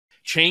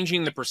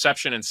changing the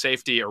perception and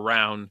safety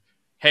around,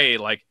 hey,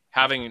 like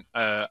having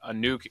a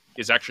nuke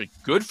is actually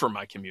good for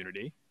my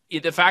community.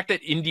 The fact that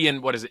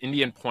Indian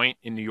Point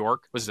in New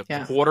York was a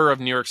quarter of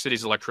New York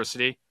City's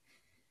electricity,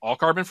 all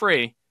carbon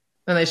free.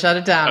 And they shut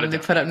it down and they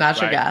put up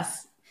natural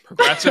gas.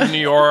 Progressive New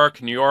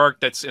York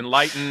that's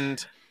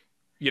enlightened,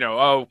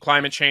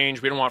 climate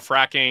change. We don't want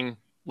fracking.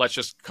 Let's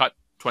just cut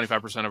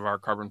 25% of our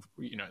carbon,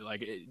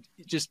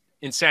 just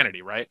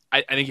insanity, right?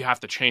 I think you have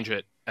to change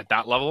it at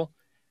that level.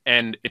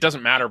 And it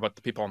doesn't matter what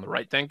the people on the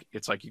right think.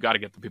 It's like, you got to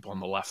get the people on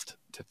the left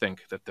to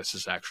think that this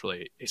is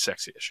actually a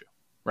sexy issue,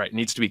 right? It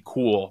needs to be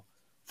cool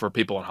for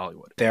people in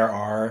Hollywood. There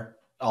are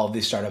all of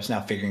these startups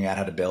now figuring out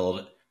how to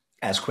build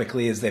as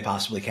quickly as they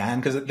possibly can,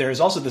 because there's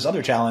also this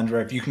other challenge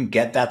where if you can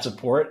get that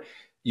support,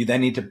 you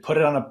then need to put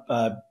it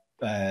on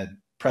a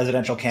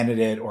presidential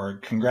candidate or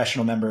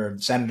congressional member,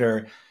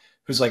 senator,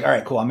 who's like, all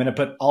right, cool, I'm going to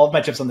put all of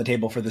my chips on the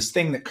table for this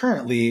thing that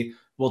currently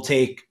will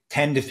take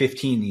 10 to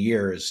 15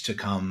 years to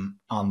come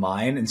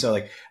online. And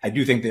so I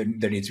do think that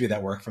there needs to be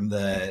that work from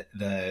the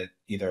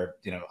either,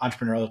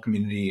 entrepreneurial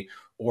community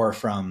or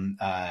from,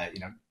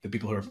 the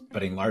people who are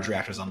putting large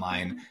reactors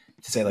online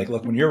to say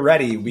look, when you're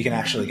ready, we can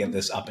actually get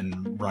this up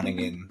and running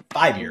in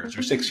 5 years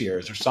or 6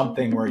 years or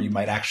something where you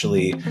might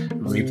actually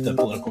reap the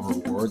political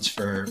rewards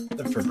for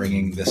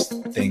bringing this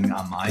thing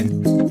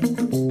online.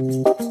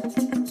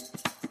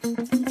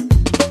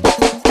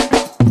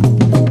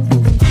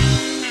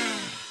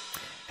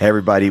 Hey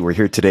everybody, we're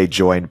here today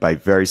joined by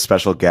very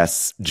special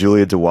guests,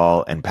 Julia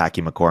DeWall and Packy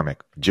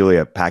McCormick.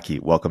 Julia, Packy,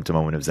 welcome to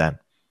Moment of Zen.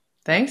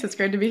 Thanks, it's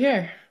great to be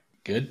here.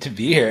 Good to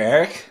be here,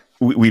 Erik.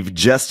 We've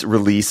just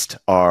released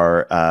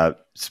our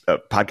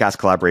podcast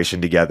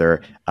collaboration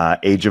together,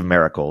 Age of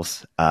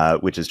Miracles,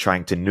 which is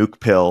trying to nuke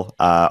pill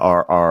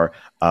our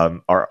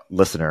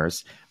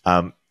listeners.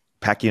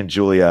 Packy and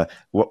Julia,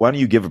 why don't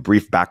you give a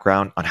brief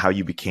background on how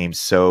you became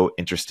so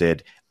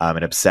interested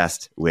and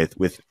obsessed with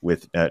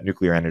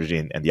nuclear energy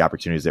and the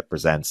opportunities it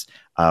presents?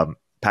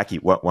 Packy,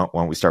 why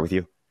don't we start with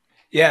you?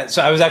 Yeah,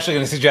 so I was actually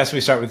going to suggest we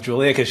start with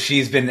Julia because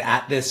she's been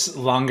at this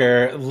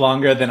longer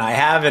than I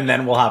have, and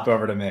then we'll hop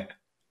over to me.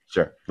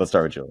 Sure, let's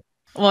start with Julia.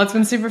 Well, it's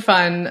been super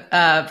fun,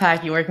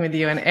 Packy, working with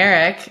you, and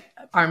Erik,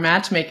 our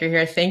matchmaker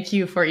here. Thank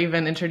you for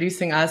even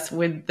introducing us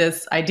with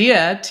this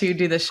idea to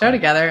do this show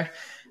together.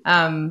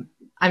 I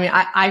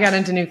got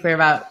into nuclear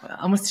about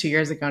almost 2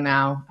 years ago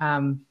now.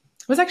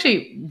 It was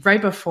actually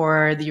right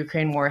before the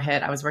Ukraine war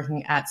hit. I was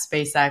working at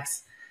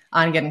SpaceX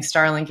on getting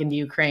Starlink into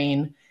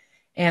Ukraine.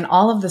 And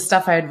all of the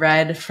stuff I had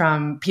read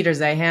from Peter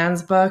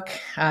Zeihan's book,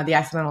 The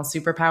Accidental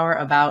Superpower,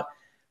 about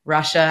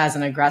Russia as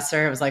an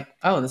aggressor, it was like,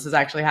 oh, this is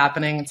actually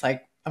happening. It's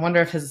like, I wonder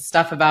if his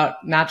stuff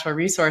about natural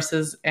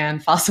resources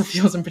and fossil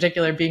fuels in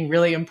particular being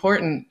really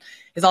important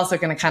is also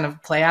going to kind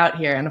of play out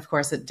here. And of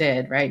course it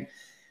did, right?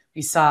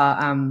 We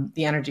saw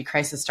the energy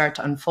crisis start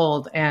to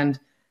unfold. And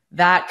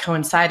that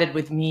coincided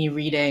with me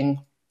reading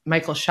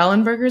Michael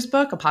Schellenberger's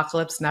book,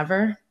 Apocalypse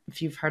Never,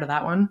 if you've heard of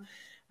that one.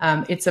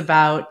 It's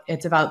about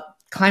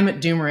climate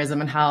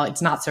doomerism and how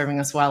it's not serving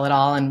us well at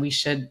all. And we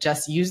should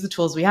just use the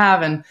tools we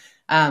have and,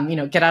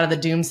 get out of the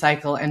doom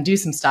cycle and do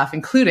some stuff,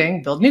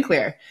 including build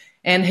nuclear.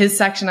 And his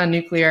section on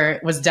nuclear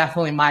was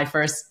definitely my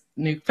first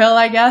nuke pill,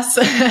 I guess.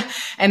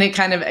 And it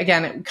kind of,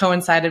 again, it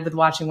coincided with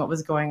watching what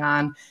was going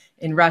on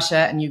in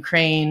Russia and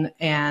Ukraine,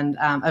 and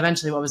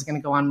eventually what was going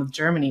to go on with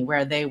Germany,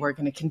 where they were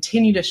going to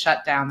continue to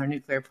shut down their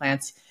nuclear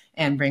plants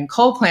and bring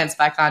coal plants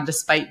back on,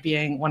 despite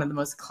being one of the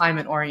most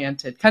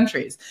climate-oriented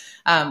countries.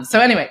 So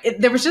anyway,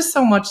 there was just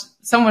so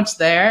much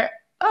there.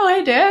 Oh,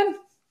 hey, Dan.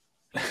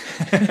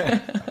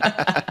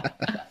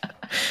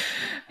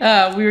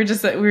 We were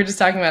just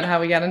talking about how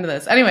we got into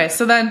this. Anyway,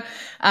 so then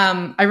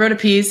I wrote a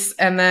piece,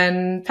 and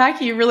then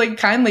Packy really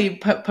kindly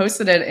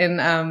posted it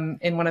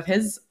in one of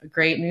his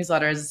great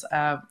newsletters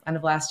end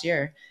of last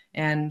year,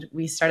 and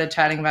we started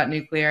chatting about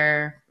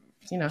nuclear,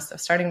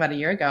 starting about a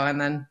year ago, and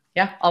then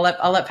I'll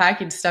let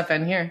Packy step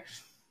in here.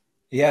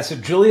 Yeah, so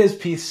Julia's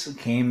piece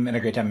came at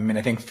a great time. I mean,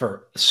 I think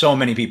for so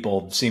many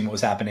people, seeing what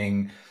was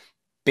happening,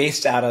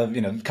 based out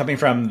of coming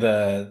from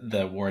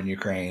the war in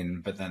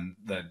Ukraine, but then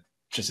the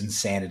just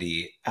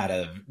insanity out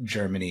of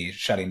Germany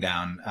shutting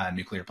down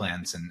nuclear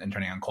plants and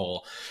turning on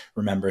coal.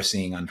 Remember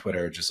seeing on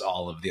Twitter just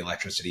all of the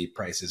electricity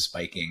prices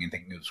spiking and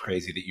thinking it was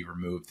crazy that you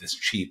removed this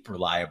cheap,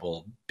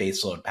 reliable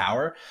baseload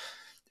power.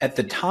 At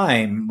the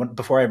time,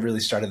 before I really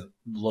started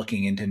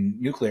looking into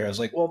nuclear, I was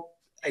like, well,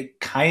 I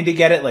kind of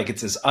get it. Like,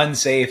 it's this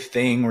unsafe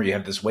thing where you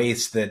have this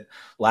waste that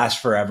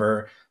lasts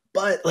forever.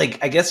 But I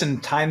guess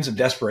in times of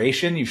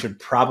desperation, you should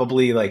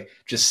probably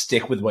just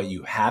stick with what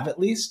you have at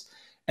least.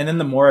 And then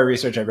the more I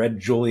researched, I read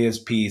Julia's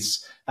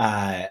piece.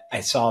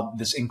 I saw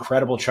this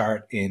incredible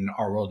chart in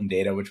Our World in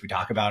Data, which we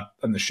talk about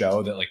on the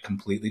show, that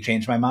completely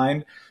changed my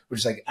mind,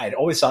 which is I'd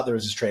always thought there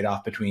was this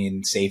trade-off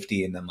between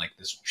safety and then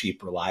this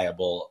cheap,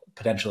 reliable,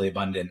 potentially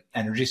abundant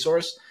energy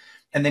source.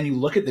 And then you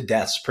look at the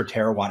deaths per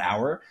terawatt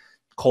hour.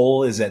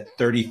 Coal is at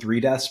 33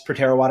 deaths per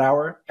terawatt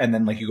hour. And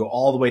then you go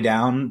all the way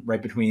down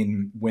right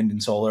between wind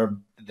and solar,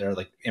 they're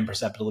like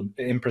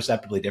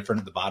imperceptibly different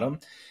at the bottom,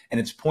 and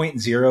it's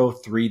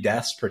 0.03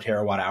 deaths per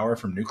terawatt hour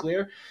from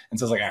nuclear. And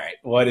so I was like, all right,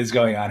 what is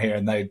going on here?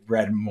 And I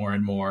read more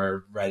and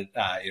more,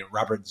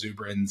 Robert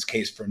Zubrin's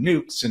case for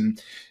nukes,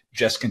 and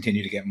just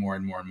continue to get more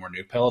and more and more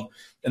nuke pilled.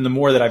 And the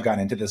more that I've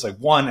gotten into this, like,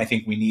 one, I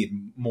think we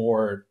need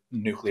more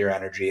nuclear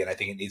energy, and I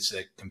think it needs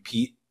to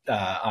compete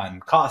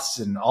on costs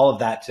and all of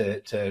that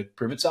to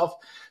prove itself.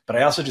 But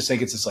I also just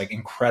think it's this like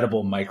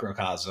incredible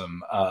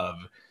microcosm of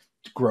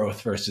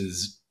growth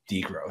versus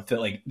degrowth, that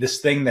like this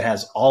thing that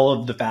has all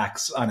of the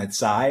facts on its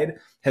side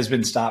has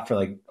been stopped for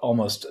like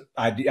almost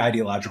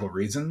ideological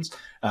reasons.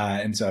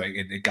 And so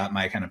it got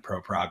my kind of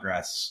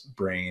pro-progress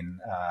brain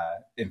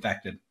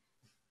infected.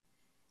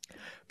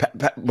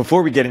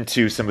 Before we get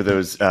into some of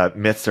those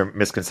myths or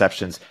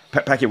misconceptions,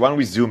 Packy, why don't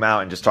we zoom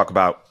out and just talk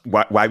about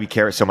why we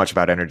care so much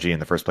about energy in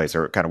the first place,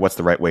 or kind of what's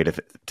the right way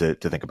to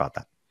think about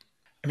that?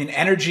 I mean,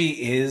 energy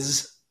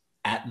is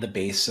at the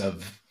base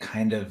of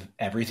kind of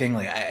everything.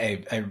 Like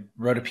I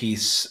wrote a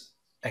piece,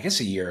 I guess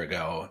a year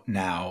ago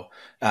now,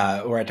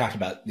 where I talked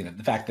about,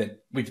 the fact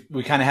that we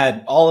kind of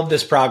had all of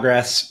this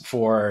progress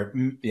for,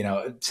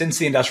 since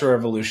the Industrial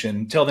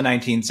Revolution till the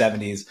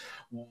 1970s.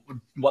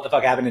 What the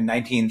fuck happened in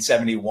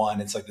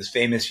 1971? It's like this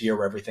famous year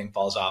where everything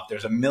falls off.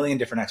 There's a million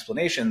different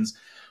explanations.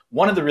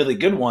 One of the really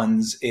good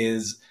ones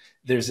is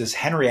there's this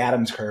Henry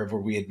Adams curve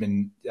where we had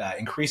been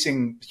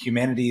increasing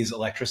humanity's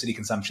electricity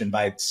consumption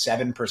by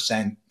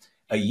 7%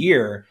 a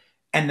year.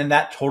 And then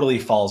that totally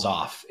falls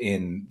off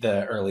in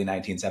the early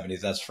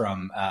 1970s. That's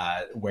from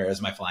Where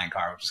Is My Flying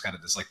Car, which is kind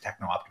of this like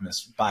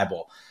techno-optimist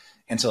Bible.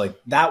 And so like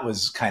that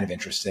was kind of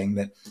interesting,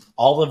 that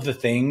all of the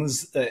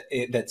things that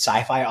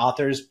sci-fi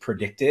authors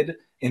predicted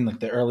in like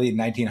the early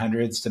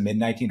 1900s to mid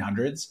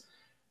 1900s,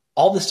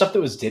 all the stuff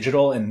that was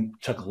digital and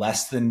took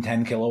less than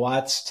 10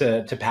 kilowatts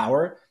to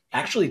power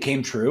actually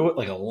came true.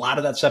 Like a lot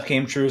of that stuff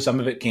came true. Some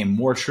of it came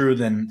more true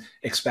than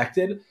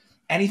expected.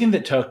 Anything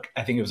that took,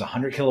 I think it was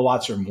 100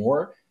 kilowatts or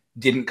more,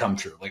 didn't come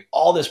true. Like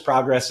all this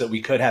progress that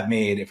we could have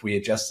made if we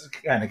had just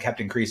kind of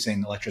kept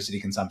increasing electricity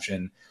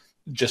consumption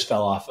just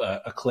fell off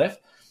a cliff.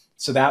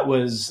 So that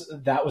was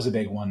a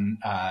big one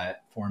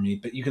for me.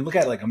 But you can look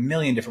at it like a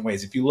million different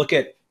ways. If you look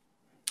at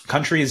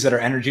countries that are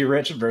energy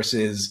rich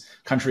versus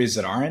countries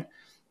that aren't,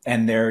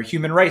 and their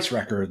human rights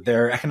record,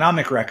 their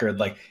economic record,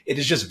 like it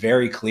is just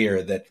very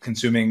clear that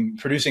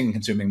producing and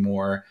consuming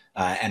more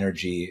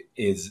energy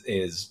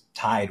is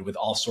tied with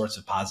all sorts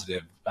of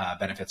positive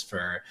benefits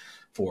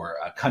for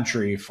a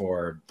country,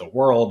 for the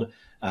world.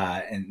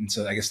 And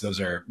so I guess those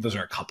are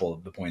a couple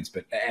of the points,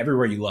 but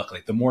everywhere you look,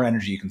 like the more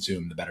energy you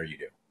consume, the better you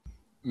do.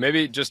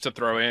 Maybe just to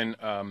throw in,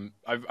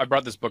 I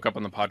brought this book up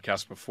on the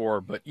podcast before,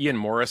 but Ian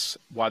Morris,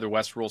 Why the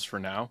West Rules for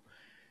Now,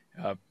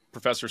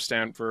 professor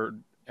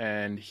Stanford,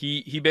 and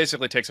he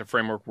basically takes a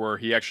framework where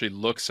he actually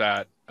looks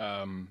at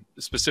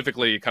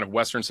specifically kind of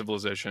Western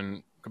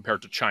civilization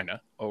compared to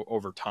China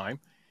over time.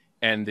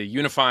 And the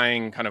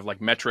unifying kind of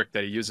like metric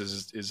that he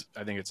uses is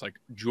I think it's like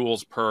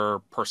joules per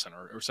person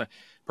or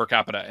per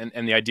capita.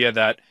 And the idea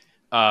that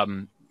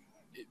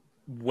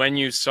when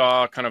you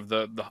saw kind of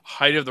the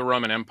height of the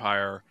Roman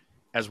Empire,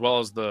 as well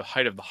as the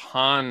height of the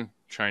Han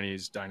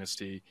Chinese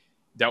dynasty,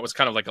 that was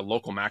kind of like a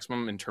local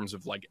maximum in terms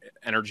of like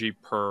energy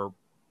per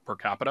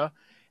capita.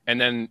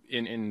 And then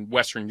in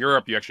Western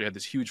Europe, you actually had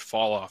this huge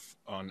fall off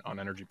on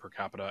energy per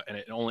capita. And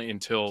it only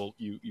until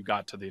you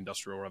got to the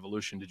Industrial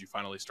Revolution did you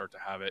finally start to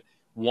have it,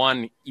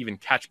 one, even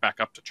catch back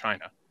up to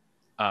China.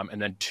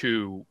 And then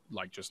two,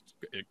 like just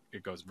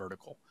it goes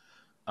vertical.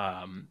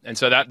 And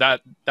so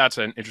that's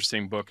an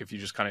interesting book if you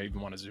just kind of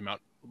even want to zoom out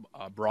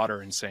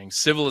broader in saying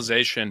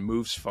civilization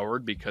moves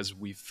forward because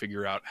we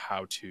figure out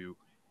how to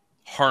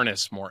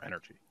harness more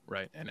energy,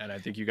 right? And I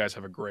think you guys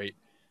have a great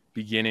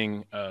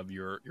beginning of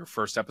your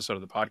first episode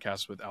of the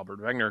podcast with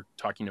Albert Wegner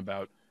talking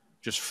about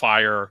just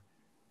fire,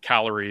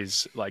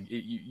 calories. Like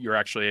you're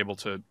actually able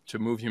to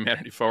move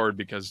humanity forward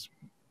because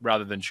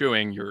rather than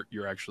chewing,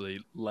 you're actually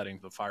letting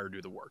the fire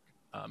do the work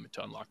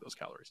to unlock those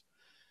calories.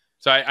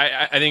 So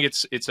I think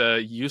it's a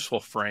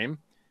useful frame.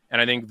 And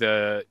I think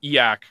the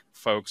EAC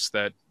folks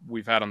that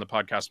we've had on the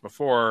podcast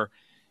before,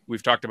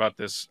 we've talked about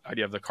this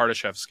idea of the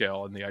Kardashev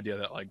scale and the idea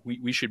that like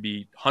we should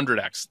be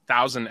 100x,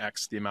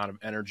 1000x the amount of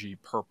energy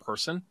per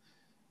person,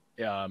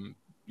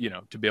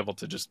 to be able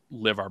to just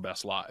live our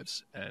best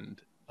lives.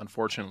 And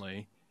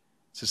unfortunately,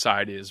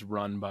 society is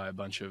run by a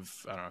bunch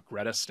of,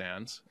 Greta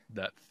stans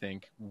that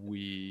think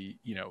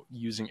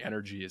using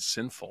energy is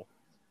sinful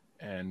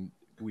and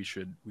we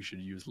should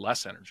use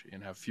less energy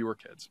and have fewer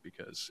kids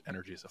because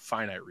energy is a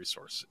finite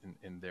resource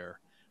in their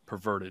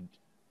perverted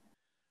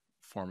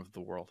form of the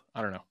world.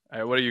 I don't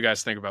know. What do you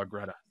guys think about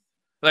Greta?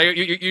 Like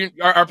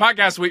our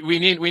podcast,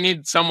 we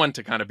need someone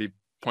to kind of be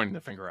pointing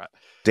the finger at.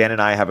 Dan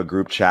and I have a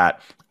group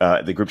chat.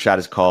 The group chat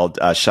is called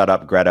 "Shut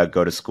Up, Greta,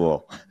 Go to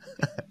School."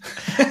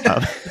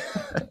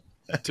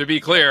 To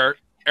be clear,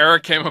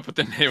 Erik came up with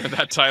the name of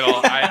that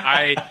title.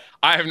 I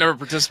have never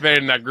participated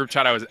in that group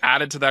chat. I was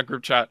added to that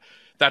group chat.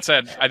 That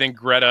said, I think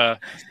Greta,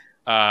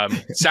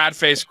 sad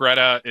face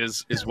Greta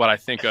is what I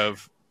think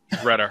of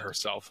Greta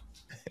herself.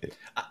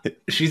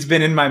 She's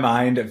been in my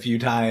mind a few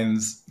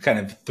times kind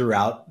of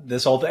throughout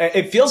this whole thing.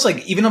 It feels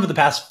like even over the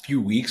past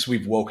few weeks,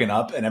 we've woken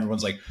up and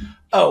everyone's like,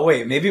 oh,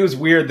 wait, maybe it was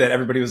weird that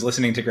everybody was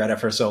listening to Greta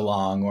for so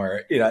long.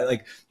 Or, you know,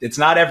 like it's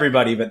not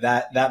everybody, but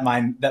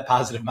that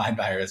positive mind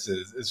virus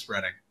is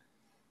spreading.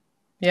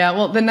 Yeah,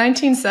 well, the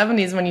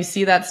 1970s, when you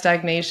see that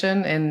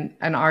stagnation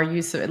and our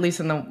use of, at least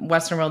in the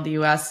Western world,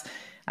 the US,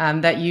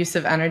 that use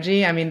of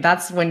energy, I mean,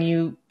 that's when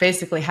you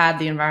basically had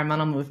the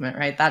environmental movement,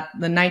 right? That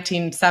the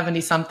 1970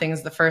 something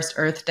is the first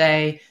Earth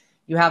Day.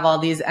 You have all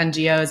these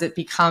NGOs. It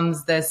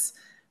becomes this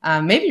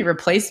maybe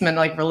replacement,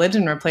 like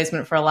religion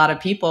replacement for a lot of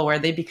people, where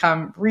they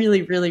become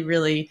really, really,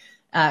 really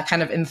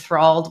kind of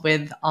enthralled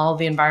with all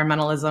the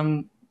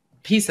environmentalism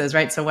pieces,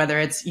 right? So whether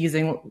it's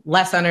using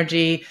less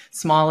energy,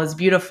 small is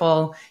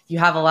beautiful, you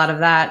have a lot of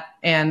that.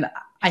 And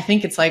I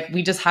think it's like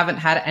we just haven't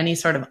had any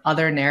sort of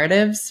other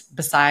narratives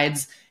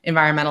besides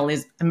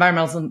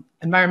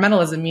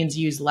environmentalism means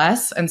use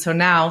less. And so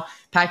now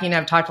Packy and I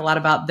have talked a lot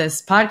about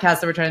this podcast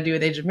that we're trying to do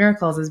with Age of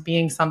Miracles as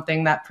being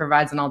something that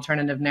provides an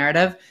alternative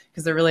narrative,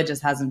 because there really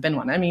just hasn't been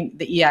one. I mean,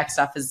 the EAC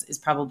stuff is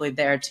probably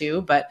there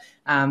too, but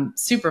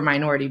super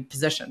minority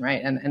position,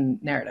 right?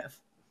 And narrative.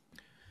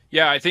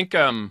 Yeah, I think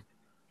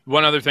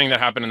one other thing that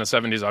happened in the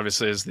 70s,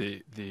 obviously, is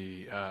the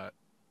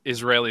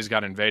Israelis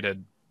got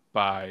invaded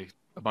by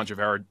a bunch of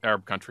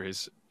Arab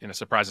countries in a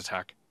surprise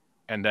attack.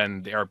 And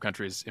then the Arab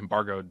countries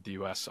embargoed the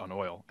U.S. on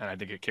oil. And I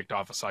think it kicked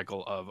off a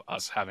cycle of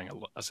us having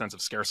a sense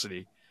of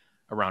scarcity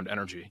around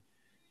energy.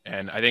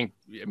 And I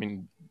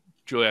mean,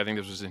 Julia, I think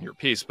this was in your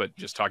piece, but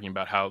just talking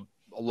about how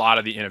a lot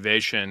of the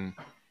innovation,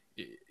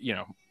 you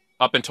know,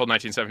 up until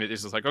 1970,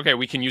 is like, okay,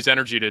 we can use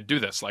energy to do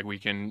this. Like we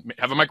can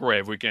have a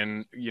microwave, we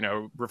can, you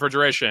know,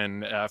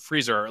 refrigeration,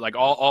 freezer, like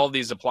all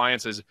these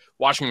appliances,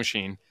 washing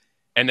machine.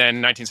 And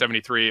then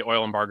 1973,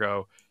 oil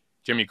embargo,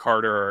 Jimmy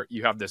Carter,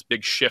 you have this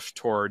big shift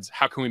towards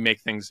how can we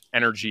make things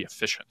energy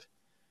efficient?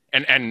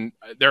 And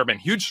there have been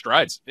huge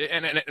strides.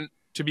 And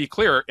to be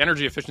clear,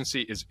 energy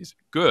efficiency is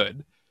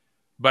good,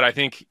 but I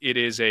think it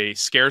is a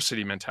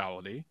scarcity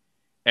mentality.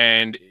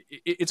 And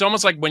it's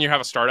almost like when you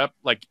have a startup,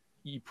 like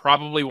you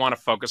probably want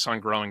to focus on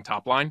growing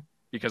top line,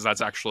 because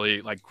that's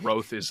actually like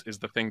growth is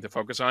the thing to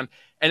focus on.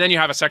 And then you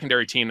have a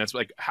secondary team that's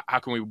like, how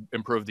can we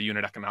improve the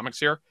unit economics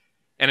here?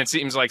 And it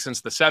seems like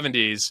since the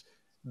 70s,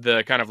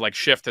 the kind of like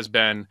shift has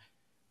been,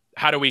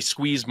 how do we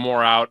squeeze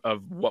more out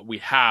of what we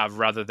have,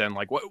 rather than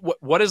like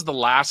what is the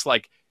last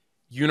like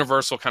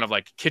universal kind of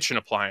like kitchen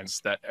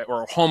appliance that,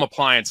 or home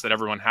appliance that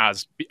everyone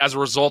has as a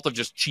result of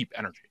just cheap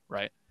energy,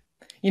 right?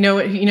 You know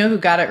who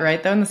got it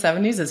right though in the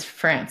 70s is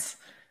France.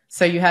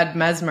 So you had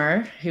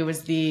Mesmer, who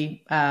was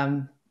the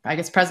I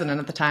guess president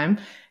at the time,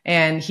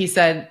 and he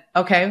said,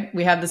 okay,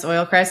 we have this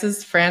oil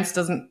crisis. France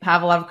doesn't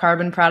have a lot of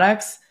carbon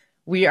products.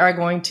 We are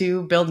going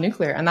to build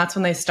nuclear. And that's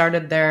when they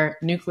started their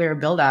nuclear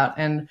build out.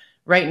 And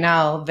right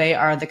now, they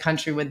are the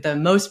country with the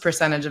most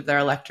percentage of their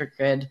electric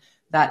grid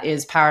that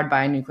is powered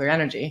by nuclear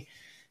energy.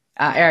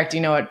 Erik, do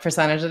you know what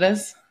percentage it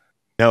is?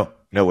 No,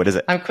 what is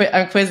it?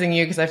 I'm quizzing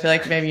you because I feel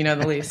like maybe you know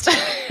the least.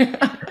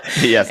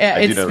 Yes,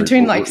 it's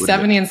between like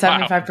 70 and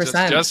 75%.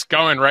 Wow, just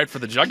going right for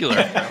the jugular.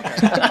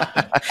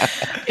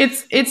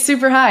 It's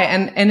super high,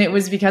 and it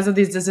was because of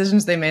these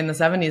decisions they made in the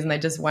 70s, and they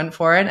just went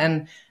for it.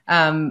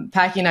 And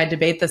Packy and I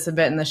debate this a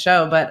bit in the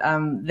show, but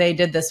they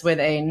did this with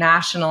a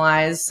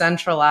nationalized,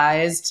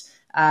 centralized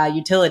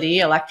utility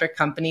electric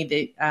company,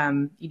 the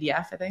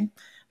EDF, I think,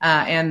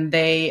 and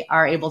they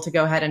are able to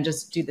go ahead and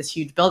just do this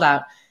huge build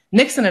out.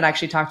 Nixon had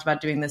actually talked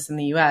about doing this in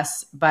the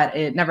US, but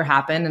it never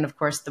happened. And of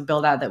course, the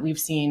build out that we've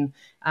seen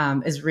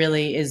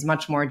is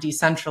much more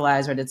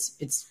decentralized, right?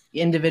 It's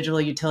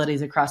individual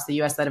utilities across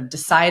the US that have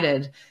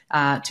decided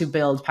to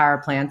build power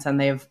plants,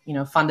 and they've,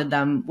 funded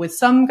them with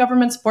some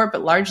government support,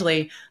 but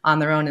largely on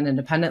their own and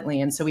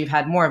independently. And so we've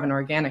had more of an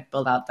organic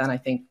build out than I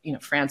think,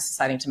 France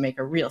deciding to make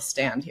a real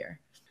stand here.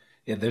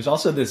 Yeah, there's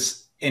also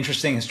this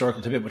interesting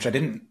historical tidbit, which I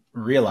didn't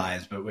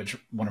realize, but which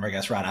one of our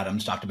guests, Rod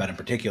Adams, talked about in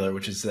particular,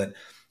 which is that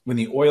when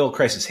the oil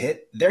crisis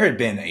hit, there had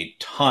been a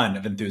ton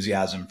of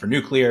enthusiasm for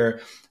nuclear,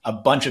 a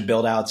bunch of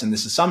build outs, and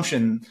this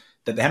assumption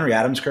that the Henry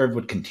Adams curve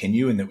would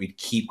continue and that we'd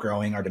keep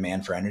growing our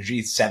demand for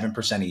energy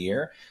 7% a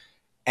year.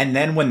 And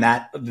then when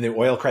the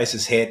oil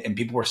crisis hit and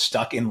people were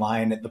stuck in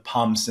line at the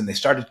pumps and they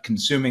started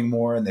consuming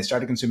more and they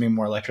started consuming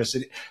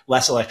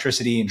less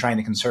electricity and trying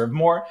to conserve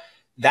more,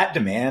 that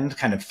demand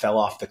kind of fell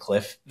off the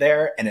cliff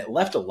there. And it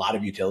left a lot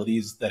of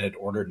utilities that had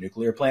ordered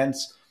nuclear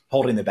plants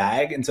holding the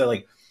bag. And so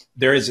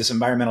there is this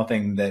environmental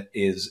thing that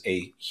is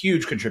a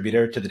huge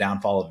contributor to the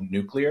downfall of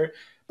nuclear.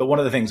 But one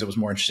of the things that was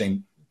more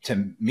interesting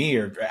to me,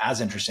 or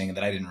as interesting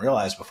that I didn't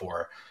realize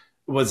before,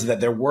 was that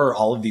there were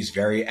all of these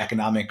very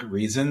economic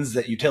reasons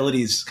that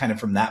utilities kind of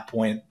from that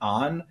point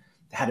on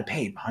had to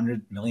pay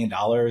 $100 million,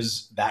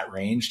 that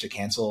range, to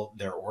cancel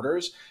their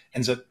orders.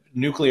 And so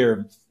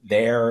nuclear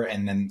there,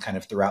 and then kind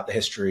of throughout the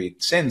history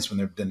since, when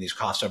there have been these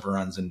cost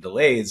overruns and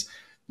delays,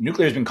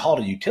 nuclear has been called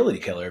a utility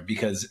killer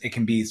because it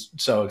can be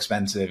so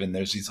expensive. And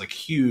there's these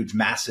huge,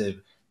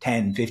 massive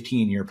 10,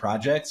 15-year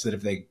projects that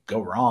if they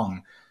go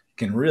wrong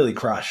can really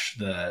crush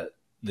the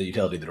the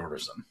utility that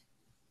orders them.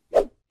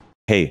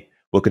 Hey,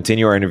 we'll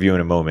continue our interview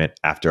in a moment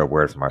after a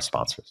word from our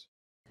sponsors.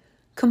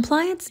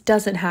 Compliance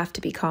doesn't have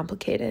to be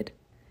complicated.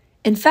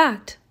 In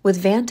fact,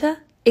 with Vanta,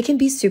 it can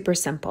be super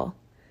simple.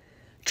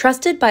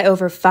 Trusted by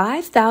over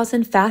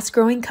 5,000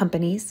 fast-growing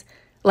companies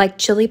like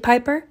Chili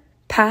Piper,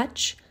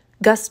 Patch,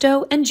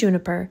 Gusto, and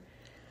Juniper,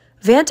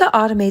 Vanta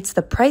automates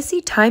the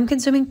pricey,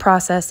 time-consuming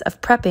process of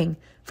prepping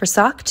for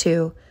SOC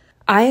 2,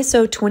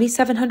 ISO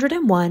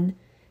 27701,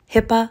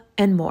 HIPAA,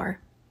 and more.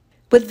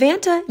 With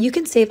Vanta, you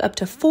can save up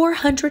to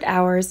 400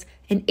 hours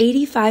and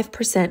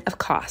 85% of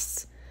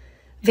costs.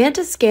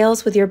 Vanta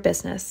scales with your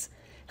business,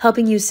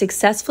 helping you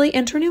successfully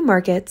enter new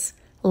markets,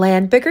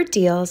 land bigger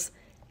deals,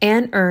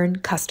 and earn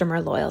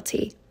customer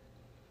loyalty.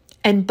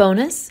 And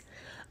bonus,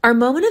 our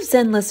Moment of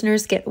Zen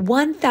listeners get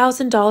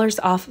 $1,000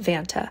 off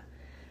Vanta.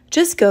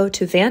 Just go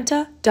to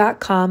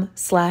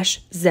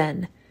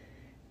vanta.com/zen.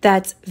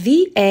 That's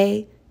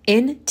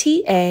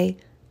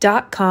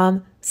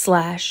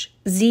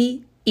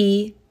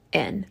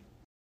VANTA.com/ZEN.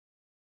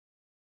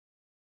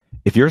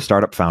 If you're a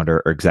startup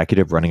founder or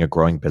executive running a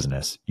growing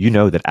business, you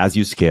know that as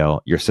you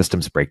scale, your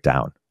systems break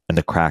down and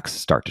the cracks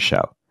start to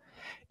show.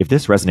 If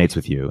this resonates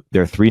with you,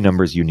 there are 3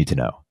 numbers you need to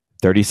know: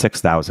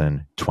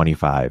 36,000,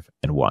 25,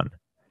 and 1.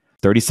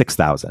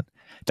 36,000.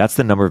 That's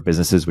the number of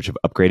businesses which have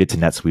upgraded to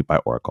NetSuite by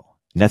Oracle.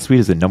 NetSuite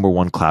is the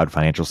 #1 cloud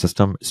financial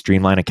system,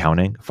 streamline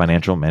accounting,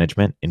 financial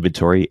management,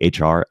 inventory,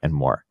 HR, and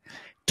more.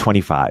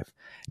 25.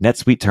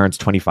 NetSuite turns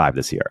 25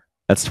 this year.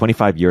 That's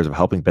 25 years of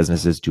helping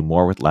businesses do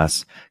more with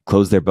less,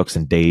 close their books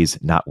in days,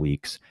 not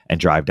weeks, and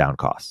drive down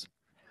costs.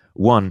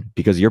 1,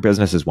 because your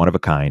business is one of a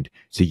kind,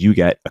 so you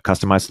get a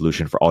customized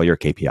solution for all your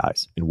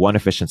KPIs in one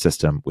efficient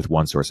system with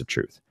one source of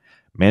truth.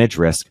 Manage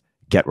risk,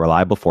 get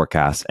reliable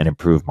forecasts, and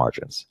improve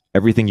margins.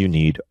 Everything you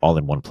need all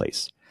in one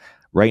place.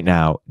 Right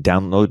now,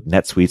 download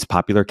NetSuite's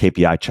popular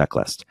KPI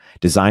checklist,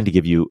 designed to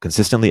give you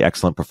consistently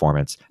excellent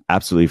performance,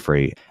 absolutely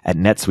free, at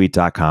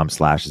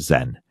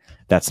netsuite.com/zen.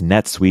 That's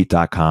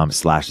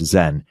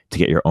netsuite.com/zen to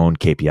get your own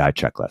KPI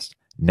checklist.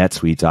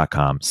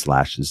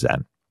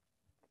 netsuite.com/zen.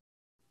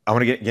 I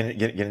want to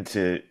get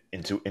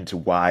into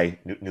why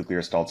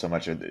nuclear stalled so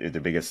much, are the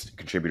biggest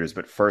contributors.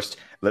 But first,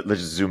 let's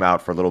just zoom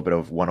out for a little bit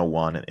of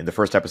 101. In the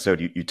first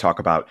episode, you talk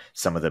about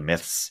some of the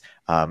myths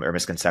or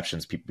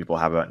misconceptions people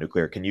have about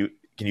nuclear. Can you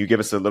give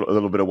us a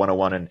little bit of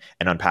 101 and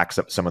unpack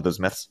some of those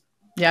myths?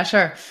 Yeah,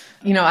 sure.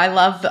 I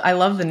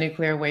love the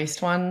nuclear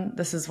waste one.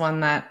 This is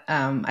one that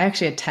I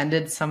actually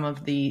attended some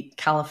of the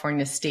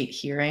California state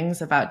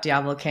hearings about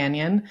Diablo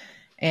Canyon.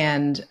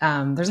 And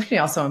there's actually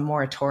also a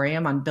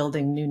moratorium on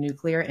building new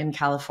nuclear in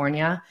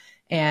California.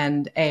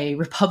 And a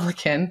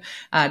Republican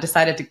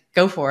decided to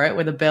go for it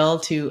with a bill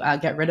to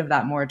get rid of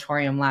that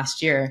moratorium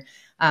last year.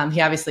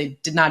 He obviously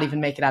did not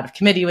even make it out of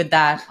committee with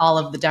that. All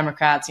of the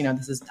Democrats,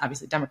 this is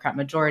obviously Democrat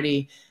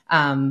majority,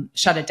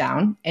 shut it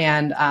down.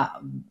 And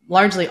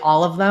largely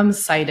all of them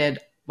cited,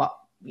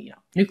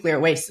 nuclear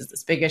waste is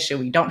this big issue.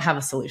 We don't have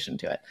a solution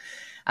to it.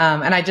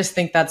 And I just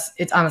think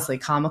it's honestly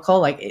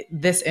comical.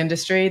 This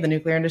industry, the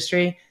nuclear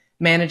industry,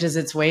 manages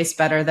its waste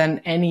better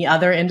than any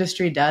other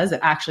industry does. It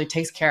actually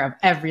takes care of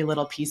every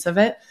little piece of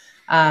it.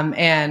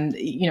 And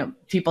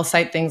people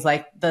cite things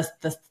like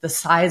the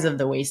size of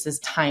the waste is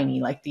tiny,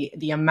 like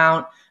the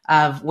amount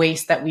of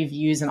waste that we've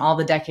used in all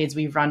the decades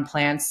we've run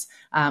plants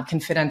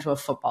can fit into a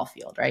football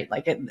field, right?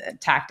 Like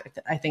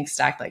I think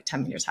stacked like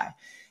 10 meters high.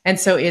 And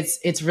so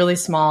it's really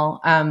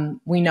small.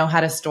 We know how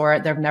to store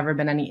it. There have never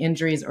been any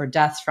injuries or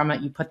deaths from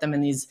it. You put them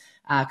in these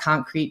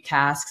concrete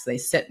casks. They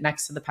sit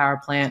next to the power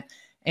plant.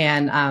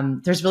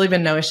 And there's really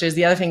been no issues.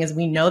 The other thing is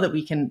we know that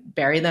we can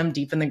bury them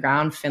deep in the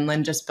ground.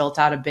 Finland just built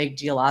out a big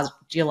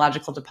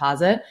geological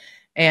deposit.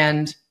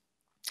 And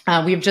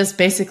we've just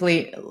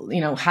basically,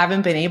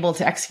 haven't been able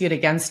to execute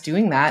against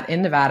doing that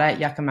in Nevada at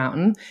Yucca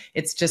Mountain.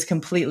 It's just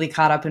completely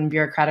caught up in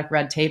bureaucratic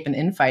red tape and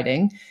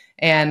infighting.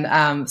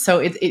 And so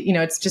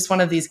it's just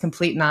one of these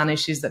complete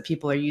non-issues that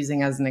people are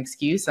using as an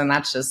excuse. And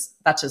that's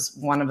just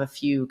one of a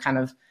few kind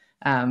of,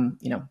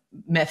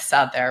 myths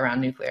out there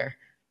around nuclear.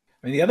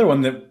 I mean, the other one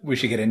that we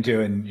should get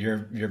into, and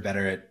you're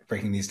better at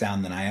breaking these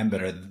down than I am,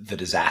 but are the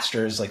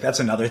disasters.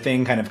 That's another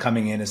thing kind of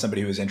coming in as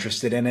somebody who's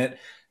interested in it,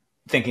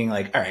 thinking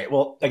all right,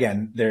 well,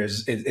 again,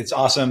 it's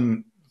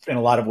awesome in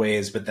a lot of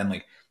ways, but then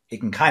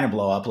it can kind of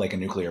blow up like a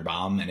nuclear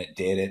bomb. And it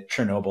did at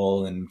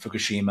Chernobyl and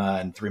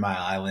Fukushima and 3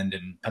 Mile Island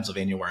in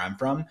Pennsylvania, where I'm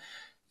from.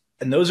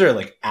 And those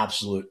are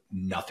absolute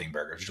nothing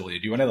burgers. Julia,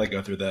 do you want to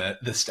go through the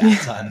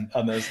stats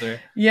on those there?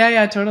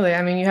 Yeah, totally.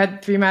 I mean, you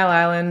had 3 Mile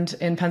Island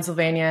in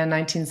Pennsylvania in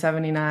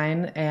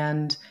 1979.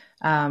 And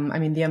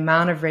the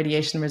amount of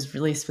radiation was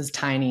released was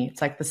tiny.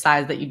 It's like the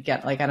size that you'd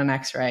get at an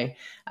X-ray.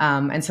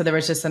 And so there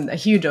was just a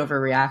huge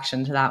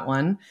overreaction to that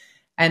one.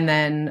 And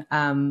then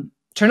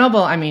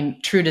Chernobyl, I mean,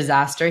 true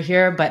disaster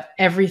here, but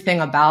everything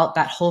about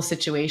that whole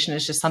situation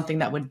is just something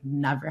that would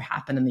never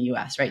happen in the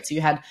US, right? So you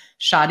had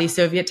shoddy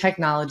Soviet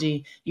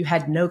technology, you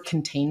had no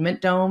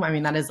containment dome. I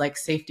mean, that is like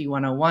safety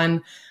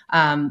 101.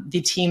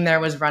 The team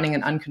there was running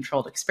an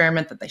uncontrolled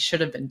experiment that they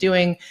should have been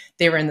doing.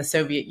 They were in the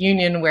Soviet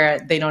Union where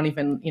they don't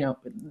even,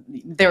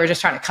 they were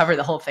just trying to cover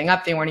the whole thing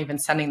up. They weren't even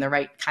sending the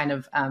right kind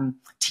of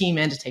team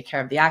in to take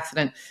care of the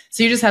accident.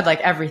 So you just had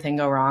like everything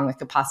go wrong that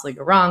could possibly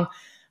go wrong.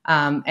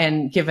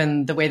 And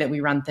given the way that we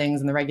run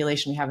things and the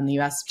regulation we have in the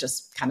US,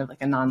 just kind of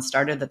like a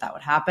non-starter that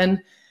would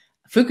happen.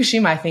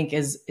 Fukushima, I think,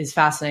 is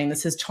fascinating.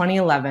 This is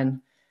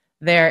 2011.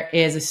 There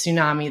is a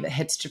tsunami that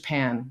hits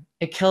Japan.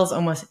 It kills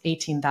almost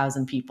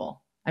 18,000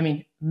 people. I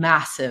mean,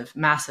 massive,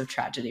 massive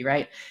tragedy,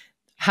 right?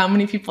 How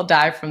many people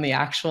die from the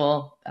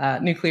actual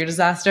nuclear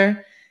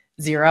disaster?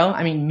 0.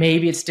 I mean,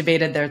 maybe it's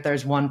debated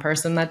there's one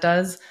person that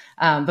does,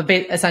 but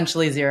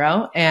essentially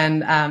 0.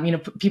 And,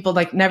 people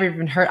like never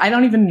even heard, I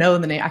don't even know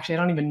the name. Actually, I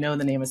don't even know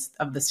the name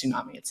of the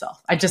tsunami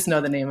itself. I just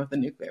know the name of the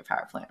nuclear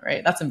power plant,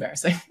 right? That's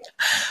embarrassing.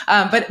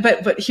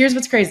 But here's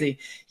what's crazy.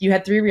 You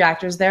had 3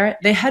 reactors there.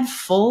 They had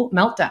full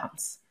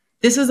meltdowns.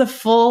 This was a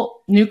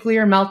full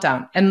nuclear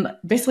meltdown and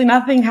basically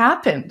nothing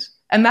happened.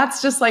 And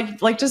that's just like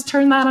just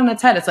turn that on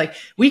its head. It's like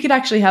we could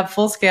actually have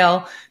full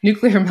scale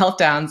nuclear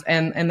meltdowns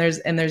and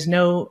there's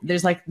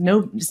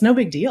no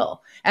big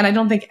deal. And I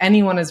don't think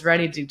anyone is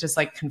ready to just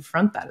like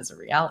confront that as a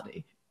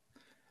reality.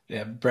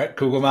 Yeah, Brett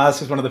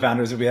Kugelmass is one of the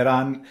founders that we had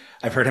on.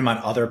 I've heard him on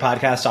other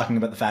podcasts talking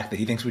about the fact that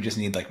he thinks we just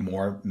need like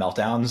more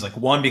meltdowns. Like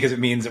 1, because it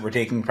means that we're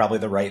taking probably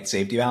the right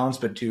safety balance,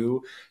 but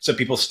 2, so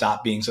people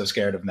stop being so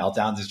scared of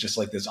meltdowns. It's just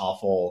like this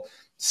awful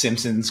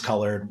Simpsons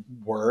colored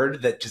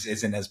word that just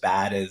isn't as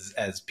bad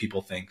as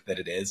people think that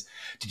it is.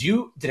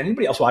 Did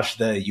anybody else watch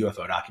the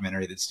UFO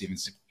documentary that Steven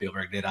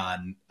Spielberg did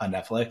on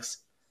Netflix?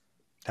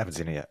 Haven't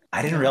seen it yet.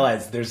 I didn't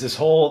realize there's this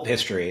whole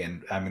history,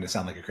 and I'm going to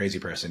sound like a crazy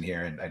person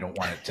here, and I don't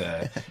want it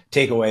to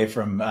take away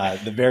from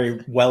the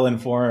very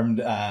well-informed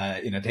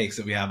takes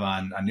that we have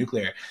on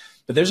nuclear.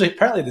 But there's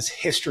apparently this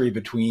history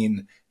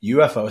between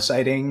UFO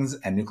sightings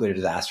and nuclear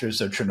disasters.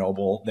 So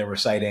Chernobyl, there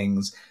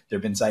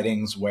have been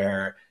sightings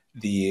where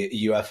the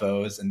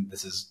UFOs, and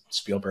this is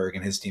Spielberg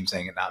and his team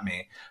saying it, not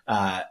me,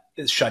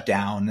 shut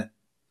down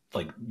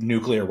like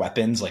nuclear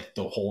weapons, like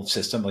the whole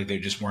system, like they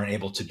just weren't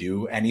able to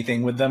do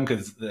anything with them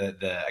because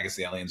I guess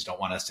the aliens don't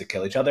want us to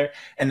kill each other.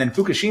 And then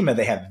Fukushima,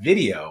 they have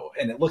video,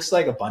 and it looks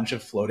like a bunch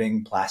of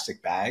floating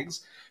plastic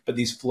bags, but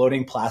these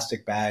floating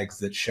plastic bags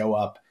that show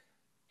up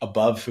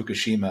above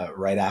Fukushima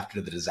right after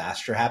the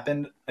disaster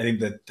happened. I think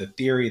that the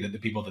theory that the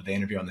people that they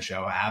interview on the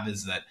show have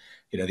is that,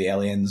 the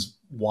aliens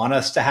want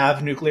us to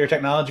have nuclear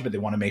technology, but they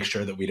want to make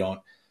sure that we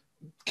don't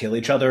kill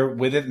each other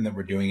with it and that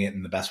we're doing it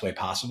in the best way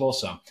possible.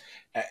 So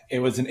it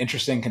was an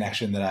interesting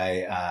connection that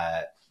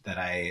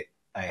I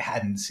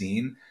hadn't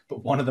seen.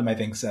 But one of them, I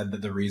think, said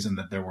that the reason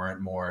that there weren't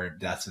more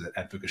deaths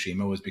at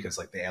Fukushima was because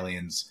like the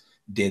aliens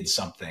did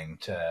something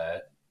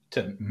to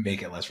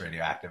make it less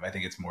radioactive. I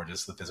think it's more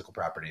just the physical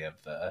property of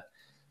the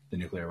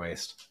nuclear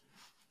waste.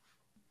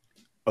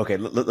 Okay,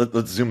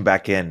 let's zoom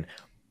back in.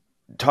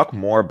 Talk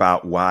more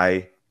about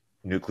why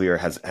nuclear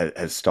has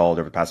stalled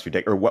over the past few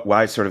decades, or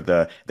why sort of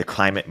the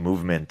climate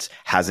movement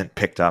hasn't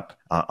picked up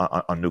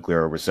on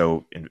nuclear, or was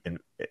so on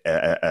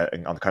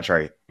the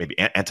contrary, maybe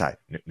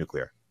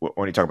anti-nuclear.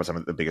 When you talk about some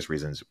of the biggest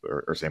reasons,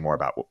 or say more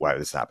about why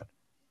this happened.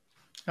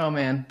 Oh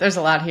man, there's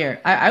a lot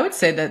here. I would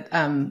say that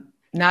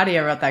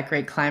Nadia wrote that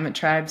great Climate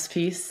Tribes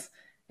piece.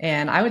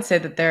 And I would say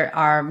that there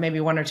are maybe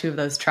 1 or 2 of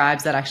those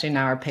tribes that actually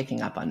now are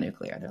picking up on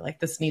nuclear. They're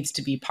like, this needs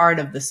to be part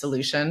of the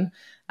solution.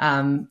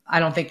 I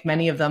don't think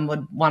many of them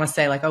would want to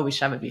say like, oh, we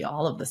should have it be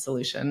all of the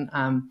solution,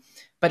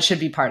 but should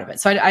be part of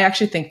it. So I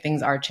actually think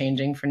things are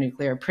changing for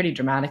nuclear pretty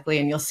dramatically.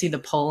 And you'll see the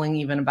polling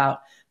even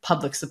about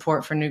public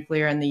support for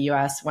nuclear in the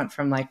US went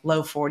from like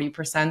low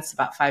 40%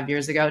 about 5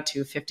 years ago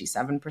to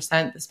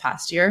 57% this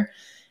past year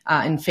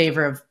in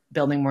favor of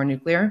building more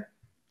nuclear.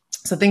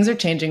 So things are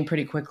changing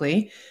pretty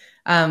quickly.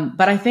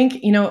 But I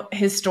think,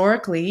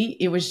 historically,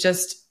 it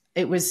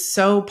was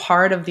so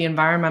part of the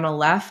environmental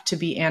left to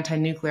be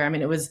anti-nuclear. I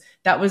mean,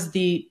 that was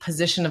the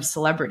position of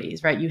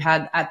celebrities, right? You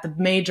had at the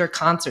major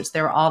concerts,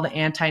 there were all the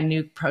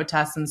anti-nuke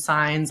protests and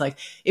signs. Like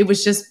it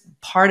was just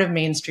part of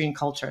mainstream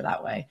culture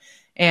that way.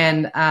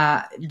 And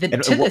why do you think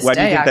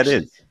that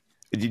is?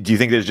 Do you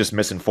think that it's just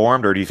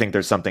misinformed, or do you think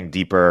there's something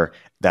deeper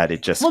that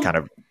it just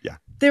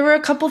There were a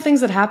couple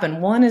things that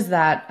happened. One is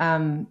that,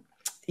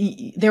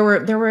 there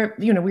were,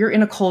 we were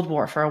in a Cold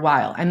War for a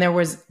while, and there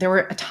were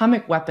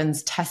atomic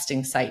weapons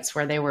testing sites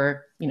where they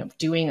were,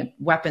 doing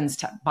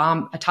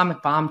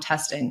atomic bomb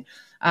testing.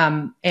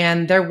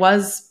 And there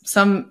was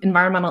some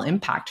environmental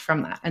impact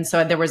from that. And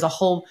so there was a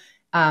whole,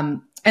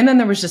 and then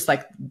there was just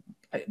like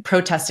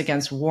protest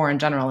against war in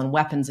general and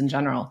weapons in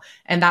general.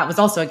 And that was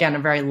also, again, a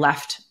very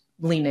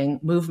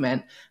left-leaning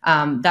movement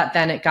that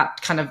then it got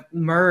kind of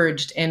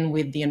merged in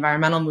with the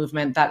environmental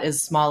movement that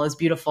is small is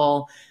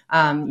beautiful.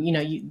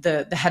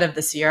 The head of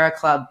the Sierra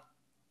Club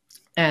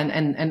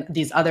and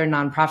these other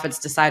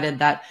nonprofits decided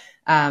that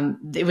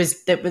there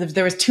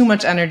was too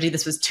much energy.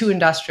 This was too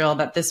industrial.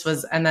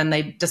 And then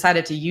they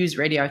decided to use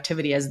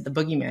radioactivity as the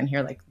boogeyman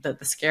here, like the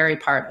scary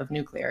part of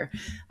nuclear.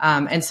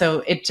 And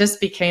so it just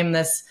became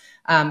this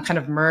kind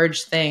of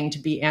merged thing. To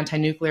be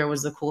anti-nuclear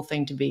was the cool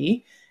thing to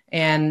be.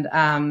 And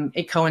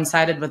it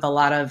coincided with a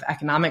lot of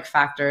economic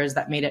factors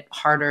that made it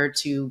harder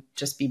to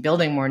just be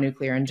building more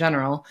nuclear in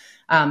general.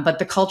 But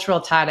the cultural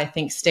tide, I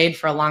think, stayed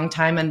for a long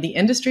time, and the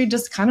industry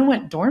just kind of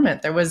went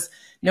dormant. There was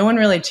no one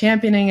really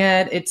championing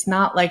it. It's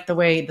not like the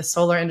way the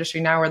solar industry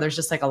now, where there's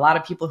just like a lot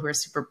of people who are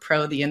super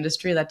pro the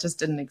industry. That just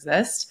didn't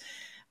exist.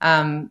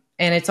 And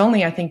it's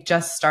only, I think,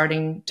 just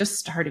starting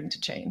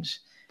to change.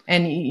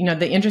 And, you know,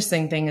 the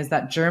interesting thing is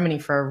that Germany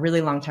for a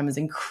really long time was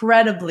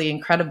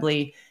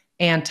incredibly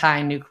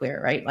anti-nuclear,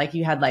 right? Like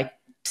you had like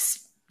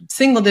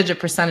single digit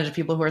percentage of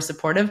people who are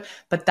supportive,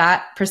 but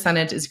that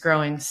percentage is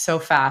growing so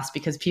fast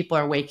because people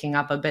are waking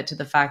up a bit to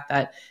the fact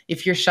that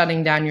if you're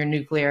shutting down your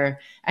nuclear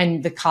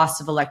and the cost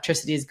of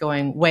electricity is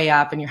going way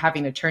up and you're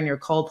having to turn your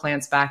coal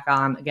plants back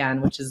on again,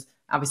 which is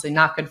obviously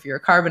not good for your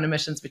carbon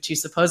emissions, which you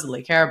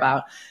supposedly care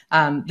about.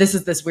 This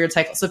is this weird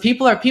cycle. So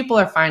people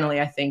are finally,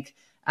 I think,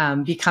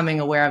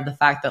 becoming aware of the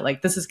fact that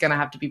like this is going to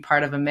have to be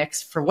part of a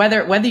mix for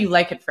whether you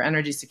like it for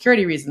energy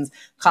security reasons,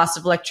 cost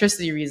of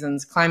electricity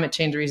reasons, climate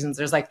change reasons.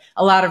 There's like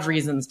a lot of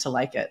reasons to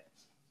like it.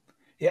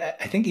 Yeah,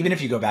 I think even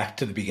if you go back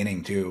to the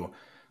beginning too,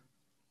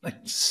 like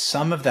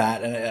some of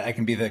that, I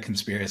can be the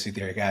conspiracy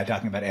theory guy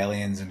talking about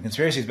aliens and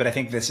conspiracies, but I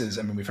think this is,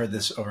 I mean, we've heard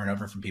this over and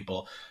over from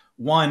people.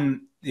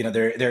 One, you know,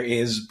 there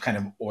is kind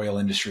of oil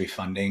industry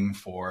funding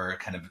for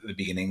kind of the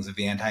beginnings of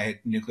the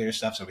anti-nuclear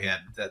stuff. So we had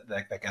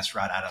that guest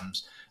Rod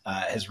Adams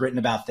has written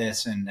about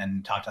this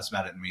and talked to us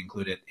about it, and we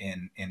include it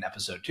in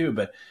episode 2.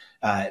 But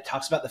it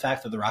talks about the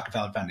fact that the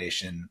Rockefeller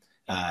Foundation,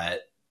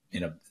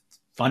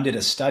 funded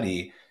a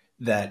study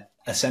that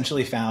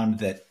essentially found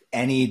that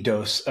any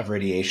dose of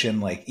radiation,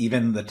 like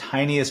even the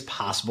tiniest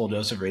possible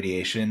dose of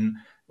radiation,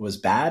 was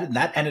bad. And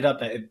that ended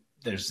up,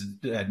 there's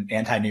an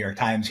anti-New York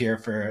Times here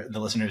for the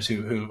listeners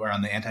who are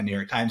on the anti-New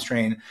York Times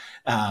train.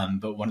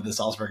 But one of the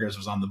Salzburgers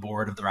was on the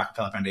board of the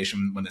Rockefeller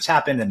Foundation when this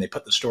happened, and they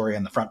put the story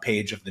on the front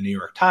page of the New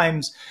York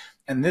Times.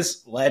 And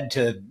this led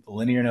to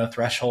linear no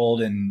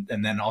threshold and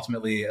then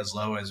ultimately as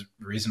low as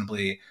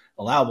reasonably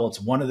allowable. It's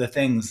one of the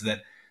things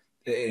that,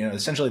 you know,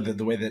 essentially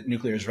the way that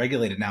nuclear is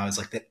regulated now is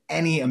like that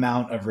any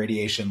amount of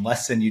radiation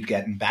less than you'd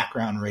get in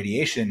background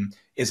radiation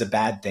is a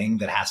bad thing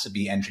that has to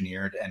be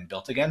engineered and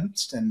built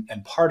against. And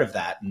part of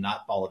that,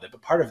 not all of it,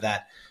 but part of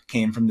that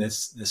came from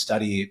this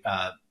study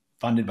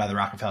funded by the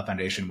Rockefeller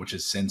Foundation, which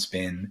has since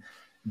been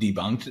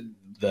debunked.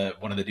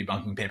 One of the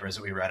debunking papers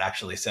that we read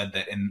actually said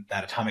that in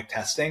that atomic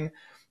testing,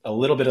 a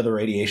little bit of the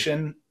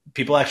radiation,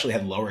 people actually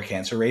had lower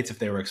cancer rates if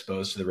they were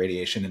exposed to the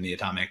radiation in the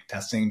atomic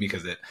testing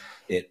because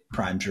it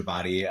primes your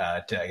body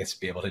to, I guess,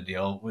 be able to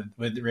deal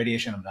with the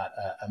radiation. I'm not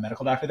a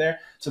medical doctor there.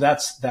 So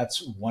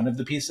that's one of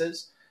the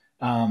pieces.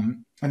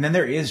 And then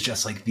there is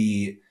just like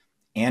the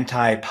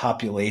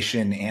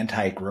anti-population,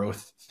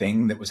 anti-growth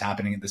thing that was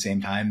happening at the same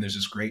time. There's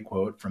this great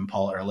quote from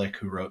Paul Ehrlich,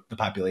 who wrote The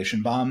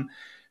Population Bomb,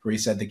 where he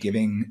said that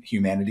giving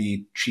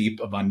humanity cheap,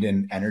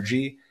 abundant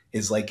energy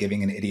is like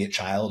giving an idiot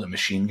child a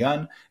machine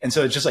gun. And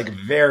so it's just like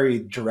very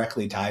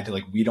directly tied to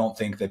like, we don't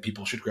think that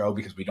people should grow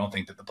because we don't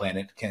think that the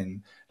planet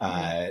can,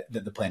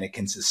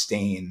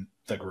 sustain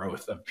the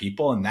growth of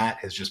people. And that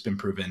has just been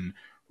proven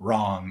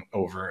wrong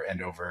over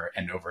and over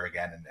and over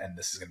again. And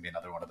this is going to be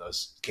another one of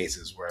those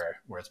cases where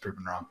it's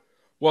proven wrong.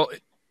 Well,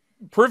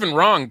 proven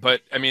wrong,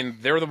 but I mean,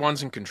 they're the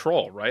ones in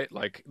control, right?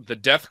 Like the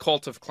death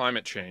cult of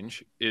climate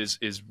change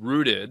is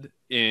rooted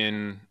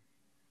in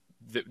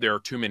there are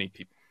too many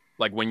people.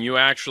 Like when you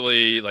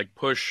actually like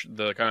push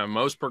the kind of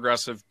most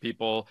progressive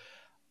people,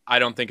 I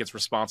don't think it's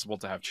responsible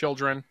to have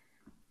children.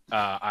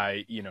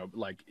 They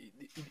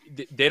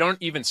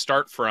don't even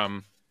start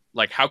from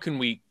like, how can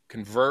we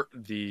convert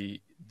the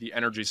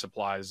energy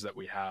supplies that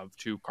we have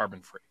to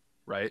carbon free,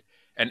 right?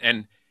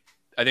 And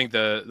I think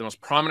the most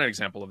prominent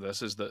example of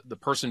this is the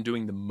person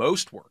doing the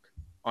most work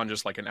on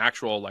just like an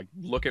actual, like,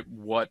 look at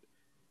what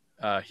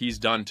he's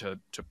done to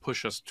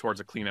push us towards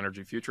a clean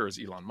energy future is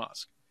Elon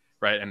Musk.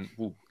 Right. And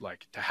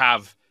to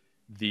have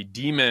the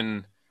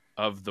demon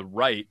of the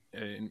right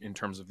in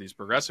terms of these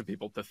progressive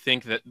people to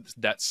think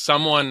that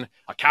someone,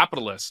 a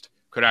capitalist,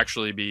 could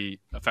actually be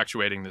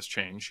effectuating this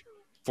change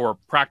for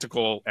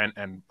practical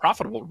and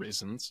profitable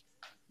reasons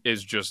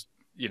is just,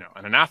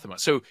 an anathema.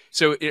 So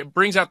it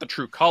brings out the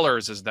true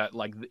colors is that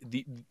like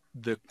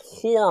the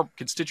core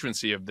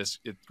constituency of this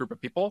group of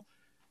people.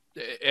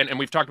 And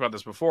we've talked about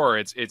this before.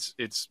 It's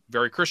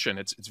very Christian.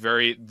 It's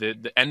very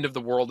the end of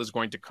the world is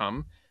going to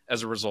come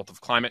as a result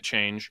of climate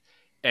change,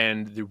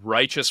 and the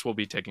righteous will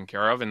be taken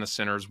care of and the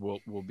sinners will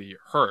be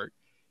hurt.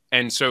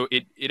 And so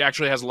it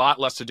actually has a lot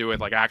less to do with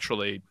like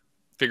actually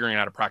figuring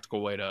out a practical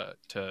way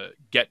to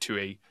get to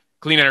a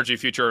clean energy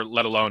future,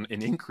 let alone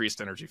an increased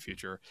energy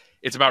future.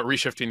 It's about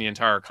reshifting the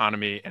entire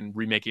economy and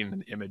remaking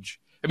an image.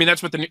 I mean,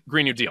 that's what the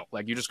Green New Deal,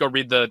 like you just go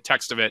read the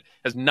text of it,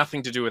 has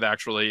nothing to do with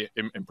actually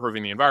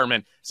improving the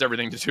environment. It's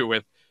everything to do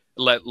with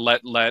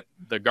let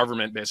the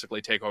government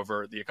basically take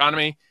over the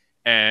economy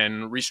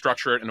and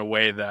restructure it in a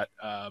way that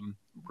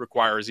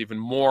requires even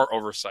more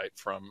oversight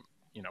from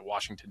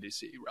Washington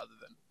D.C. rather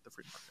than the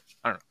free market.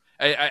 I don't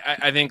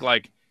know. I think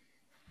like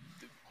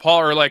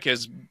Paul Ehrlich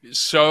is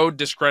so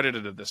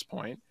discredited at this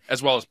point,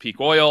 as well as peak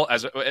oil,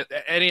 as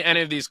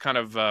any of these kind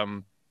of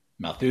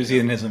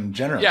Malthusianism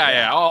generally.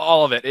 Yeah,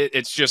 all of it.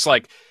 It's just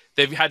like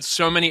they've had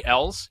so many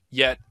L's,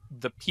 yet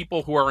the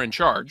people who are in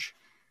charge,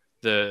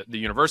 the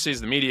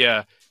universities, the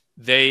media,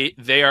 they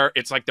are.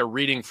 It's like they're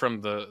reading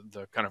from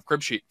the kind of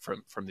crib sheet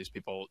from these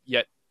people,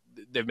 yet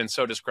they've been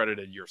so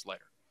discredited years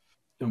later.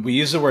 We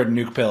use the word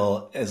nuke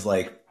pill as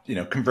like,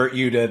 convert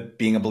you to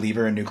being a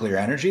believer in nuclear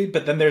energy.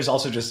 But then there's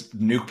also just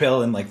nuke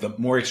pill and like the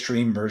more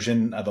extreme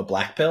version of a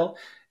black pill.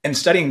 And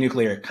studying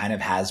nuclear kind of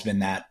has been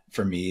that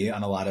for me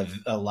on a lot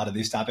of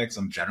these topics.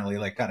 I'm generally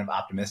like kind of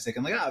optimistic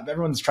and like,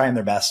 everyone's trying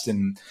their best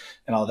and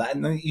all that.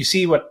 And then you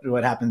see what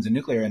happens in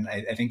nuclear. And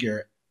I think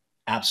you're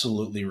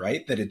absolutely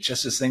right that it's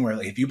just this thing where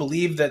like, if you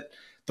believe that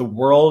the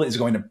world is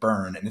going to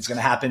burn and it's going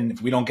to happen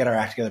if we don't get our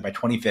act together by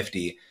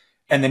 2050,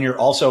 and then you're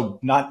also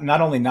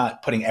not only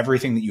not putting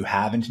everything that you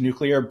have into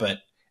nuclear, but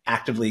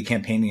actively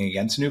campaigning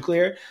against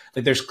nuclear,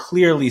 like there's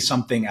clearly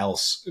something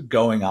else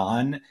going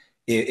on.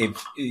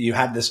 If you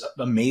had this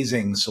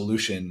amazing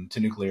solution to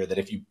nuclear that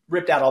if you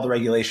ripped out all the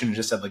regulation and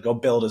just said like, go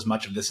build as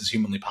much of this as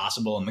humanly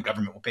possible and the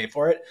government will pay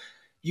for it,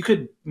 you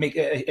could make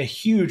a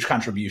huge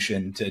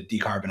contribution to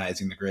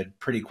decarbonizing the grid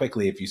pretty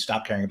quickly if you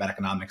stop caring about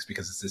economics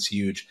because it's this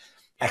huge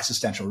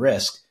existential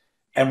risk.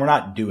 And we're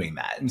not doing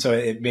that. And so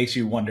it makes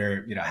you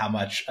wonder, how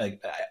much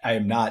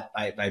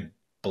I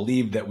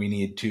believe that we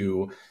need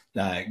to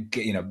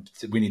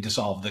we need to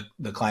solve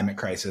the climate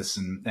crisis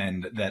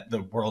and that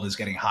the world is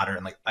getting hotter.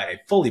 And like, I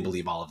fully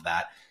believe all of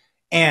that.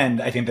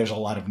 And I think there's a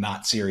lot of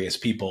not serious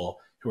people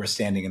who are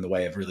standing in the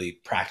way of really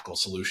practical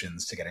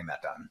solutions to getting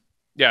that done.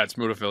 Yeah, it's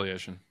mood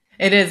affiliation.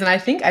 It is. And I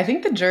think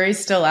the jury's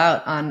still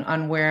out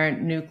on where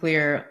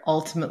nuclear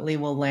ultimately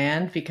will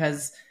land,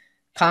 because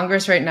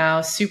Congress right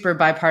now, super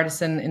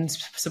bipartisan in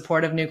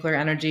support of nuclear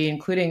energy,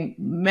 including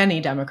many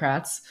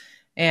Democrats.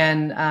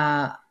 And,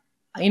 I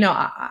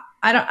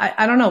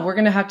don't know. We're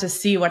going to have to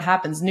see what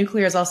happens.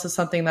 Nuclear is also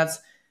something that's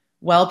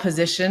well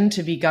positioned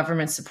to be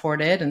government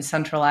supported and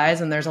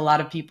centralized. And there's a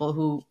lot of people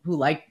who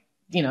like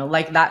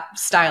that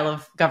style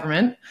of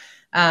government.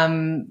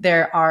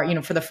 There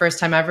are, for the first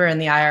time ever in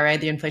the IRA,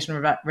 the Inflation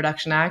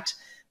Reduction Act,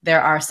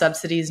 there are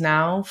subsidies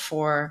now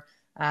for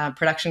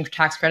production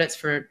tax credits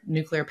for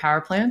nuclear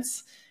power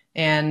plants.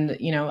 And,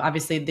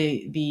 obviously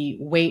the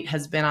weight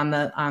has been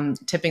on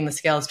tipping the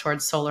scales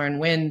towards solar and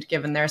wind,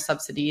 given their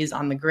subsidies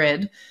on the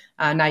grid.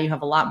 Now you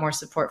have a lot more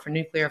support for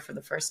nuclear for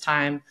the first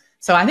time.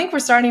 So I think we're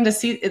starting to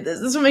see, this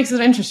is what makes it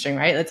interesting,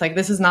 right? It's like,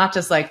 this is not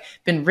just like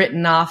been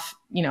written off,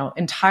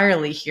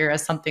 entirely here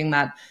as something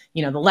that,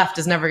 the left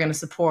is never going to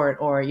support,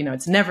 or,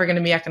 it's never going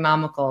to be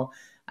economical.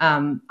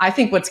 I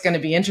think what's going to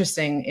be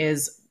interesting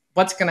is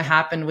what's going to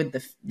happen with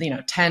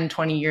the 10,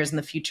 20 years in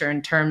the future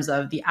in terms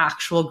of the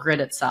actual grid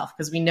itself.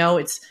 Because we know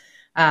it's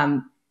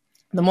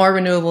the more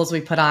renewables we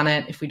put on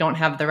it, if we don't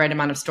have the right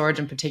amount of storage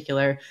in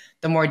particular,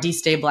 the more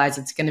destabilized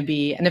it's going to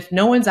be. And if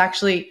no one's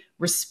actually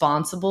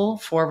responsible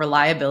for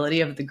reliability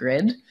of the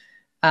grid,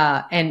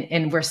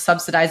 and we're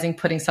subsidizing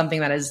putting something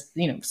that is,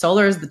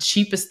 solar is the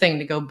cheapest thing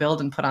to go build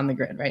and put on the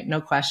grid, right?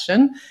 No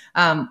question.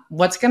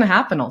 What's going to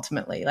happen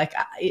ultimately? Like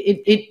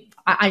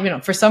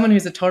for someone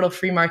who's a total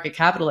free market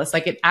capitalist,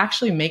 like it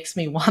actually makes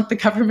me want the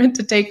government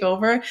to take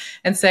over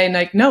and say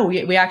like, no,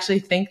 we actually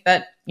think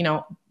that,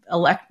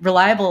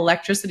 reliable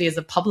electricity is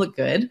a public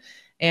good.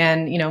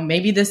 And,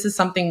 maybe this is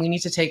something we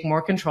need to take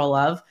more control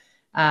of.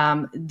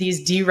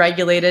 These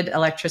deregulated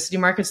electricity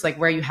markets, like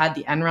where you had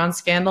the Enron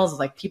scandals,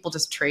 like people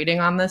just trading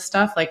on this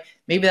stuff, like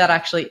maybe that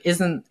actually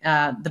isn't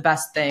the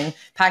best thing.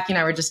 Packy and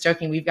I were just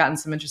joking. We've gotten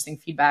some interesting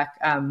feedback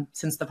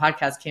since the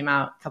podcast came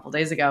out a couple of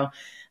days ago.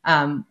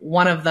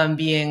 One of them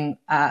being,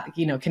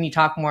 can you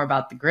talk more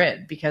about the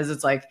grid? Because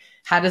it's like,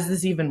 how does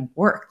this even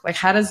work? Like,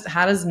 how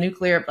does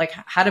nuclear, like,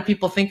 how do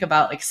people think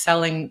about like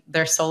selling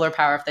their solar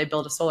power if they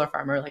build a solar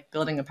farm or like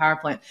building a power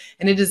plant?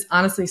 And it is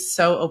honestly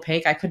so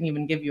opaque. I couldn't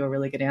even give you a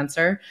really good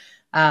answer.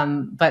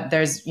 But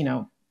there's,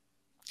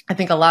 I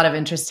think a lot of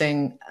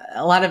interesting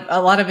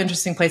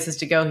places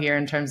to go here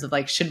in terms of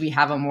like, should we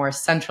have a more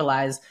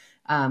centralized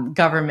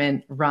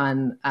government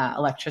run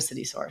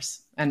electricity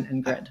source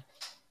and grid?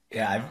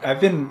 Yeah, I've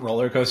been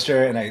roller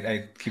coaster, and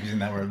I keep using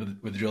that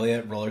word with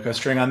Julia, roller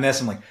coastering on this.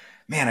 I'm like,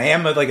 man, I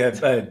am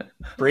a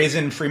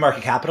brazen free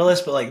market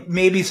capitalist, but like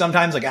maybe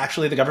sometimes like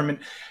actually the government.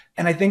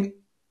 And I think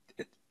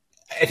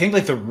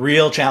like the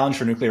real challenge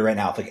for nuclear right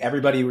now, like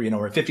everybody,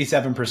 we're at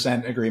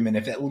 57% agreement.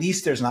 If at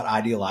least there's not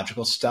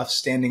ideological stuff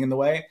standing in the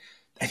way,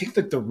 I think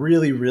that the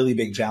really, really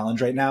big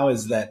challenge right now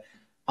is that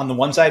on the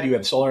one side, you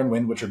have solar and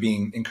wind, which are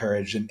being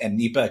encouraged, and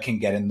NEPA can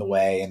get in the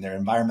way, and their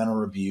environmental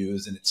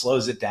reviews, and it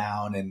slows it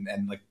down,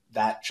 and like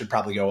that should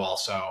probably go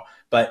also.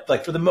 But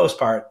like for the most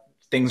part,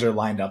 things are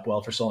lined up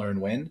well for solar and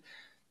wind.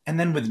 And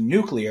then with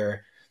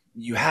nuclear,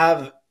 you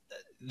have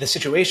the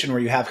situation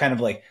where you have kind of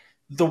like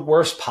the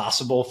worst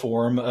possible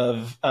form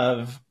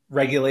of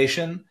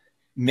regulation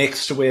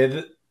mixed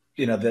with,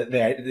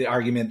 the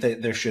argument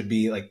that there should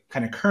be like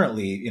kind of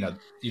currently,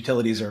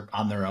 utilities are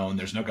on their own.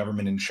 There's no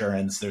government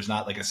insurance. There's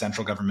not like a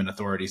central government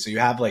authority. So you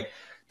have like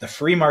the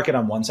free market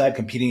on one side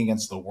competing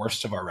against the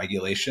worst of our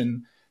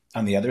regulation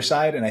on the other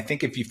side. And I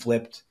think if you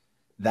flipped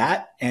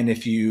that, and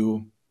if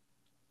you,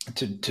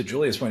 to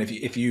Julia's point,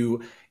 if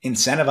you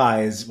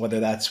incentivize, whether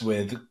that's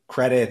with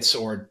credits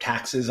or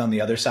taxes on the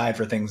other side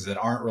for things that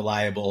aren't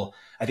reliable,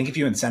 I think if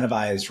you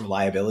incentivize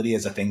reliability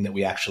as a thing that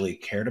we actually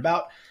cared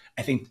about,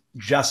 I think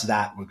just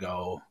that would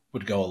go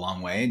a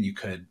long way, and you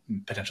could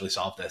potentially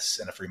solve this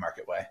in a free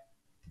market way.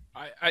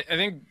 I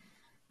think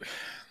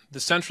the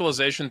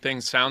centralization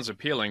thing sounds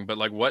appealing, but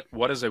like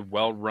what is a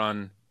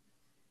well-run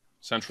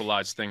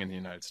centralized thing in the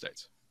United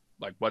States?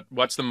 Like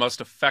what's the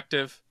most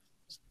effective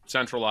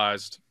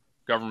centralized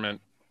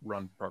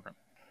government-run program?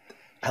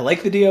 I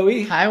like the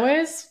DOE.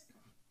 Highways?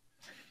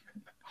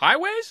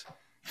 Highways?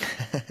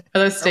 Are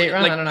those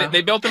state-run? Like, I don't know.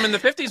 They built them in the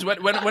 50s.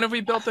 When have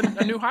we built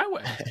a new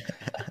highway?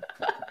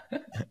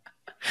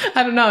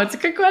 I don't know. It's a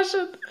good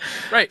question.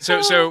 Right.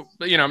 So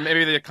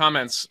maybe the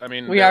comments. I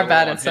mean, we are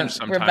bad at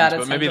sometimes, we're bad at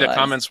but maybe the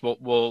comments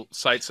will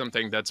cite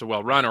something that's a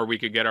well run, or we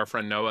could get our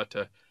friend Noah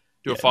to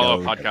do a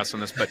follow-up podcast on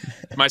this. But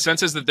my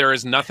sense is that there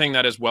is nothing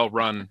that is well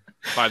run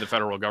by the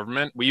federal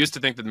government. We used to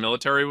think that the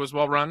military was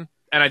well run,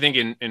 and I think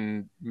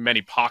in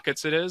many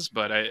pockets it is.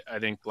 But I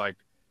think like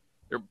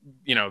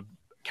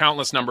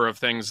countless number of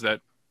things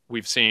that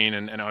we've seen,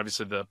 and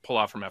obviously the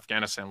pull-out from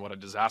Afghanistan, what a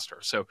disaster.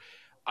 So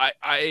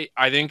I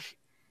think,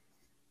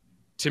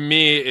 to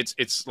me,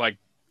 it's like,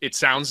 it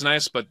sounds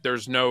nice, but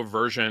there's no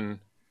version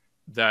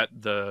that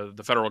the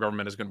federal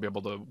government is going to be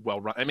able to well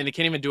run. I mean, they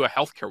can't even do a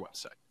healthcare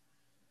website.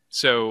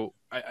 So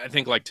I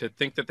think like to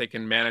think that they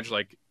can manage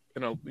like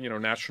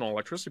national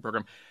electricity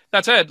program.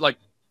 That said, like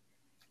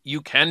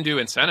you can do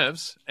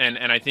incentives, and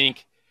I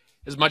think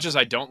as much as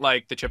I don't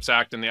like the CHIPS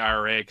Act and the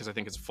IRA because I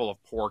think it's full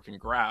of pork and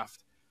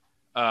graft,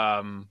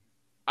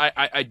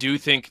 I do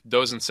think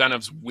those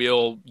incentives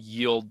will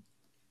yield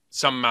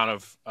some amount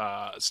of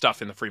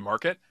stuff in the free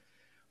market.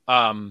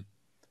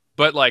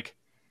 But like,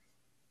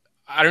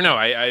 I don't know.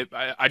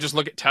 I just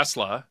look at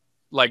Tesla.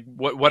 Like,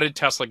 what did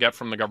Tesla get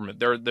from the government?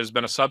 There's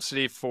been a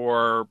subsidy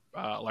for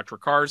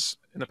electric cars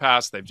in the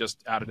past. They've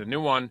just added a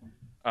new one.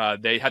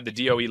 They had the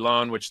DOE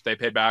loan, which they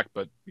paid back,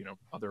 but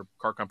other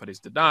car companies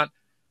did not.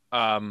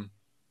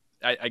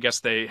 I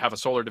guess they have a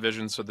solar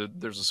division, so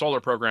there's a solar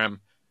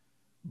program.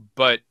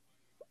 But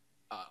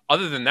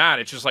other than that,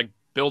 it's just like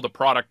build a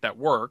product that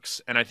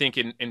works. And I think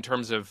in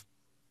terms of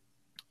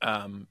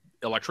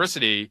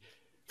electricity,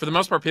 for the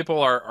most part,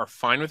 people are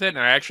fine with it. And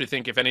I actually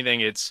think, if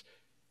anything,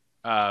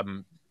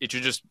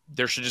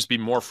 there should just be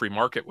more free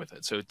market with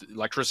it. So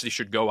electricity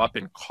should go up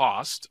in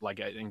cost, like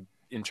I think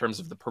in terms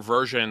of the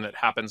perversion that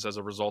happens as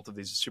a result of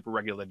these super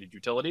regulated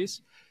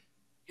utilities.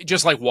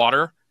 Just like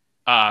water,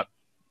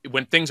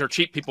 when things are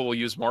cheap, people will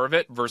use more of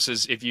it,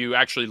 versus if you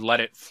actually let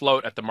it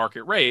float at the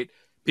market rate,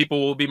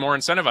 people will be more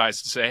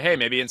incentivized to say, hey,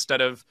 maybe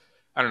instead of,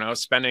 I don't know,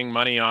 spending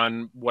money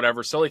on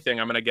whatever silly thing,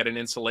 I'm going to get an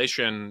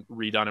insulation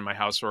redone in my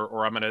house,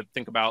 or I'm going to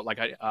think about like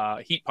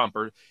a heat pump.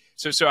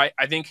 So I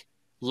think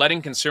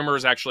letting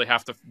consumers actually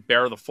have to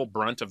bear the full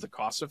brunt of the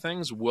cost of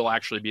things will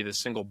actually be the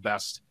single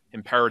best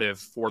imperative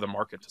for the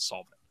market to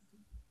solve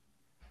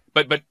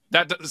it. But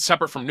that's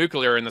separate from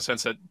nuclear, in the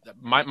sense that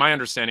my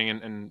understanding,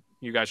 and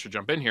you guys should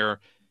jump in here,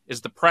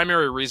 is the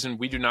primary reason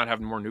we do not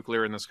have more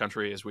nuclear in this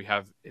country is we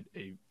have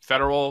a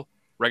federal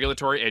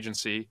regulatory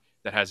agency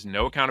that has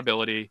no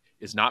accountability,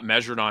 is not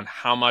measured on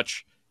how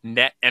much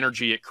net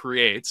energy it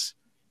creates.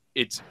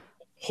 Its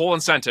whole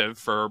incentive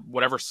for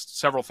whatever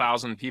several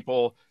thousand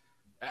people.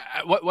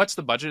 What's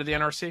the budget of the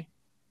NRC?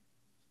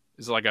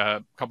 Is it like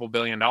a couple $1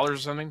 billion or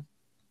something?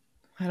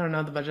 I don't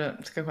know the budget.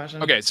 It's a good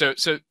question. Okay, so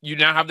you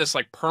now have this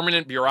like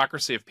permanent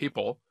bureaucracy of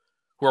people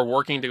who are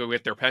working to go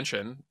get their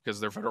pension because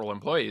they're federal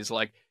employees.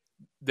 Like,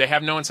 they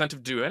have no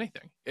incentive to do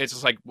anything. It's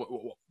just like,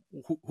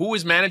 who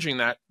is managing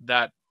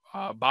that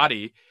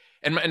body?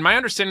 And my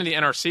understanding of the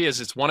NRC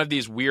is it's one of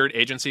these weird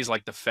agencies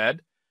like the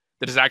Fed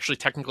that is actually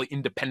technically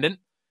independent.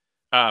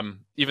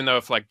 Even though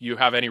if like you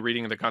have any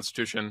reading of the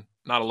Constitution,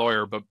 not a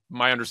lawyer, but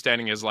my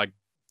understanding is like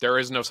there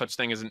is no such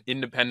thing as an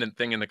independent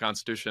thing in the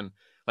Constitution.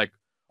 Like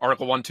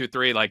Article 1, 2,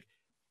 3, like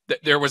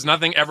there was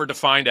nothing ever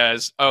defined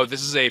as, oh,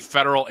 this is a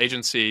federal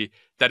agency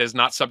that is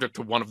not subject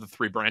to one of the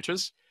three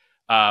branches.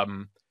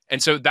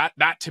 And so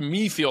that to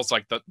me feels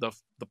like the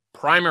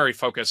primary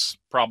focus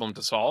problem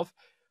to solve.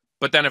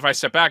 But then if I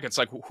step back, it's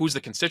like, who's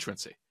the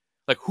constituency?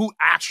 Like, who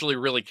actually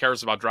really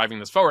cares about driving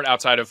this forward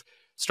outside of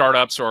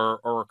startups or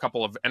a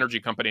couple of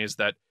energy companies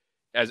that,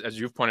 as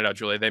you've pointed out,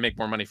 Julia, they make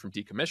more money from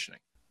decommissioning?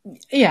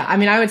 Yeah, I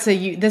mean, I would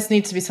say this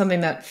needs to be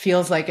something that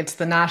feels like it's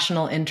the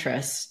national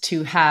interest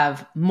to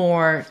have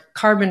more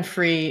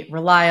carbon-free,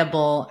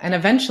 reliable, and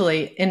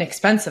eventually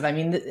inexpensive. I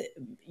mean,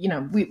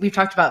 we've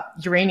talked about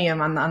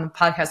uranium on the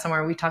podcast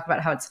somewhere. We talk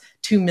about how it's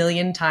 2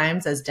 million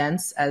times as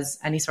dense as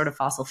any sort of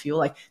fossil fuel.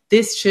 Like,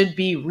 this should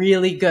be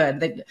really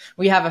good.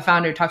 We have a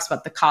founder who talks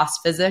about the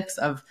cost physics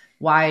of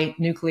why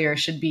nuclear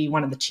should be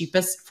one of the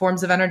cheapest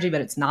forms of energy,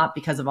 but it's not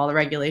because of all the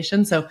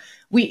regulation. So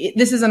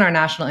this is in our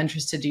national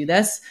interest to do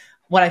this.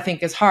 What I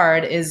think is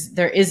hard is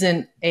there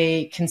isn't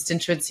a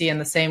constituency in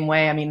the same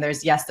way. I mean,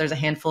 there's a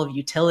handful of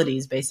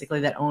utilities basically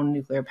that own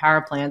nuclear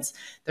power plants.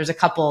 There's a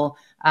couple,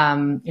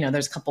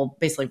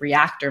 basically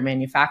reactor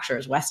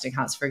manufacturers,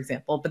 Westinghouse, for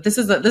example. But this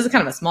is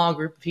kind of a small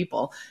group of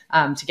people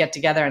to get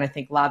together and I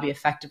think lobby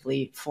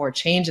effectively for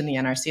change in the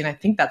NRC. And I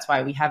think that's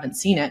why we haven't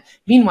seen it.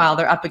 Meanwhile,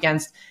 they're up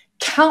against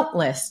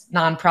countless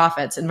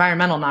nonprofits,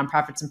 environmental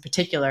nonprofits in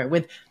particular,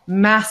 with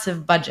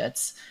massive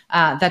budgets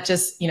that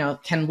just,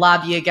 can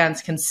lobby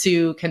against, can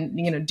sue,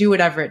 can, do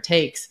whatever it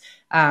takes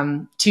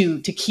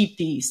to keep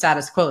the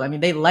status quo. I mean,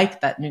 they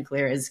like that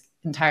nuclear is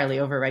entirely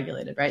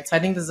overregulated, right? So I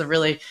think this is a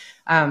really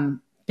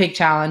big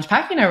challenge.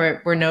 Packy and I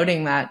were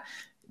noting that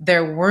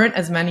there weren't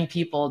as many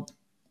people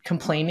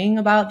complaining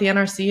about the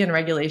NRC and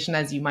regulation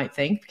as you might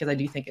think, because I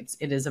do think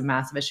it is a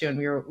massive issue. And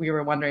we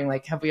were wondering,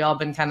 like, have we all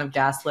been kind of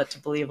gaslit to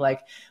believe like,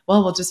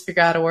 well, we'll just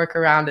figure out a work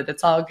around it.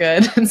 It's all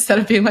good. Instead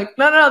of being like,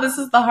 no, this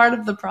is the heart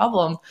of the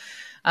problem.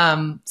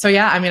 So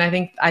yeah, I mean,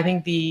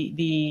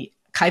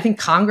 I think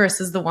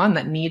Congress is the one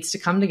that needs to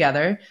come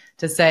together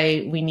to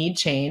say we need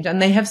change.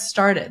 And they have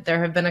started. There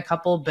have been a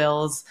couple of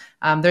bills.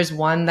 There's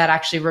one that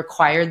actually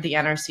required the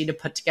NRC to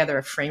put together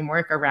a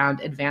framework around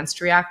advanced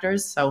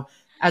reactors. So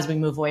as we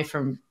move away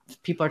from,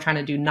 people are trying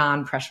to do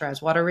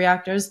non-pressurized water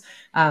reactors,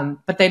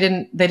 but they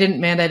didn't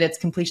mandate its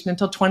completion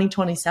until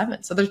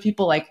 2027. So there's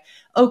people like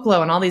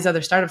Oklo and all these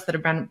other startups that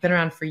have been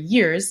around for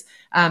years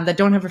that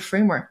don't have a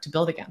framework to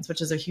build against, which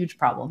is a huge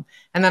problem.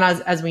 And then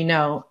as we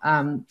know,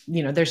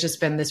 there's just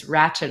been this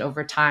ratchet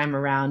over time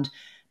around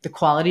the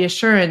quality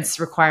assurance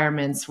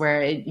requirements,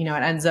 where it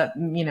ends up,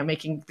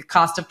 making the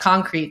cost of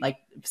concrete like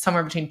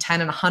somewhere between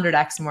 10 and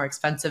 100x more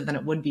expensive than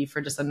it would be for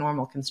just a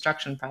normal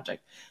construction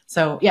project.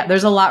 So yeah,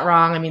 there's a lot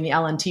wrong. I mean, the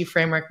LNT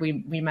framework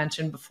we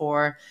mentioned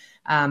before,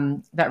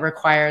 that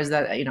requires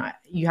that,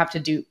 you have to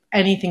do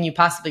anything you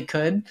possibly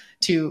could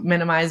to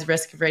minimize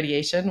risk of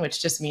radiation,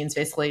 which just means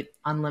basically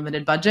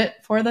unlimited budget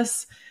for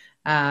this.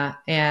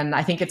 And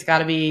I think it's got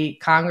to be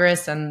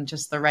Congress and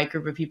just the right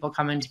group of people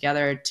coming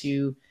together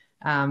to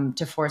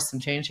force some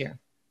change here.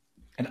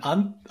 And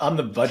on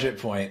the budget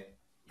point,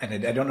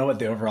 and I don't know what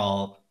the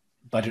overall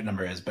budget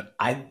number is, but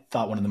I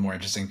thought one of the more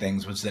interesting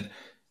things was that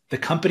the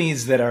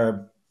companies that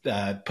are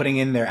putting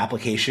in their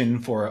application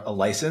for a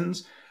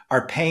license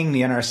are paying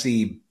the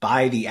NRC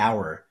by the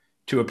hour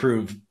to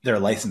approve their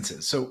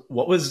licenses. So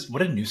what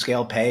did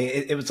NuScale pay?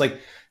 It was like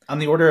on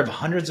the order of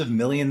hundreds of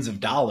millions of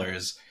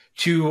dollars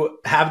to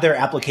have their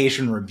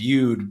application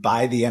reviewed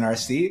by the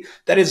NRC.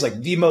 That is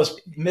like the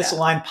most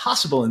misaligned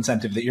possible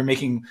incentive, that you're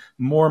making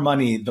more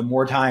money the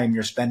more time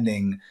you're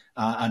spending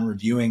on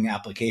reviewing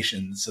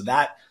applications. So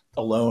that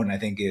alone, I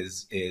think,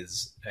 is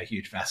a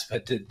huge mess.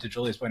 But to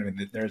Julia's point, I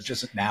mean, there's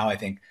just now, I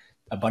think,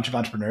 a bunch of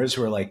entrepreneurs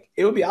who are like,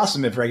 it would be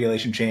awesome if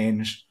regulation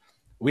changed.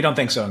 We don't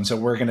think so. And so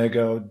we're going to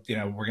go,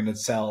 we're going to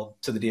sell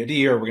to the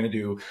DoD, or we're going to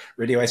do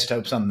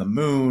radioisotopes on the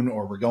moon,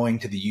 or we're going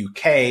to the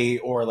UK,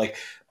 or like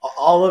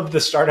all of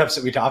the startups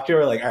that we talk to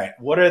are like, all right,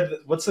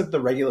 what's the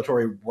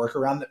regulatory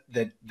workaround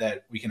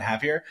that we can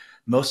have here?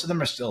 Most of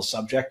them are still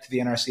subject to the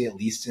NRC, at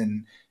least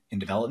in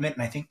development.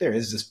 And I think there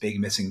is this big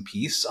missing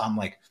piece on,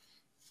 like,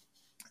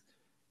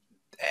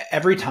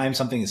 every time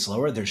something is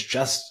slower, there's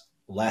just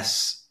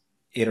less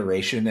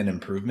iteration and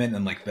improvement.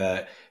 And like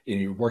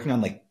you're working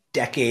on like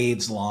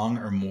decades long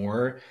or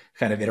more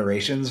kind of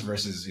iterations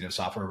versus,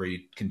 software where you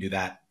can do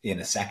that in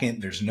a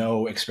second. There's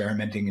no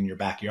experimenting in your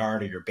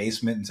backyard or your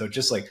basement. And so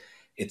just like,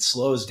 it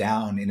slows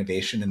down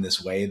innovation in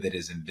this way that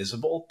is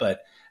invisible,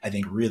 but I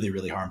think really,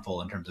 really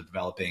harmful in terms of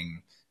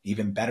developing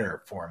even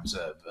better forms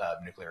of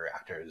nuclear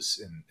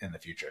reactors in the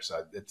future.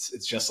 So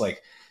it's just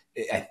like,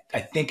 I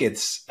think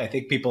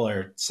people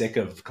are sick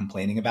of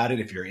complaining about it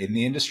if you're in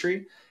the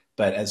industry,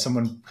 but as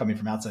someone coming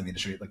from outside the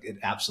industry, like, it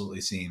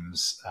absolutely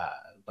seems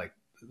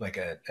like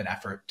an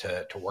effort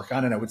to work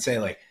on. And I would say,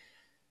 like,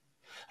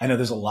 I know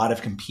there's a lot of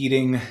a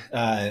competing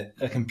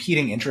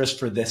interest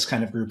for this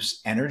kind of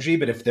group's energy,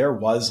 but if there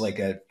was like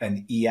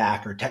an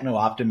EAC or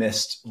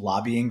techno-optimist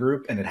lobbying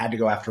group and it had to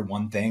go after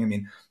one thing, I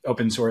mean,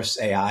 open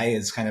source AI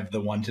is kind of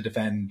the one to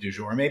defend du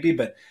jour maybe,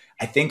 but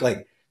I think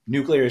like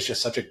nuclear is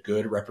just such a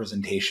good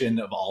representation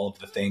of all of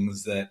the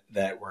things that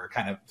we're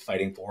kind of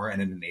fighting for,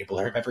 and an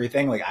enabler of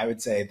everything. Like, I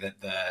would say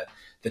that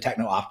the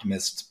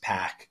techno-optimist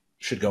pack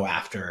should go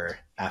after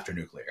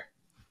nuclear.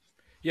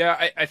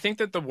 Yeah, I think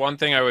that the one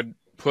thing I would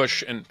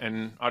push,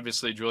 and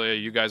obviously, Julia,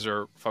 you guys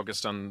are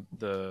focused on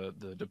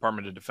the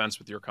Department of Defense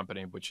with your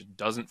company, which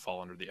doesn't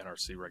fall under the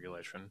NRC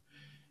regulation.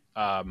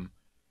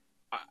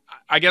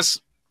 I guess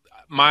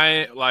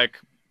my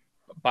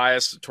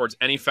bias towards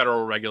any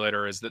federal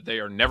regulator is that they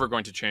are never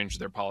going to change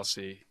their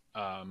policy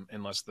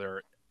unless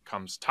there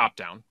comes top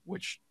down,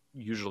 which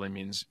usually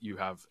means you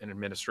have an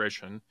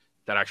administration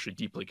that actually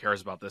deeply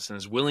cares about this and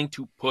is willing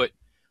to put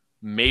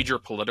major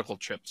political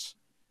chips,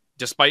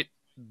 despite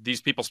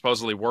these people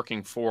supposedly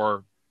working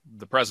for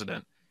the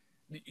president,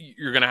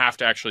 you're going to have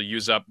to actually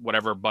use up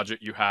whatever budget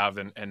you have.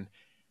 And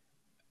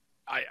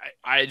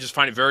I just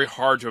find it very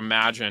hard to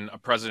imagine a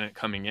president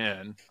coming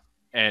in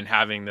and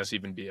having this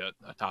even be a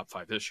top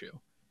 5 issue.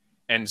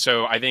 And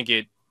so I think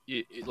it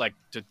like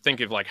to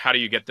think of like, how do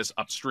you get this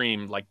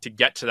upstream, like to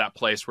get to that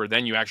place where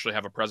then you actually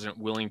have a president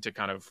willing to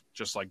kind of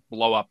just like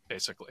blow up,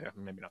 basically,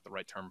 maybe not the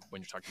right term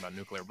when you're talking about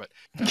nuclear, but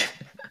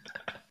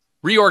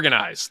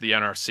reorganize the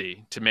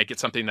NRC to make it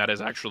something that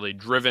is actually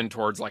driven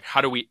towards like,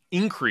 how do we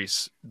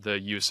increase the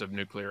use of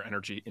nuclear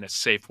energy in a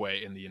safe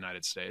way in the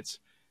United States?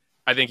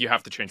 I think you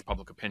have to change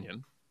public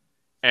opinion.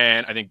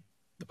 And I think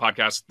the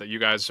podcast that you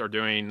guys are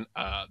doing,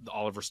 the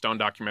Oliver Stone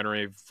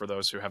documentary, for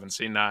those who haven't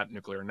seen that,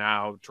 Nuclear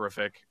Now,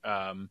 terrific.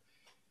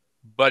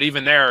 But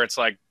even there, it's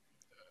like,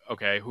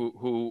 okay,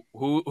 who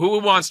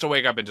wants to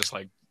wake up and just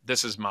like,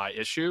 this is my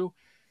issue?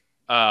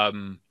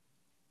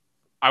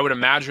 I would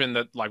imagine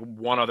that like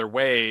one other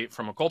way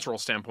from a cultural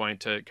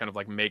standpoint to kind of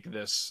like make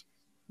this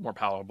more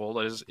palatable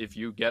is if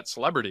you get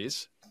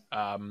celebrities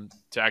to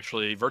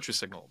actually virtue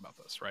signal about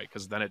this, right?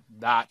 Because then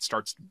that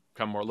starts to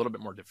become a little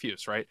bit more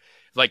diffuse, right?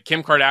 Like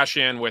Kim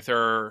Kardashian with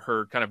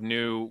her kind of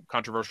new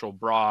controversial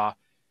bra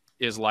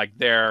is like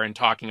there and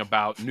talking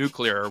about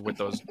nuclear with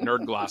those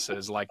nerd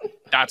glasses, like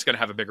that's going to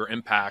have a bigger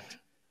impact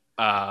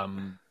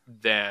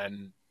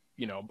than,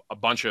 you know, a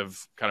bunch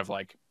of kind of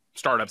like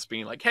startups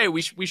being like, hey,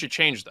 we should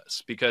change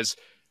this, because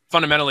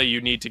fundamentally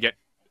you need to get,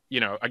 you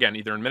know, again,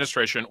 either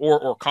administration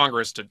or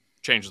Congress to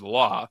change the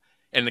law.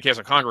 In the case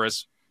of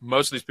Congress,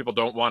 most of these people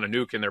don't want a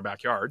nuke in their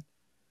backyard.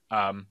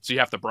 So you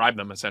have to bribe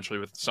them essentially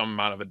with some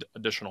amount of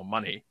additional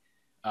money.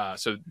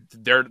 So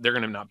they're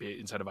going to not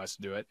be incentivized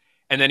to do it.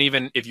 And then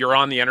even if you're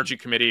on the energy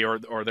committee or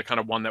the kind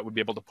of one that would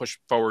be able to push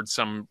forward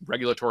some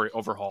regulatory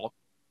overhaul,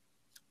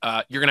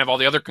 you're going to have all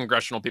the other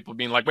congressional people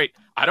being like, wait,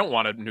 I don't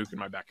want a nuke in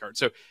my backyard.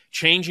 So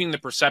changing the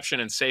perception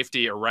and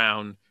safety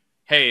around,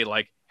 hey,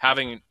 like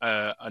having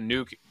a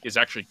nuke is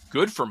actually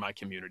good for my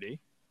community.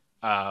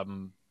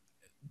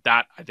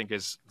 That I think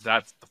that's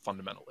the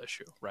fundamental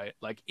issue, right?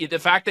 Like the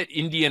fact that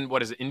Indian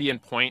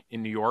Point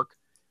in New York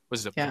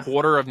was a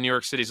quarter of New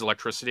York City's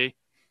electricity,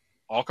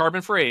 all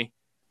carbon free.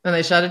 And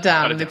they shut it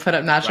down and they put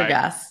up natural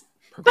gas.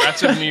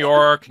 Progressive New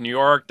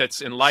York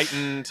that's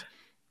enlightened,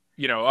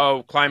 you know,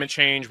 oh, climate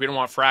change, we don't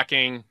want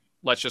fracking,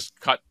 let's just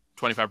cut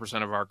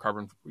 25% of our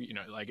carbon, you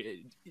know, like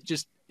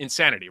just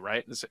insanity,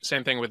 right? The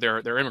same thing with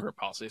their immigrant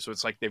policy. So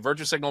it's like they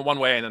virtue signal one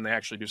way and then they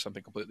actually do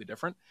something completely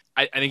different.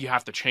 I think you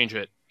have to change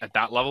it at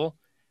that level.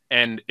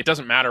 And it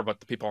doesn't matter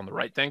what the people on the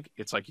right think.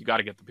 It's like you got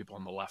to get the people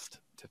on the left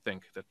to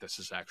think that this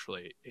is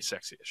actually a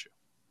sexy issue,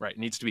 right? It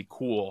needs to be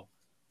cool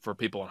for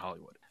people in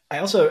Hollywood.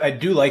 I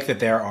do like that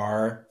there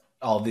are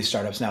all of these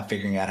startups now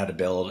figuring out how to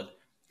build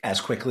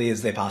as quickly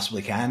as they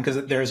possibly can,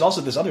 because there's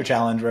also this other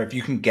challenge where if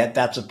you can get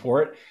that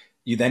support,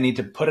 you then need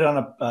to put it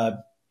on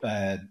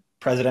a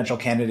presidential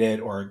candidate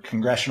or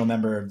congressional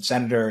member,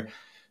 senator,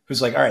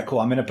 who's like, all right, cool,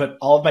 I'm going to put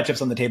all of my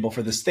chips on the table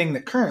for this thing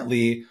that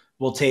currently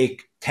will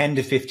take 10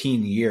 to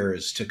 15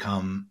 years to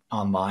come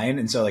online.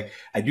 And so like,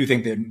 I do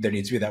think that there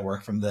needs to be that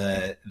work from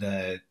the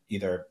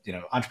either, you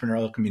know,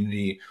 entrepreneurial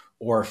community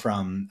or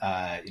from,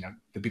 you know,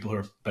 the people who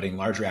are putting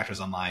large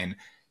reactors online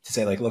to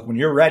say like, look, when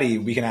you're ready,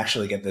 we can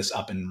actually get this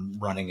up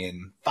and running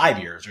in 5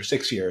 years or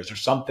 6 years or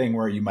something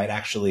where you might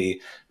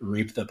actually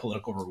reap the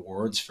political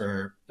rewards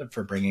for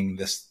bringing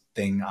this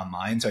thing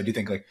online. So I do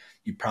think like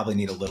you probably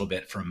need a little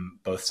bit from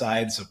both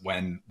sides of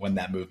when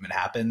that movement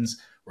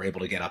happens, we're able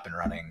to get up and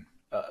running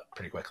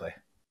pretty quickly.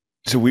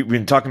 So we've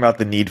been talking about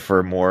the need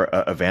for more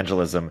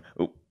evangelism.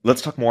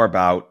 Let's talk more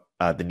about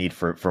the need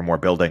for more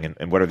building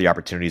and what are the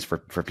opportunities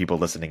for people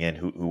listening in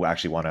who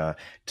actually want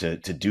to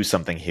do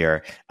something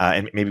here.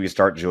 And maybe we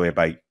start, Julia,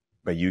 by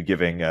you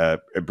giving a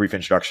brief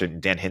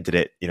introduction. Dan hinted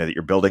it, you know, that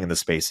you're building in the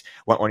space.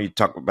 Why don't you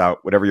talk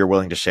about whatever you're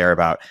willing to share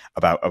about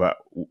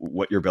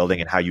what you're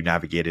building and how you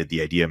navigated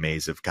the idea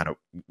maze of kind of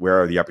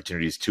where are the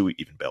opportunities to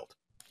even build?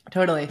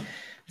 Totally.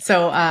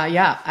 So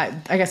I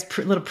guess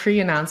little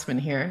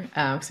pre-announcement here,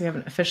 because we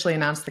haven't officially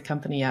announced the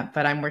company yet,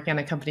 but I'm working on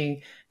a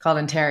company called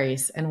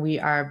Antares, and we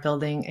are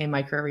building a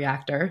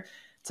microreactor.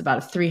 It's about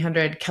a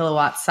 300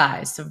 kilowatt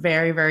size, so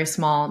very, very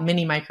small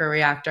mini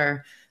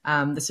microreactor.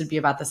 This would be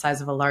about the size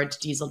of a large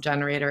diesel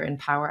generator in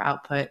power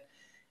output.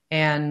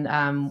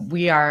 And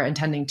we are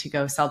intending to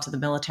go sell to the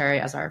military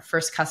as our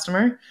first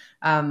customer.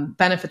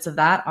 Benefits of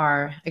that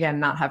are, again,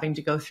 not having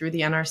to go through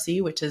the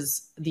NRC, which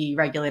is the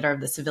regulator of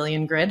the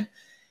civilian grid.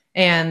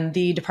 And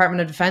the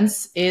Department of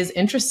Defense is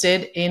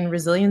interested in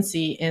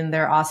resiliency in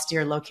their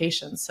austere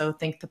locations. So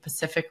think the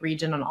Pacific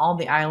region on all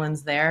the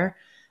islands there,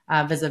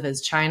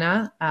 vis-a-vis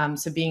China.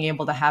 So being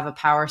able to have a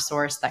power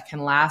source that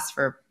can last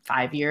for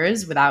 5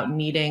 years without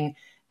needing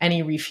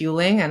any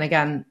refueling. And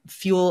again,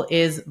 fuel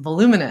is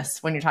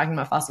voluminous when you're talking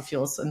about fossil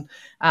fuels. And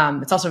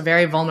it's also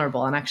very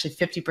vulnerable. And actually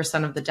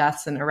 50% of the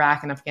deaths in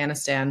Iraq and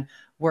Afghanistan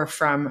were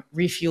from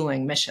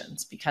refueling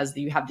missions, because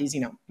you have these,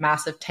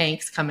 massive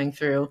tanks coming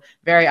through,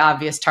 very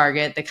obvious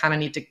target. They kind of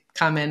need to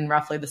come in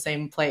roughly the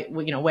same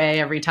way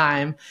every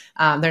time.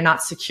 They're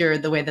not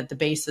secured the way that the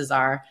bases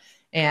are.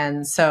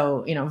 And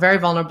so, very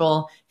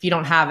vulnerable. If you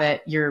don't have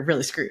it, you're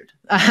really screwed.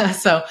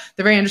 So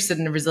they're very interested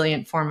in a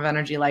resilient form of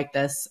energy like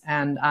this.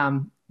 And,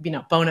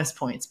 bonus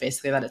points,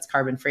 basically, that it's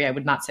carbon free. I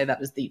would not say that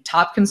was the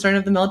top concern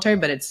of the military,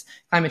 but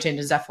climate change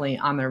is definitely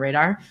on their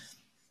radar.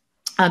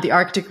 The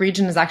Arctic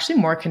region is actually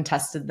more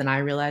contested than I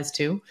realized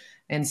too.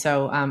 And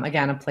so,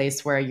 again, a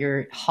place where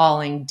you're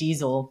hauling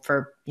diesel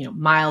for,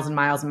 miles and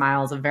miles and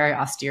miles of very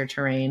austere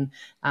terrain.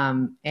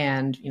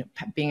 And,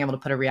 being able to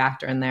put a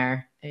reactor in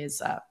there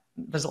is,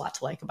 there's a lot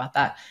to like about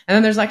that. And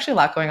then there's actually a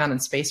lot going on in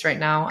space right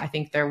now. I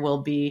think there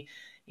will be,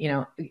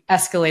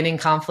 escalating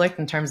conflict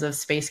in terms of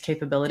space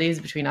capabilities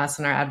between us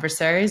and our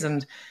adversaries.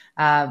 And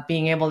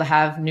being able to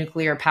have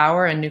nuclear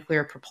power and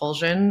nuclear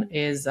propulsion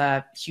is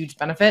a huge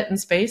benefit in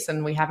space.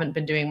 And we haven't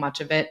been doing much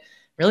of it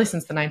really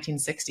since the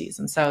 1960s.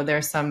 And so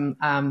there's some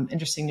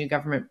interesting new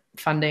government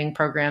funding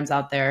programs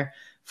out there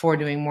for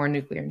doing more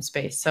nuclear in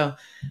space. So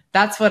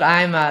that's what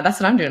I'm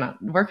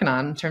working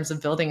on in terms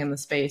of building in the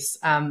space.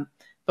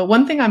 But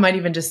one thing I might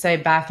even just say,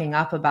 backing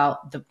up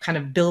about the kind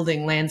of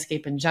building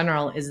landscape in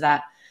general, is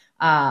that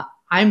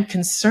I'm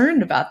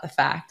concerned about the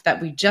fact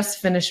that we just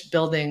finished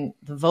building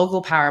the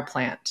Vogtle power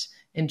plant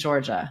in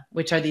Georgia,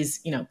 which are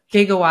these,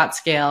 gigawatt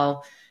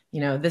scale,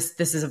 this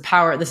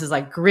is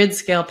like grid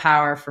scale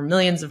power for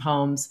millions of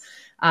homes.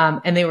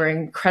 And they were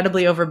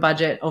incredibly over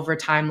budget, over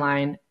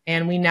timeline.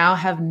 And we now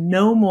have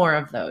no more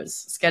of those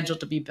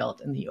scheduled to be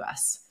built in the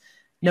US.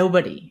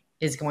 Nobody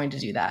is going to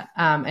do that.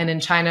 And in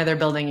China, they're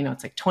building,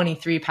 it's like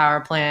 23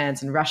 power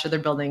plants. In Russia, they're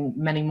building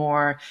many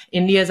more.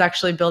 India is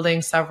actually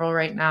building several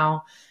right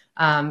now.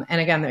 And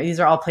again, these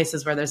are all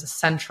places where there's a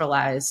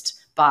centralized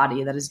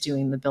body that is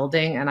doing the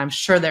building. And I'm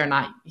sure they're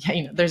not,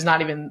 there's not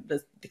even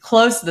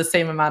close to the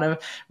same amount of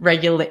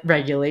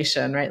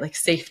regulation, right? Like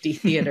safety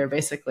theater,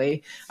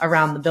 basically,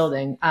 around the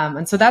building.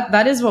 And so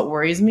that is what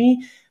worries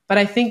me. But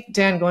I think,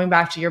 Dan, going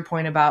back to your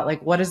point about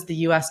like, what does the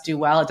US do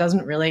well? It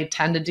doesn't really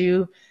tend to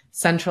do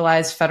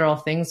centralized federal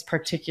things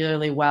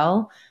particularly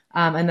well.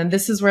 And then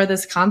this is where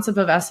this concept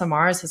of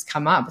SMRs has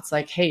come up. It's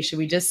like, hey, should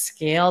we just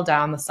scale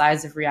down the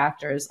size of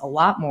reactors a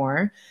lot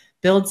more,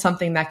 build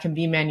something that can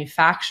be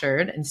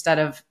manufactured instead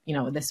of,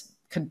 this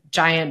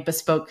giant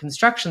bespoke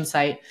construction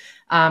site?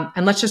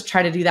 And let's just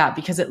try to do that,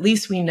 because at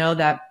least we know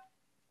that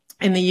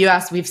in the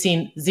US, we've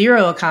seen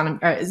zero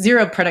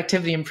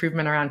productivity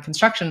improvement around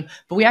construction,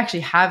 but we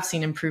actually have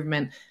seen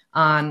improvement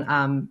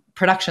on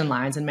production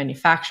lines and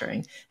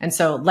manufacturing. And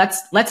so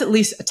let's at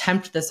least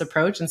attempt this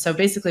approach. And so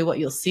basically what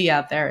you'll see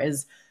out there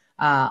is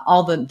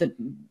all of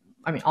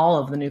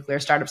the nuclear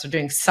startups are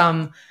doing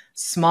some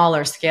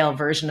smaller scale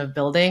version of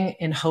building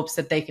in hopes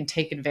that they can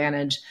take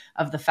advantage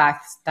of the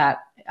fact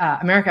that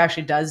America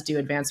actually does do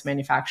advanced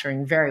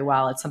manufacturing very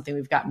well. It's something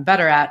we've gotten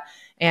better at.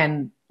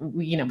 And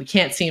we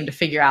can't seem to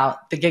figure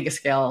out the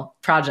gigascale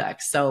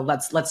projects. So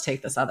let's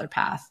take this other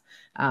path.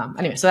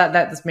 Anyway, so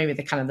that's maybe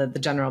the kind of the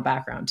general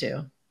background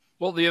too.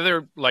 Well, the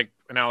other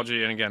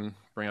analogy, and again,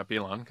 bring up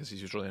Elon because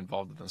he's usually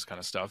involved in this kind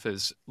of stuff,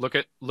 is look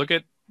at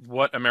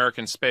what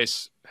American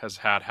space has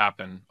had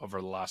happen over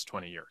the last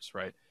 20 years,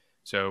 right?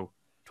 So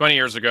 20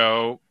 years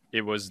ago,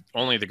 it was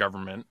only the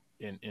government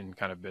in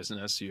kind of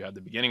business. You had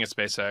the beginning of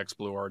SpaceX,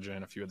 Blue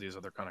Origin, a few of these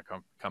other kind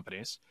of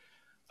companies.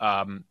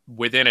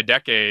 Within a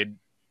decade,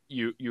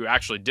 you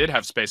actually did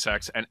have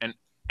SpaceX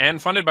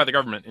and funded by the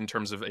government in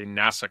terms of a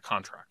NASA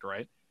contract,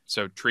 right?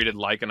 So treated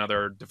like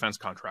another defense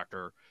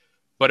contractor,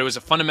 but it was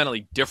a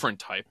fundamentally different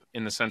type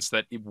in the sense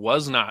that it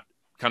was not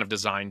kind of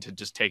designed to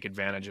just take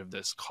advantage of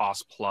this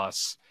cost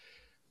plus,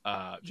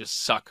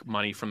 just suck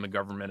money from the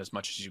government as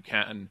much as you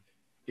can.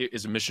 It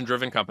is a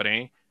mission-driven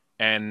company,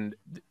 and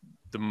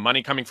the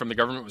money coming from the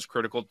government was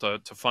critical to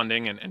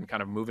funding and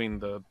kind of moving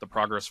the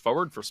progress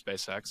forward for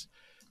SpaceX.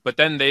 But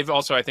then they've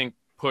also, I think,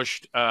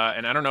 pushed,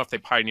 and I don't know if they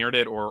pioneered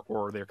it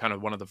or they're kind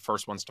of one of the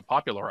first ones to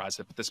popularize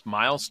it, but this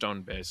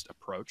milestone-based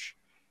approach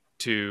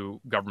to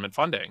government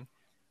funding,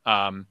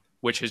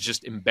 which has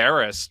just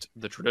embarrassed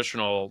the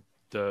traditional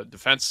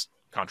defense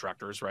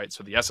contractors, right?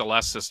 So the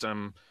SLS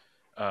system,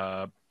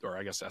 or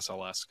I guess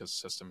SLS because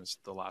system is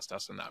the last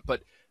S in that,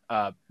 but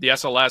the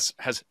SLS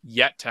has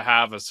yet to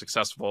have a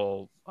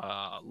successful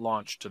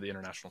launch to the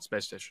International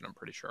Space Station, I'm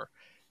pretty sure.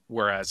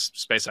 Whereas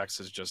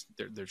SpaceX is just,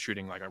 they're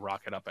shooting like a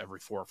rocket up every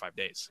 4 or 5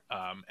 days.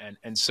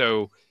 And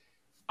so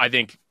I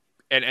think,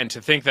 and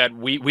to think that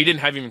we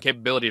didn't have even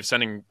capability of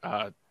sending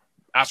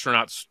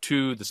astronauts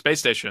to the space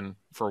station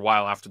for a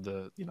while after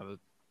the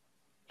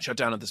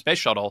shutdown of the space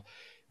shuttle,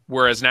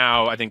 whereas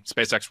now I think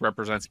SpaceX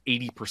represents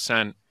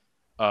 80%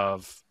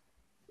 of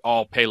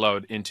all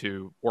payload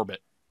into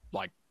orbit,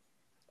 like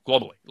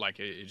globally, like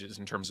it is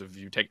in terms of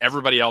you take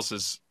everybody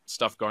else's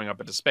stuff going up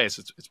into space,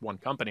 it's one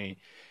company.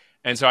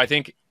 And so I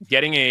think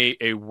getting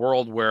a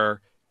world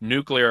where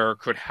nuclear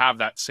could have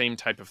that same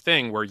type of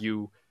thing where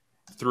you,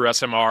 through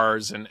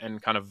SMRs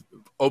and kind of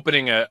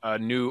opening a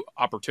new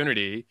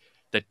opportunity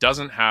that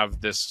doesn't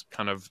have this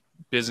kind of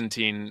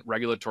Byzantine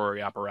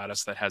regulatory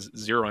apparatus that has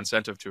zero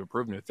incentive to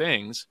approve new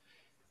things,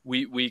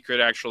 we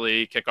could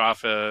actually kick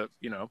off a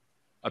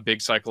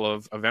big cycle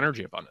of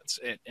energy abundance,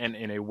 and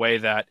in a way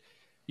that,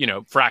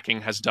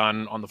 fracking has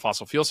done on the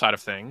fossil fuel side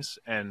of things.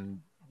 And,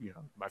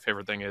 my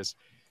favorite thing is,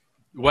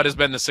 what has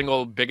been the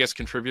single biggest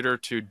contributor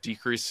to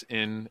decrease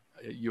in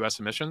U.S.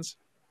 emissions?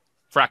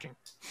 Fracking,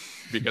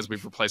 because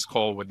we've replaced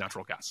coal with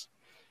natural gas.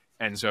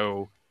 And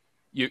so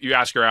you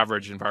ask your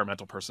average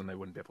environmental person, they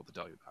wouldn't be able to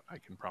tell you that. I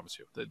can promise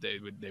you that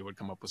they would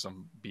come up with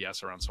some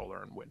BS around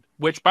solar and wind,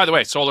 which, by the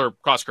way, solar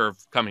cost curve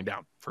coming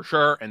down for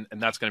sure. And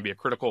that's going to be a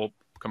critical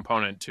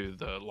component to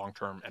the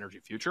long-term energy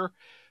future.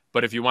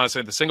 But if you want to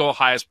say the single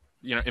highest,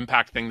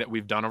 impact thing that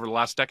we've done over the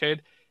last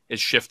decade is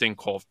shifting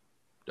coal,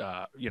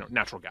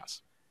 natural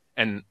gas.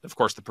 And of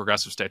course, the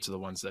progressive states are the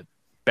ones that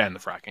ban the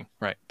fracking,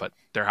 right? But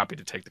they're happy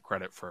to take the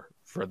credit for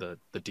the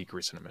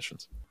decrease in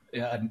emissions.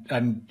 Yeah,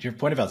 and your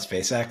point about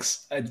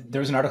SpaceX, there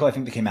was an article I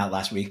think that came out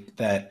last week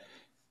that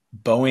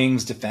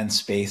Boeing's Defense,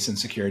 Space, and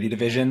Security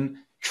Division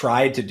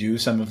tried to do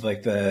some of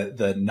like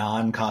the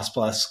non-cost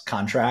plus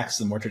contracts,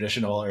 the more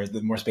traditional or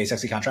the more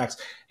SpaceX-y contracts,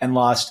 and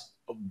lost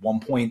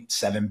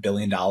 $1.7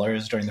 billion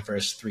during the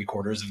first 3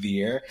 quarters of the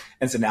year.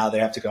 And so now they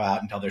have to go out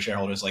and tell their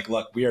shareholders, like,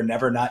 look, we are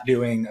never not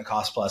doing a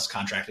cost plus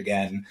contract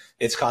again.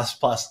 It's cost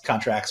plus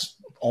contracts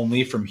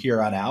only from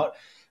here on out.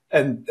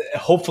 And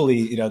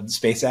hopefully,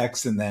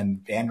 SpaceX and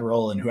then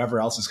Vanderbilt and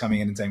whoever else is coming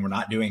in and saying we're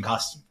not doing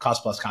cost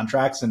plus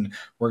contracts, and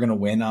we're going to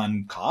win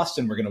on cost,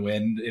 and we're going to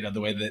win,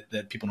 the way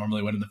that people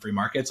normally win in the free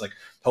markets. Like,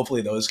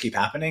 hopefully those keep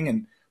happening,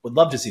 and would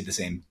love to see the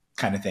same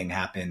kind of thing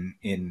happen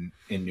in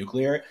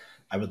nuclear.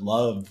 I would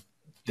love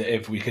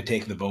if we could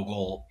take the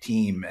Vogel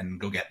team and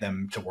go get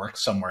them to work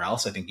somewhere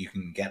else. I think you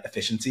can get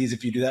efficiencies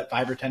if you do that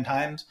 5 or 10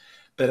 times.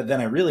 But then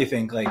I really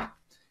think, like,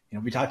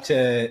 we talked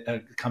to a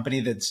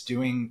company that's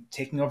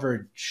taking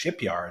over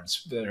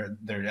shipyards. They're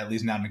at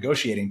least now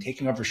negotiating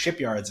taking over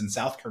shipyards in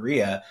South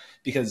Korea,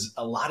 because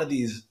a lot of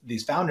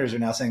these founders are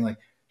now saying, like,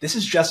 this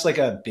is just like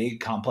a big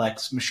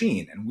complex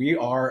machine, and we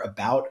are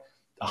about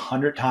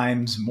 100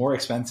 times more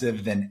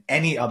expensive than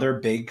any other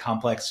big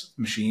complex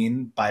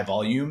machine by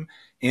volume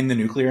in the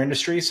nuclear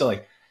industry. So,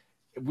 like,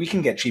 we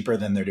can get cheaper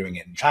than they're doing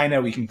it in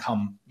China. We can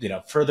come,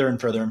 further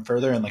and further and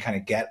further, and like kind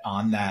of get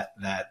on that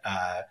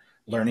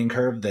learning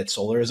curve that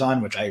solar is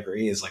on, which I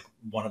agree is like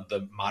one of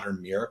the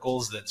modern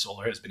miracles that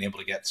solar has been able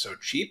to get so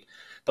cheap.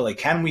 But like,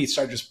 can we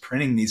start just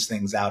printing these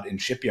things out in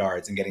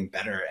shipyards and getting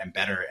better and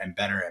better and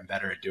better and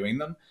better at doing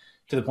them,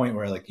 to the point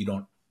where, like, you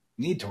don't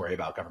need to worry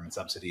about government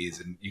subsidies,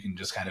 and you can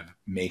just kind of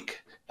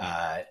make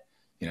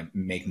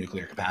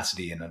nuclear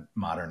capacity in a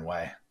modern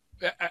way.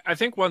 I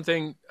think one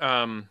thing,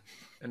 and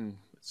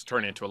it's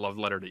turning into a love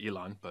letter to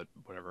Elon, but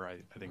whatever, I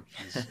think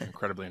he's an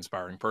incredibly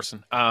inspiring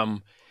person.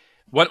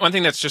 One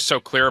thing that's just so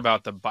clear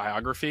about the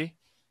biography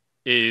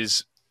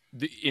is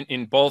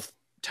in both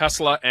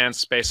Tesla and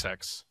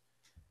SpaceX,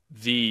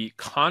 the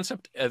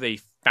concept of a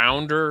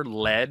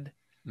founder-led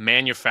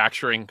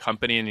manufacturing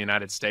company in the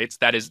United States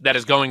that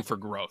is going for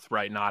growth,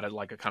 right? Not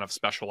like a kind of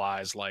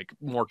specialized, like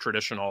more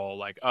traditional,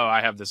 like, oh,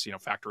 I have this,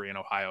 factory in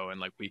Ohio, and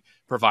like we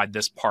provide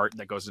this part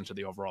that goes into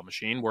the overall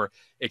machine, where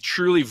it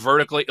truly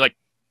vertically,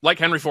 like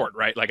Henry Ford,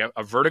 right? Like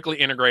a vertically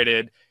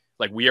integrated,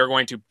 like, we are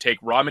going to take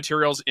raw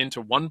materials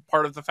into one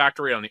part of the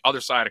factory, on the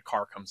other side a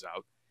car comes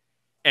out.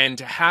 And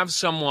to have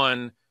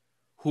someone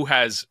who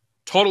has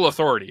total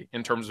authority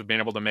in terms of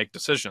being able to make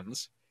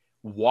decisions,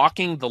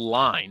 walking the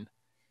line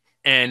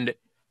and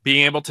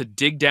being able to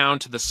dig down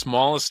to the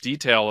smallest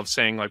detail of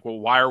saying, like, well,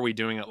 why are we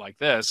doing it like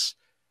this?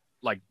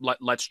 Like,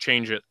 let's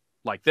change it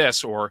like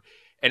this.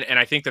 And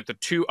I think that the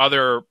two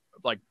other,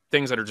 like,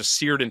 things that are just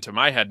seared into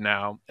my head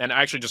now, and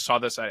I actually just saw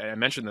this, I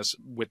mentioned this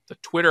with the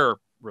Twitter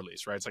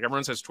release, right? It's like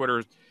everyone says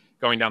Twitter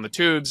going down the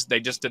tubes. They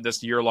just did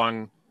this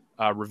year-long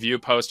review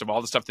post of all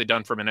the stuff they've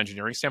done from an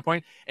engineering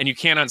standpoint, and you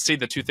can't unsee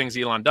the two things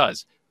Elon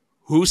does.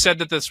 Who said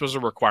that this was a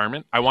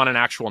requirement? I want an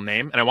actual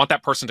name, and I want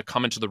that person to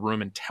come into the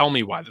room and tell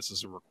me why this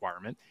is a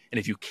requirement. And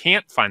if you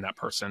can't find that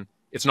person,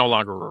 it's no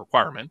longer a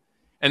requirement.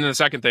 And then the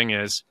second thing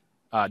is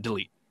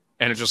delete.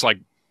 And it's just like,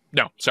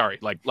 no, sorry,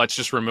 like, let's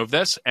just remove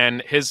this.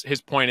 And his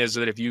point is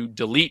that if you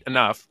delete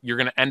enough, you're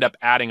going to end up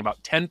adding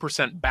about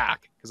 10%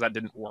 back, because that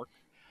didn't work.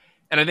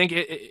 And I think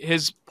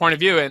his point of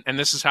view, and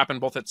this has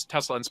happened both at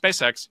Tesla and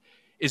SpaceX,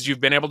 is you've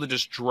been able to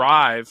just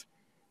drive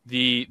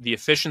the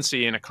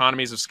efficiency and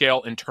economies of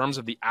scale in terms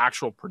of the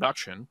actual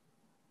production.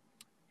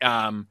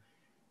 And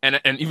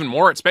even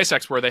more at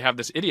SpaceX, where they have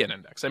this idiot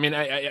index. I mean,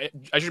 I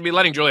should be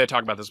letting Julia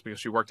talk about this because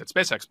she worked at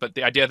SpaceX, but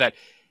the idea that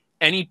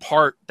any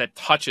part that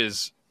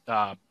touches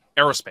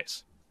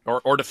aerospace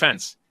or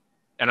defense,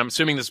 and I'm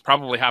assuming this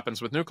probably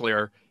happens with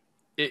nuclear,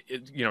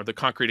 the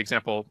concrete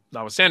example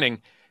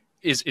notwithstanding,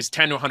 is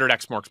 10 to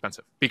 100x more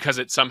expensive because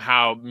it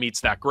somehow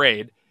meets that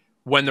grade,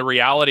 when the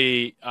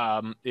reality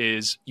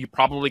is you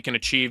probably can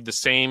achieve the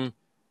same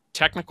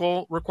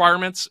technical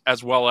requirements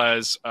as well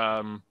as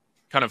kind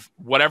of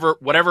whatever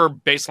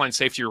baseline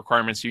safety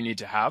requirements you need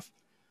to have.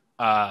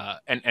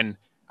 And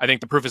I think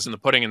the proof is in the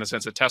pudding in the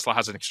sense that Tesla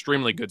has an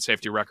extremely good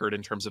safety record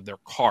in terms of their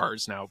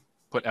cars. Now,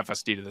 put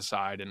FSD to the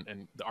side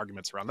and the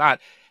arguments around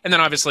that. And then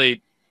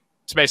obviously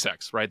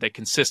SpaceX, right? They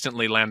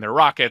consistently land their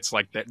rockets,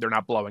 like they're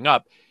not blowing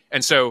up.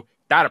 And so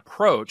that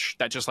approach,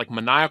 that just like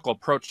maniacal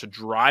approach to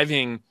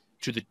driving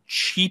to the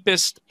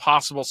cheapest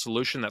possible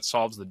solution that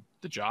solves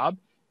the job,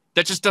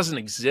 that just doesn't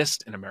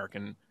exist in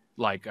American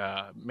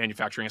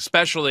manufacturing,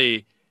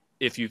 especially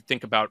if you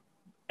think about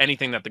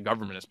anything that the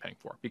government is paying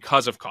for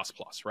because of cost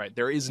plus, right?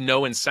 There is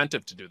no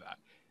incentive to do that.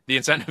 The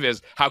incentive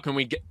is how can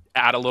we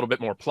add a little bit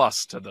more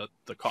plus to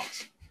the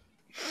cost?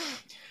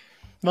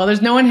 Well,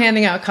 there's no one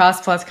handing out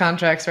cost plus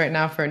contracts right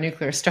now for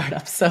nuclear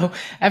startups. So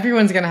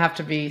everyone's going to have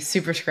to be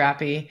super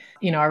scrappy.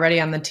 Already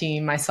on the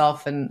team,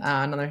 myself and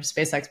another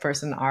SpaceX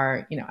person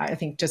are, I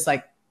think just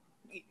like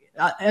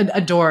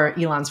adore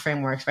Elon's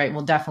frameworks, right?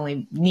 We'll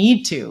definitely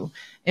need to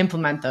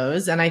implement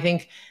those. And I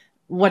think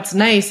what's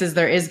nice is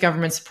there is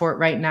government support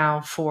right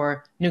now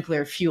for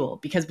nuclear fuel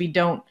because we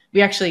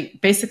actually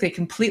basically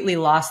completely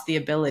lost the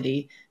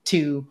ability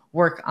to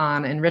work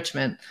on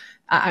enrichment.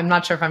 I'm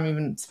not sure if I'm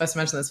even supposed to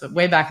mention this, but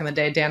way back in the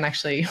day, Dan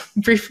actually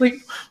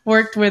briefly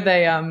worked with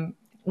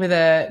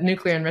a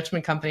nuclear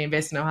enrichment company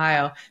based in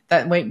Ohio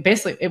that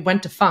basically it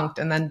went defunct.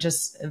 And then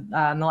just in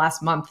the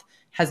last month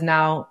has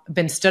now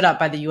been stood up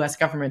by the US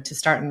government to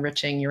start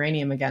enriching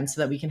uranium again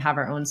so that we can have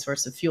our own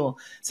source of fuel.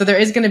 So there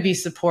is going to be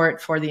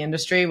support for the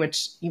industry,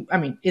 which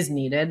is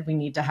needed. We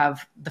need to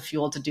have the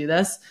fuel to do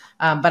this.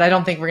 But I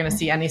don't think we're going to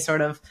see any sort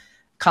of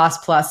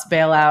cost plus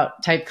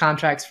bailout type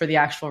contracts for the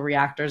actual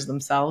reactors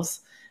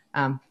themselves.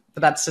 But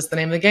that's just the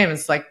name of the game.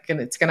 It's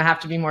going to have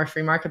to be more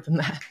free market than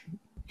that.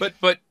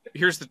 But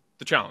here's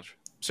the challenge.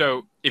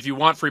 So if you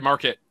want free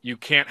market, you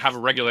can't have a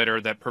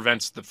regulator that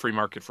prevents the free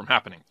market from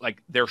happening.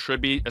 Like there should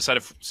be a set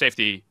of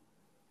safety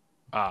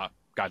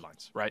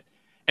guidelines, right?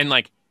 And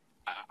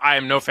I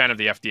am no fan of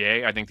the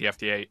FDA. I think the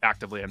FDA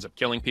actively ends up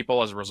killing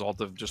people as a result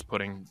of just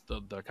putting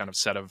the kind of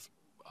set of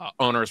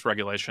onerous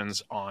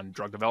regulations on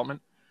drug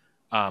development.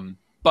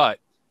 But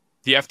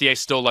the FDA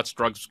still lets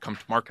drugs come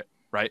to market,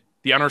 right?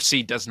 The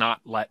NRC does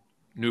not let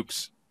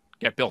nukes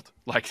get built.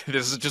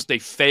 This is just a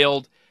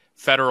failed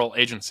federal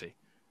agency.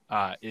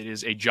 It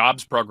is a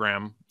jobs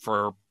program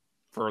for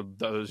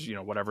those,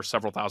 whatever,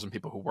 several thousand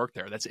people who work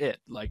there. That's it.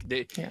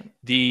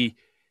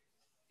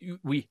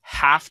 We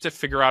have to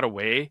figure out a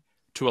way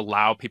to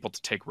allow people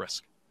to take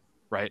risk,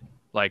 right?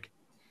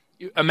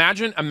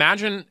 Imagine,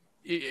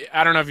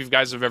 I don't know if you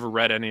guys have ever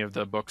read any of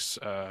the books,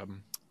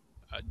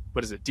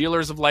 what is it?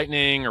 Dealers of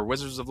Lightning or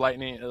Wizards of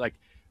Lightning,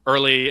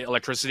 early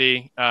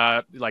electricity,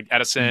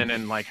 Edison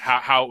and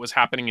how it was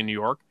happening in New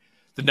York.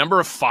 The number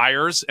of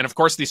fires, and of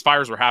course these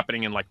fires were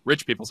happening in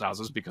rich people's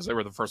houses because they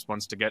were the first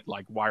ones to get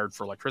wired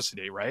for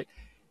electricity, right?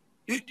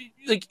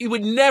 It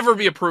would never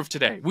be approved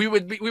today. We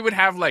would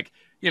have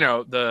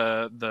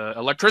the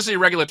electricity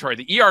regulatory,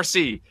 the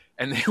ERC,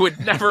 and they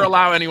would never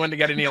allow anyone to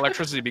get any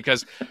electricity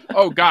because,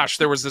 oh gosh,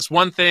 there was this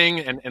one thing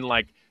and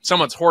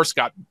someone's horse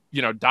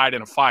died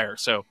in a fire,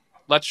 so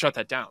let's shut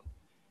that down.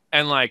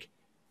 And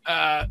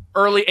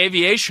early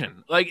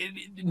aviation,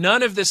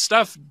 none of this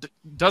stuff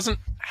doesn't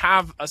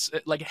have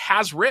it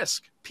has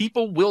risk.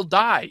 People will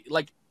die.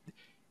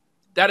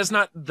 That is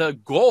not the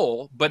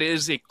goal, but it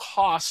is a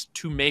cost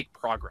to make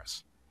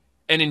progress.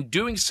 And in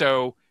doing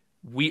so,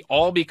 we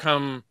all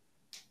become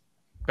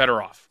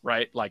better off,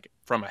 right?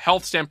 From a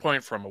health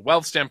standpoint, from a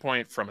wealth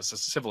standpoint, from a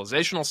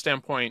civilizational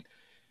standpoint,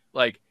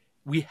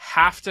 we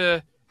have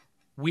to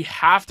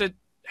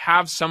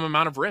have some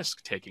amount of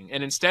risk taking.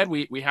 And instead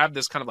we have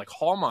this kind of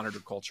hall monitor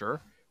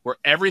culture where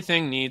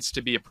everything needs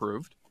to be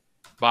approved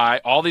by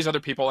all these other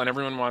people and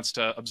everyone wants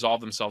to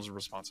absolve themselves of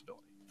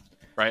responsibility,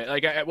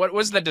 right? What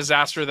was the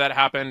disaster that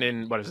happened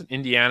in,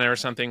 Indiana or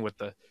something with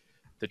the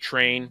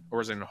train, or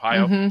was it in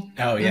Ohio?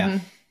 Mm-hmm. Oh yeah. Mm-hmm.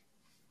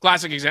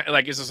 Classic example.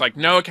 Is this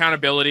no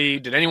accountability?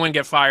 Did anyone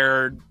get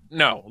fired?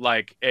 No.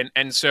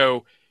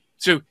 So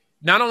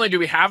not only do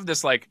we have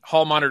this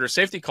hall monitor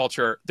safety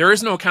culture, there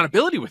is no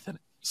accountability within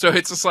it. So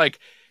it's just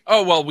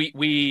oh, well,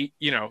 we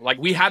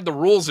had the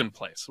rules in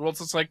place. Well, it's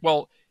just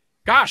well,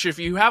 gosh, if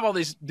you have all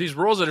these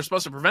rules that are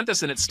supposed to prevent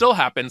this and it still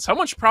happens,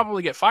 someone should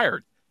probably get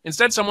fired.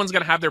 Instead, someone's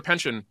going to have their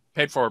pension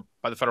paid for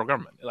by the federal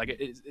government.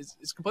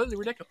 It's completely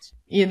ridiculous.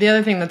 Yeah, the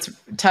other thing that's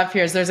tough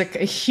here is there's a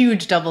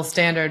huge double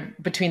standard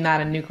between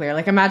that and nuclear.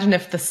 Imagine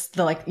if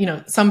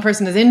some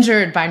person is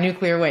injured by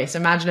nuclear waste.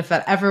 Imagine if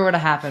that ever were to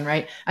happen,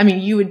 right?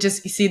 You would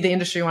just see the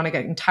industry want to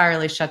get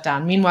entirely shut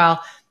down.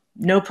 Meanwhile,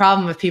 no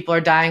problem if people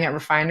are dying at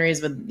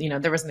refineries with,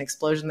 there was an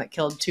explosion that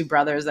killed two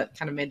brothers that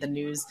kind of made the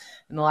news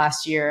in the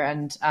last year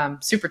and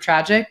super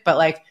tragic,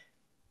 but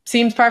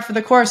seems par for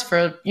the course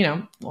for,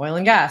 oil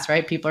and gas,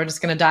 right? People are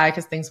just going to die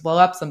because things blow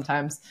up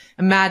sometimes.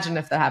 Imagine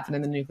if that happened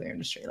in the nuclear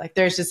industry.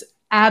 There's just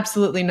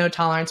absolutely no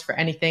tolerance for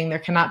anything. There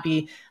cannot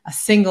be a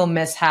single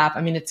mishap.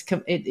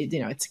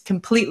 It's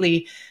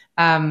completely,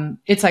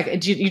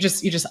 it's you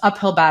just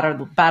uphill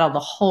battle the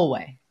whole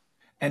way.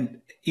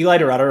 And Eli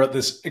Dorado wrote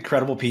this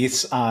incredible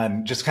piece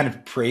on just kind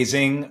of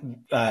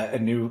praising a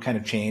new kind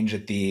of change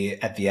at the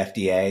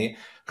FDA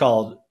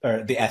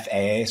or the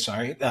FAA,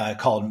 sorry,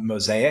 called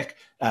Mosaic,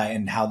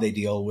 and how they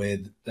deal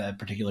with a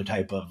particular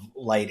type of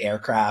light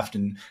aircraft.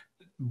 And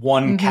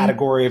one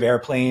category of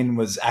airplane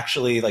was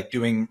actually like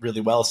doing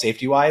really well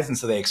safety wise. And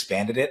so they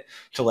expanded it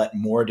to let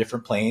more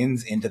different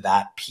planes into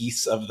that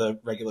piece of the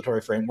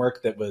regulatory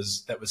framework that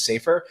was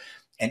safer.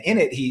 And in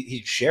it,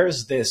 he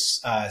shares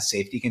this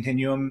safety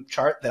continuum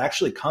chart that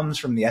actually comes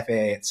from the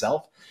FAA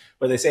itself,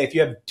 where they say if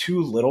you have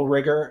too little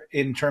rigor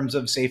in terms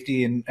of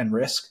safety and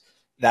risk,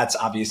 that's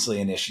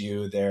obviously an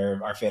issue. There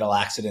are fatal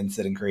accidents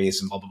that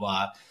increase and blah, blah,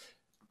 blah.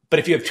 But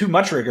if you have too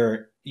much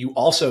rigor, you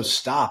also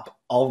stop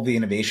all of the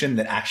innovation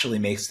that actually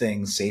makes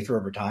things safer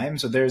over time.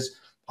 So there's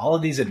all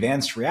of these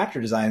advanced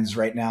reactor designs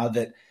right now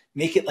that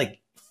make it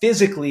like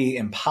physically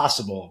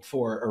impossible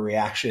for a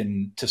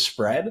reaction to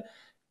spread.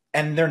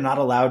 And they're not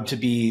allowed to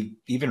be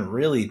even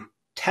really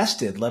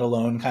tested, let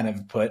alone kind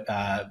of put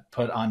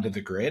onto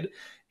the grid.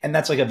 And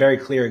that's like a very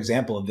clear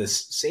example of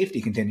this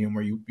safety continuum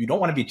where you don't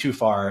want to be too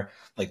far.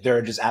 Like there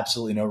are just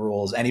absolutely no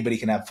rules. Anybody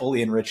can have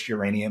fully enriched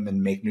uranium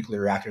and make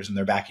nuclear reactors in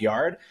their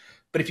backyard.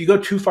 But if you go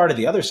too far to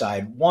the other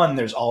side, one,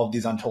 there's all of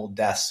these untold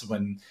deaths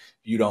when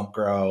you don't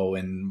grow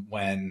and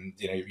when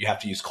you have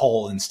to use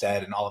coal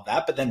instead and all of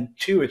that. But then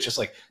two, it's just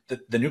like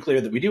the nuclear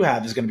that we do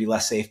have is going to be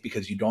less safe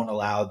because you don't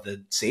allow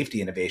the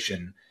safety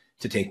innovation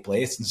to take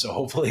place. And so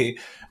hopefully,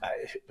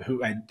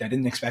 I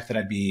didn't expect that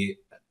I'd be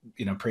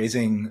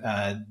praising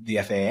the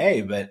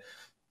FAA, but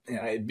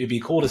it'd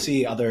be cool to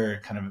see other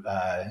kind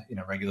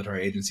of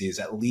regulatory agencies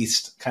at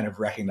least kind of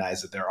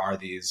recognize that there are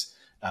these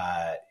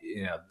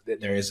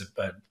there is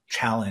a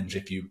challenge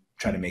if you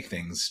try to make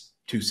things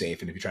too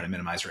safe and if you try to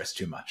minimize risk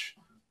too much.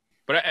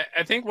 But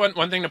I think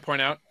one thing to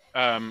point out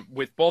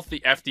with both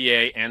the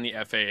FDA and the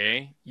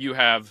FAA, you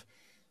have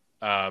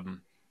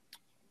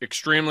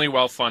extremely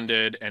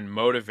well-funded and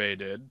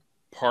motivated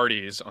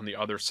parties on the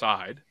other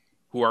side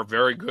who are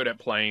very good at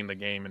playing the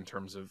game in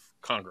terms of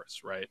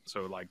Congress, right?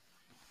 So like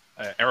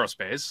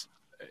aerospace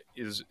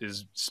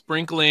is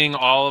sprinkling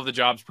all of the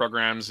jobs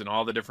programs in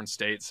all the different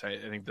states. I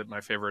think that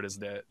my favorite is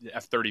the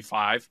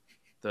F-35,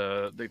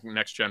 the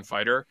next gen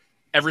fighter.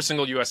 Every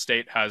single U.S.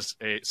 state has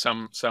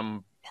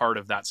some part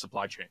of that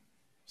supply chain.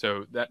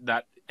 So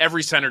that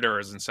every senator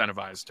is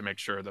incentivized to make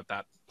sure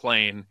that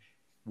plane,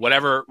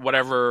 whatever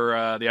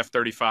the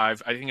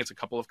F-35, I think it's a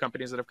couple of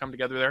companies that have come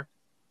together there.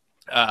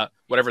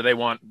 Whatever they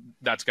want,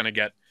 that's going to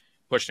get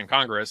pushed in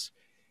Congress.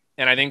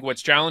 And I think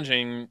what's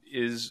challenging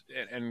is,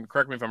 and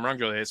correct me if I'm wrong,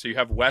 Julia, so you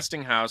have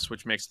Westinghouse,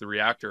 which makes the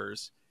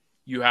reactors.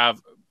 You have,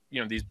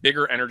 these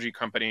bigger energy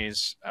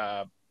companies,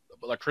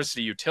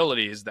 electricity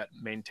utilities that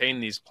maintain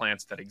these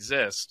plants that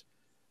exist,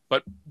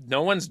 but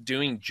no one's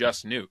doing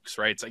just nukes,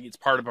 right? It's like it's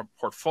part of a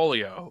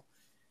portfolio.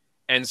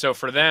 And so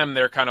for them,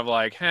 they're kind of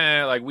like,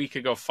 we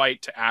could go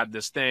fight to add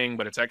this thing,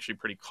 but it's actually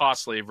pretty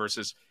costly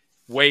versus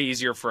way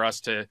easier for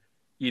us to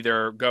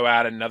either go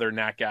add another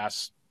nat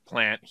gas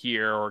plant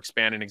here or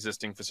expand an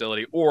existing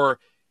facility, or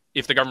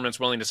if the government's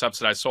willing to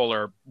subsidize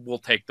solar, we'll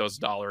take those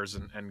dollars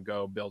and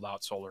go build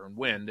out solar and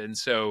wind. And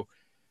so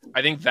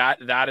I think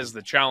that is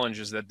the challenge,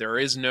 is that there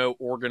is no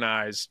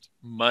organized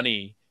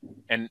money.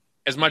 And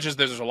as much as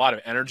there's a lot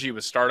of energy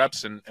with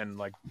startups and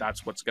like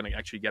that's what's going to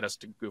actually get us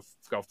to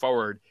go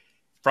forward,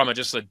 from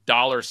just a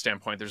dollar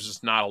standpoint, there's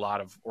just not a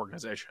lot of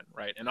organization,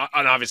 right? And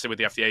obviously with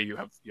the FDA, you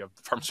have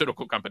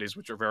pharmaceutical companies,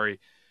 which are very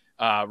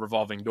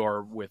revolving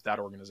door with that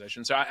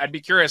organization. So I'd be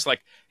curious,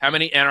 like how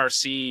many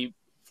NRC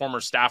former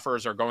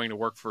staffers are going to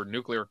work for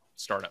nuclear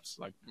startups?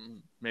 Like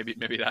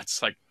maybe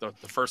that's like the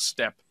first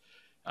step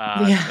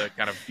to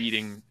kind of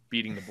beating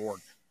the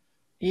board.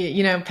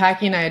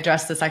 Packy and I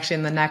addressed this actually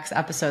in the next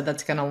episode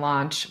that's going to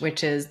launch,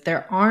 which is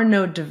there are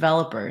no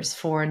developers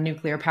for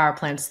nuclear power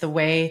plants the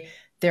way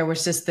there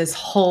was just this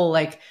whole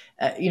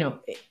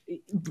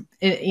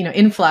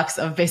influx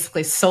of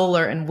basically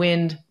solar and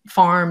wind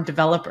farm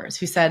developers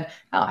who said,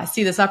 oh, I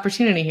see this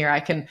opportunity here. I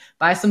can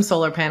buy some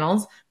solar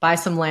panels, buy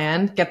some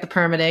land, get the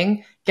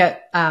permitting,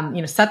 set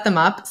them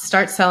up,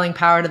 start selling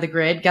power to the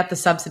grid, get the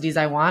subsidies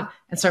I want,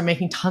 and start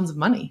making tons of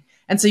money.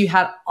 And so you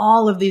had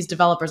all of these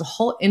developers, a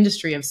whole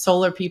industry of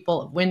solar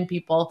people, of wind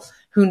people,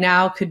 who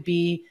now could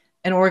be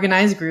an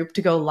organized group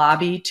to go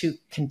lobby to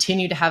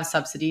continue to have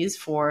subsidies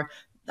for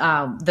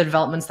the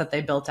developments that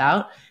they built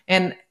out.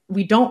 And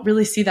we don't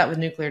really see that with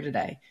nuclear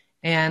today.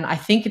 And I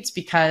think it's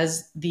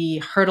because the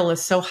hurdle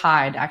is so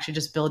high to actually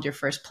just build your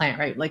first plant,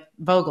 right? Like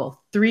Vogtle,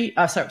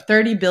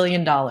 $30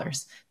 billion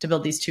to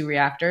build these 2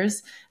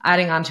 reactors,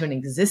 adding on to an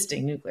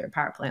existing nuclear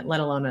power plant, let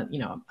alone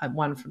a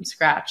one from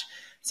scratch.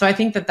 So I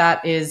think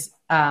that is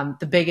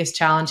the biggest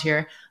challenge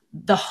here.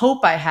 The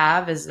hope I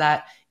have is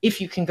that if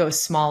you can go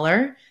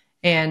smaller,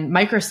 and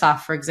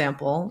Microsoft, for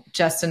example,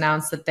 just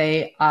announced that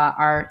they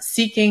are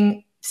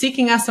seeking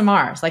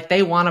SMRs. Like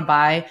they want to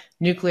buy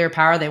nuclear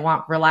power. They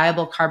want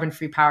reliable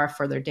carbon-free power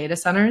for their data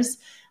centers.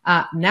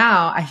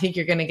 Now, I think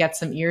you're going to get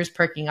some ears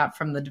perking up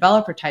from the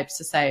developer types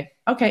to say,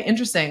 okay,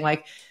 interesting.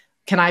 Like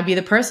can I be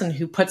the person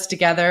who puts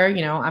together,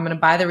 I'm going to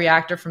buy the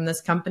reactor from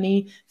this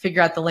company,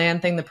 figure out the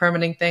land thing, the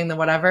permitting thing, the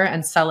whatever,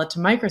 and sell it to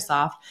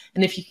Microsoft.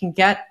 And if you can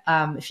get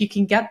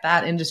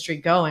that industry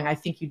going, I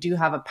think you do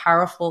have a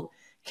powerful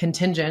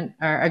contingent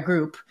or a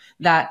group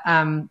that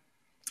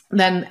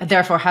then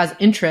therefore has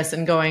interest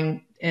in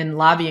going in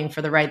lobbying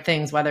for the right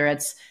things, whether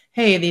it's,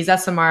 hey, these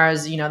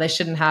SMRs, they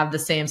shouldn't have the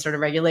same sort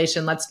of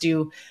regulation. Let's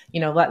do,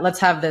 let's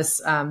have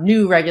this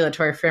new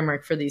regulatory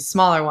framework for these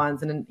smaller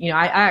ones. And,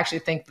 I actually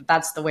think that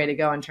that's the way to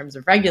go in terms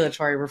of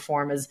regulatory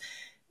reform is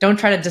don't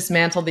try to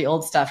dismantle the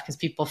old stuff because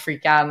people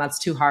freak out and that's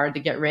too hard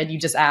to get rid. You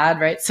just add,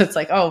 right? So it's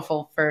like,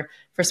 for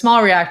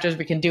small reactors,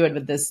 we can do it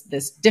with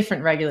this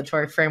different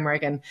regulatory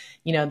framework. And,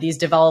 these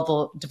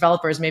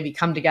developers maybe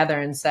come together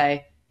and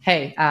say,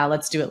 hey,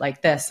 let's do it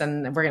like this.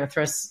 And we're going to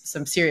throw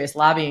some serious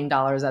lobbying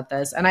dollars at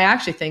this. And I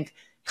actually think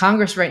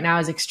Congress right now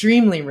is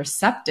extremely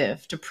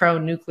receptive to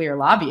pro-nuclear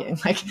lobbying.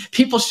 Like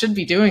people should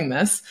be doing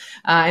this.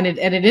 And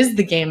it is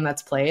the game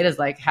that's played is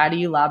like, how do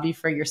you lobby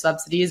for your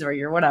subsidies or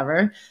your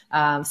whatever?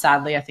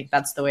 Sadly, I think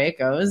that's the way it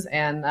goes.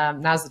 And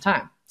now's the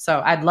time. So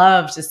I'd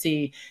love to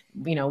see,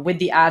 with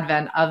the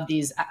advent of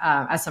these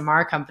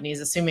SMR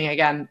companies, assuming,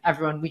 again,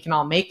 we can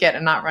all make it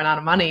and not run out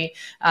of money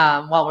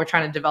while we're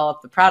trying to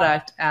develop the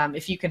product.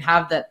 If you can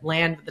have that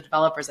land with the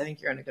developers, I think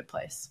you're in a good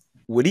place.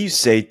 What do you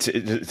say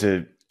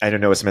to I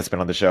don't know if Smith's been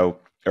on the show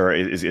or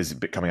is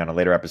coming on a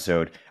later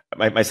episode.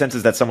 My sense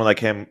is that someone like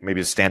him,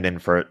 maybe a stand-in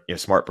for a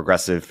smart,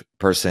 progressive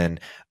person,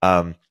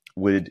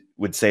 would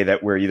say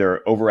that we're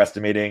either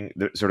overestimating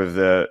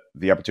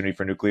the opportunity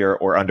for nuclear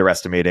or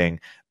underestimating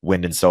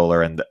wind and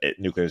solar, and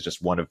nuclear is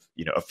just one of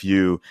a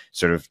few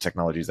sort of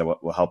technologies that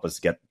will help us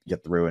get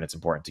through, and it's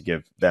important to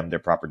give them their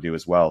proper due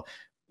as well.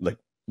 Like,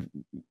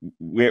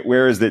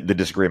 where is the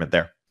disagreement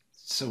there?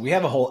 So we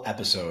have a whole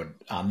episode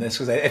on this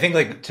because I think,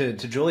 like to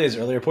Julia's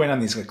earlier point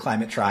on these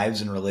climate tribes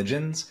and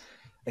religions,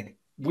 like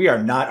we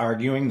are not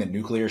arguing that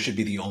nuclear should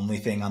be the only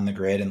thing on the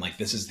grid and like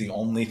this is the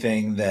only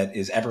thing that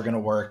is ever going to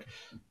work.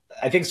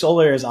 I think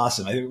solar is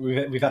awesome. I think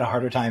we've had a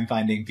harder time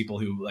finding people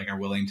who like are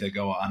willing to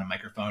go on a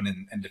microphone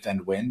and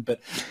defend wind, but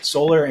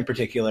solar in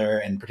particular,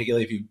 and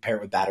particularly if you pair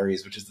it with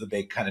batteries, which is the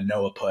big kind of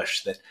NOAA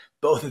push that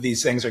both of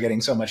these things are getting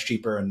so much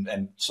cheaper,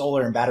 and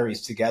solar and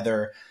batteries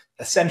together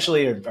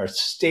essentially are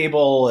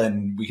stable,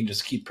 and we can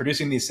just keep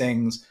producing these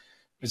things.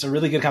 It's a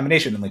really good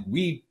combination, and like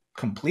we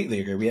completely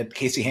agree. We had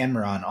Casey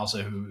Hanmer on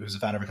also, who's the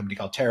founder of a company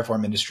called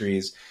Terraform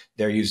Industries.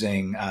 They're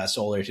using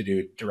solar to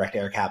do direct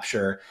air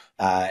capture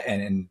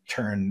and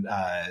turn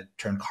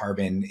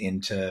carbon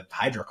into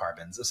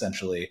hydrocarbons,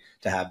 essentially,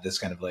 to have this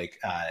kind of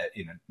like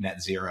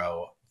net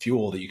zero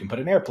fuel that you can put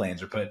in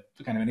airplanes or put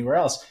kind of anywhere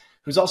else.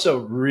 Who's also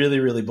really,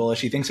 really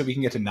bullish. He thinks that we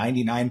can get to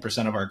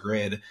 99% of our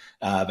grid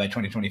by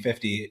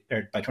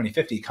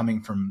 2050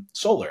 coming from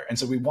solar. And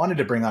so we wanted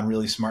to bring on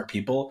really smart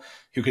people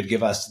who could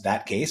give us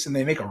that case, and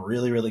they make a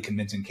really, really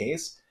convincing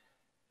case.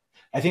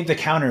 I think the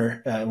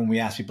counter, when we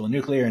ask people in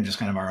nuclear and just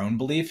kind of our own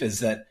belief,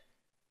 is that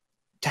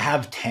to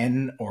have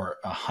 10 or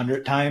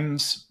 100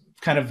 times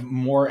kind of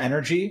more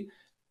energy,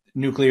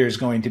 nuclear is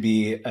going to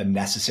be a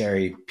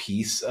necessary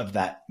piece of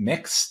that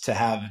mix to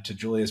have, to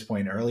Julia's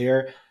point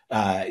earlier,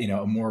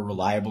 a more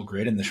reliable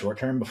grid in the short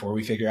term before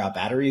we figure out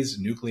batteries.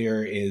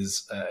 Nuclear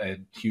is a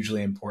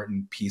hugely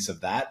important piece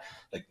of that.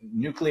 Like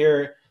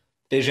nuclear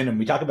fission, and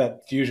we talk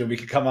about fusion. We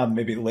could come on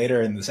maybe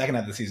later in the second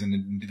half of the season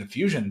and do the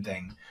fusion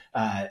thing.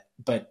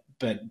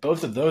 But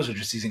both of those are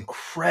just these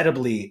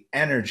incredibly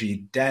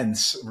energy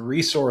dense,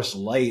 resource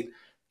light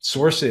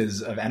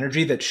sources of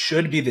energy that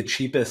should be the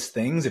cheapest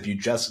things if you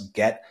just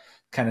get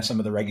kind of some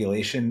of the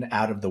regulation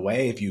out of the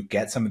way, if you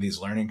get some of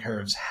these learning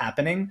curves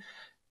happening.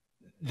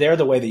 They're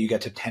the way that you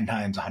get to 10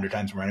 times, 100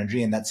 times more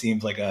energy. And that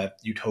seems like a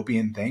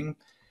utopian thing.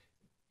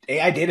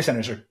 AI data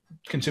centers are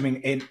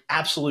consuming an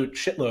absolute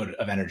shitload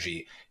of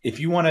energy. If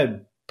you want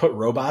to put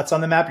robots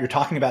on the map, you're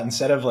talking about,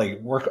 instead of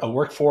like a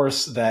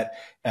workforce that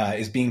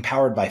is being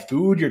powered by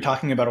food, you're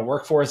talking about a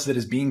workforce that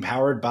is being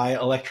powered by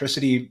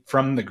electricity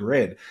from the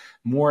grid.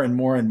 More and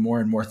more and more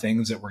and more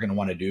things that we're going to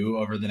want to do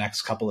over the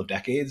next couple of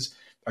decades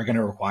are going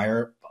to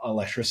require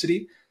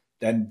electricity.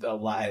 Then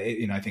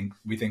I think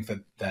we think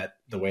that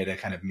the way to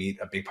kind of meet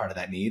a big part of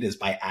that need is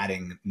by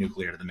adding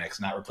nuclear to the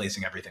mix, not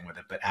replacing everything with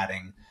it, but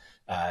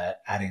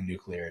adding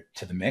nuclear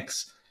to the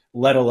mix,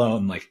 let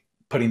alone like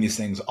putting these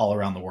things all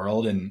around the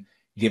world and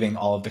giving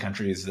all of the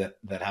countries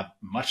that have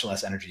much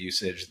less energy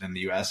usage than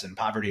the US and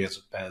poverty as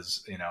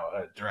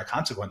a direct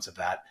consequence of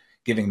that,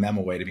 giving them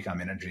a way to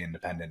become energy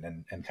independent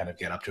and kind of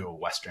get up to a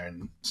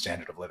Western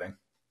standard of living.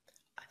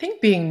 I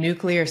think being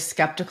nuclear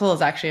skeptical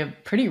is actually a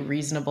pretty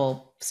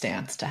reasonable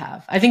stance to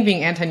have. I think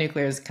being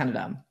anti-nuclear is kind of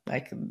dumb.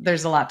 Like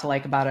there's a lot to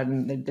like about it,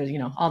 and there's,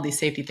 all these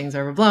safety things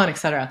are overblown, et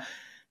cetera.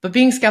 But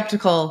being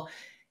skeptical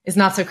is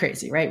not so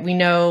crazy, right? We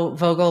know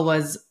Vogtle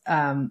was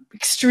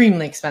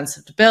extremely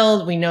expensive to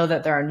build. We know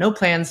that there are no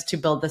plans to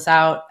build this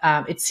out.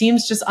 It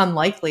seems just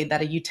unlikely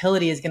that a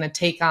utility is going to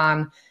take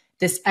on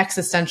this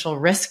existential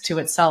risk to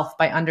itself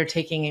by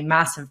undertaking a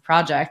massive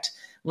project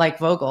like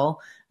Vogtle.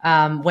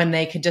 when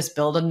they could just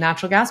build a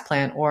natural gas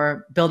plant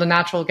or build a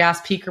natural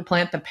gas peaker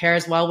plant that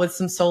pairs well with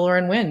some solar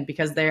and wind,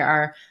 because they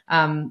are,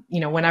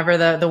 whenever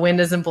the wind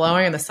isn't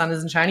blowing and the sun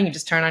isn't shining, you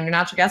just turn on your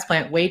natural gas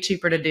plant. Way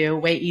cheaper to do,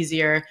 way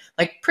easier,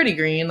 like pretty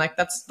green, like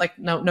that's like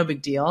no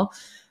big deal.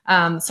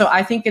 So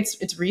I think it's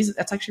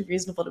actually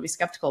reasonable to be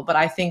skeptical, but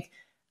I think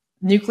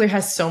nuclear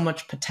has so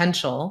much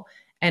potential,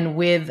 and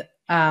with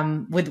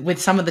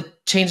some of the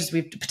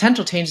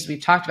potential changes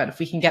we've talked about, if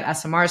we can get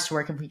SMRs to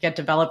work, if we get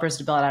developers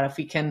to build it out, if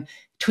we can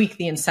tweak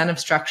the incentive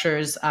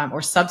structures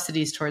or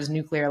subsidies towards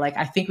nuclear, like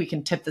I think we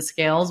can tip the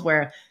scales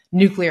where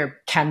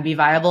nuclear can be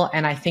viable.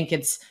 And I think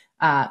it's,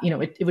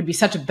 it would be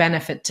such a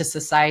benefit to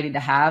society to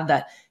have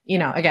that,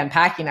 again,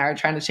 Packy and I are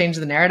trying to change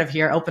the narrative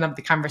here, open up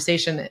the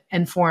conversation,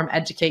 inform,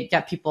 educate,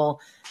 get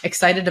people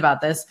excited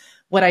about this.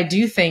 What I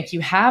do think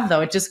you have,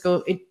 though,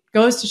 it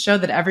goes to show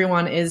that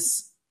everyone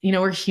is,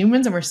 we're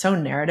humans and we're so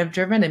narrative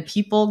driven, and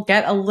people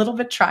get a little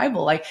bit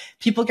tribal. Like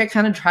people get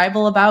kind of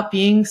tribal about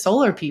being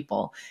solar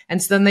people.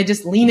 And so then they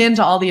just lean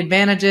into all the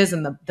advantages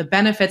and the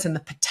benefits and the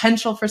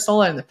potential for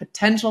solar and the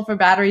potential for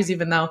batteries,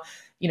 even though,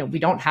 we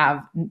don't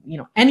have,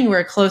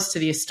 anywhere close to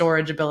the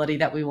storage ability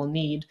that we will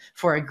need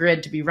for a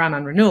grid to be run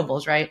on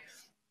renewables. Right.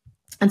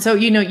 And so,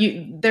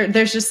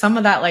 there's just some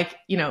of that, like,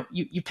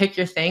 you pick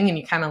your thing and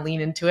you kind of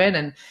lean into it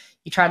and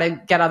you try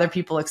to get other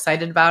people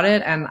excited about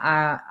it. And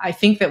I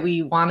think that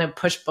we want to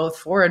push both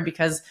forward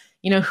because,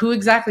 who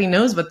exactly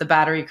knows what the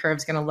battery curve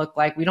is going to look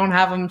like? We don't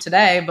have them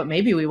today, but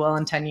maybe we will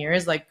in 10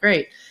 years. Like,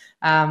 great.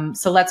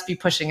 So let's be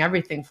pushing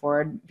everything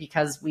forward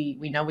because we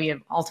know we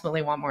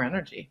ultimately want more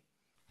energy.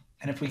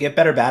 And if we get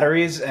better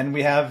batteries and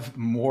we have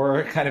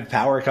more kind of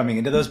power coming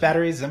into those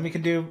batteries, then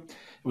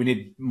we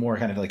need more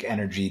kind of like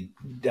energy,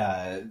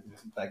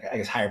 like I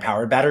guess higher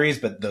powered batteries,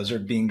 but those are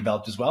being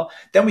developed as well.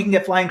 Then we can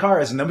get flying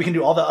cars, and then we can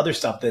do all the other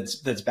stuff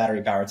that's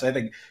battery powered. So I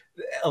think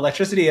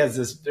electricity has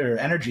this, or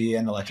energy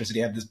and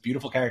electricity have this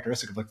beautiful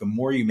characteristic of like the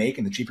more you make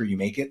and the cheaper you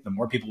make it, the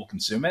more people will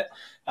consume it.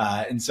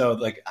 And so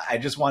like I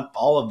just want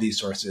all of these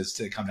sources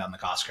to come down the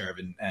cost curve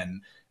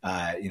and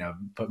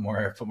put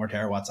more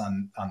terawatts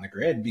on the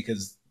grid,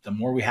 because the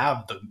more we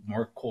have, the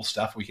more cool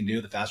stuff we can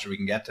do, the faster we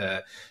can get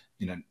to,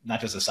 not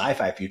just a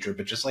sci-fi future,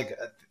 but just like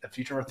a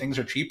future where things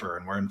are cheaper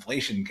and where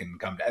inflation can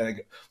come down.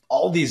 Like,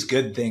 all these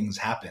good things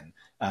happen.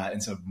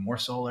 And so more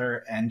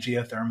solar and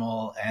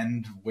geothermal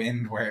and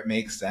wind where it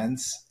makes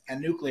sense, and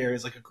nuclear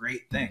is like a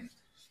great thing.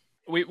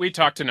 We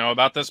talked to Noah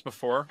about this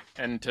before,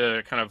 and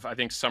to kind of, I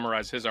think,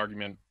 summarize his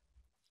argument,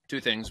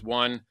 two things.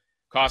 One,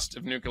 cost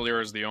of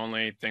nuclear is the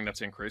only thing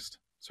that's increased.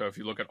 So if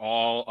you look at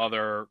all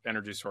other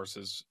energy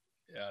sources,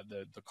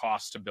 the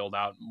cost to build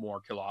out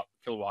more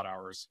kilowatt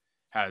hours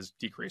has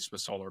decreased,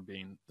 with solar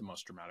being the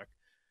most dramatic.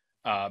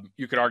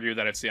 You could argue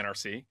that it's the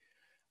NRC.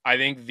 I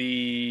think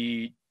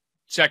the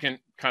second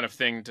kind of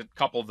thing to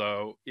couple,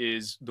 though,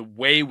 is the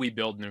way we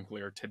build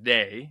nuclear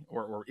today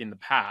or in the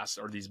past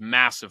are these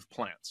massive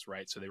plants,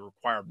 right? So they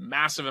require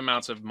massive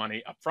amounts of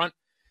money up front,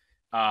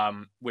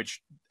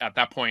 which at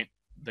that point,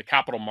 the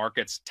capital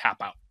markets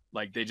tap out.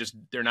 Like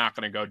they're not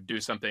going to go do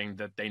something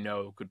that they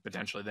know could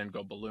potentially then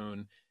go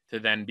balloon to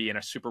then be in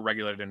a super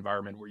regulated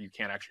environment where you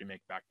can't actually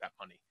make back that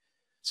money.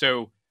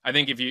 So I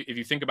think if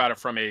you think about it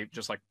from a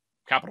just like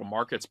capital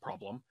markets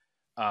problem,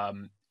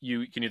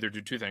 you can either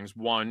do two things.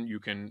 One, you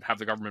can have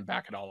the government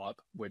back it all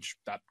up, which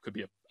that could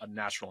be a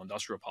national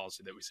industrial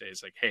policy that we say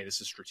is like, hey,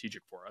 this is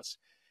strategic for us.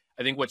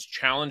 I think what's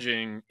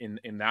challenging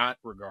in that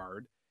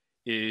regard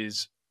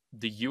is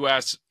the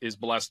U.S. is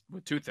blessed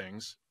with two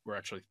things. We're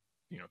actually,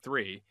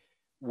 three.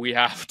 We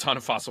have a ton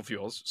of fossil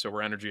fuels, so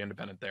we're energy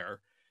independent there.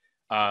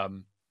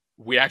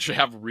 We actually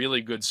have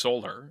really good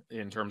solar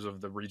in terms of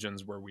the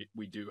regions where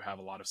we do have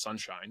a lot of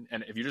sunshine.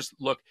 And if you just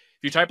look, if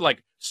you type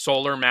like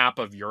solar map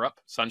of Europe,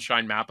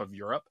 sunshine map of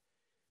Europe,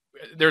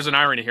 there's an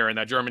irony here in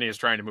that Germany is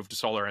trying to move to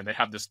solar, and they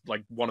have this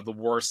like one of the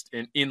worst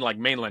in like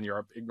mainland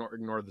Europe,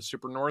 ignore the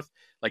super north,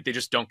 like they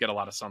just don't get a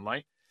lot of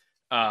sunlight.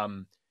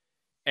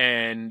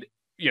 And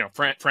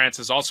France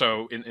is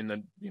also in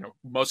the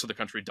most of the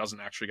country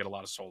doesn't actually get a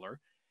lot of solar.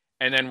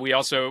 And then we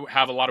also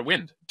have a lot of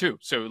wind too.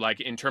 So like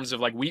in terms of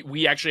like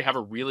we actually have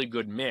a really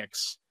good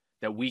mix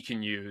that we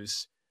can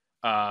use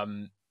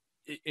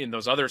in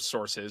those other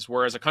sources.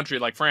 Whereas a country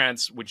like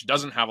France, which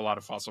doesn't have a lot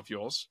of fossil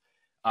fuels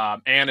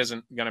and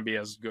isn't going to be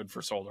as good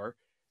for solar,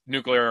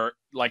 nuclear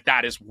like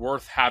that is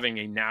worth having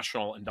a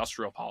national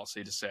industrial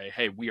policy to say,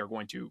 hey, we are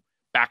going to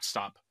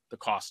backstop the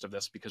cost of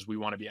this because we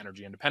want to be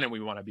energy independent.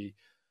 We want to be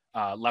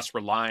less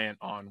reliant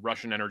on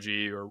Russian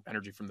energy or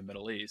energy from the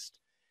Middle East.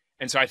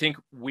 And so I think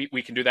we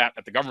can do that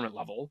at the government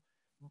level.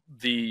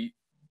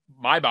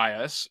 My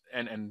bias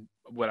and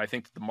what I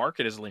think the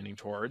market is leaning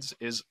towards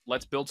is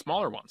let's build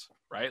smaller ones,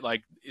 right?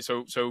 Like,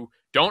 so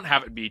don't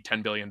have it be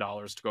 $10 billion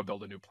to go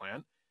build a new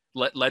plant.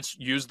 Let's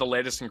use the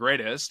latest and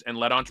greatest and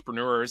let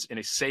entrepreneurs in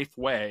a safe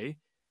way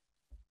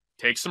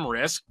take some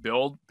risk,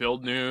 build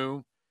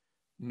new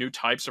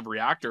types of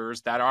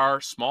reactors that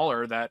are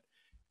smaller that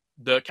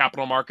the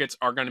capital markets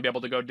are going to be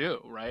able to go do,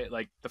 right?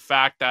 Like the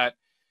fact that,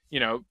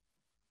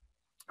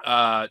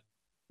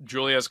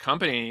 Julia's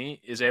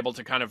company is able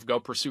to kind of go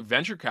pursue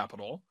venture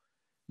capital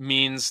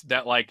means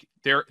that like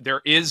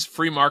there is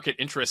free market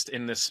interest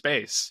in this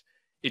space.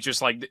 It's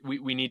just like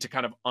we need to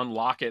kind of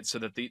unlock it so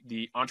that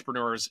the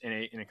entrepreneurs in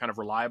a kind of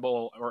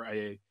reliable or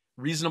a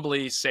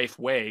reasonably safe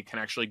way can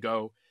actually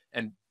go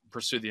and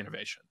pursue the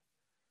innovation.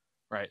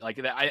 Right.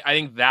 Like I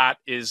think that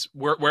is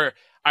where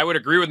I would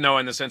agree with Noah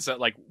in the sense that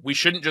like we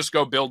shouldn't just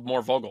go build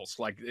more Vogels,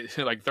 like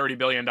 $30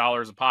 billion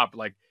a pop.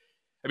 Like,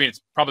 I mean, it's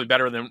probably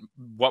better than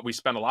what we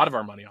spend a lot of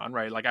our money on,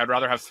 right? Like I'd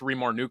rather have 3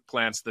 more nuke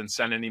plants than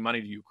send any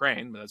money to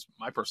Ukraine. That's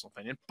my personal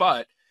opinion.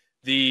 But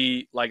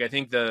I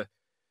think the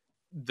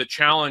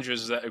challenge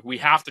is that we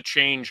have to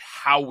change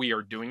how we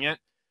are doing it,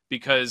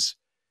 because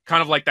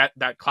kind of like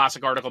that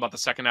classic article about the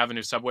Second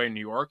Avenue subway in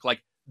New York,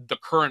 like the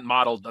current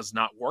model does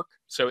not work.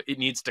 So it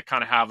needs to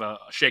kind of have a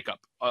shakeup,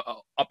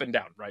 up and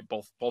down, right?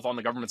 Both on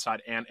the government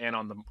side and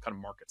on the kind of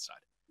market side.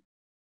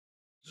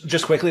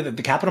 Just quickly,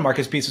 the capital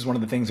markets piece is one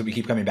of the things that we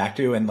keep coming back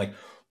to. And like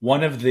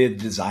one of the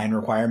design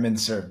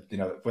requirements, or,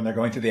 when they're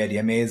going through the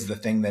idea maze, the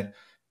thing that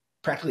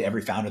practically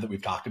every founder that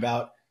we've talked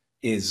about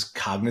is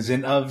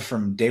cognizant of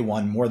from day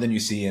one, more than you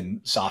see in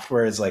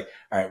software, is like,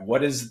 all right,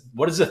 what is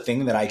the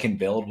thing that I can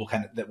build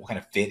that will kind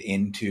of fit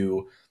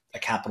into a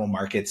capital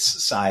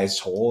markets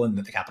sized hole, and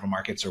that the capital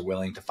markets are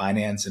willing to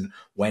finance, and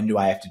when do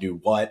I have to do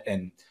what?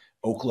 And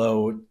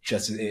Oklo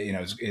just,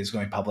 is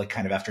going public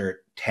kind of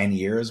after 10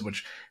 years,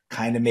 which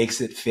kind of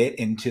makes it fit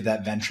into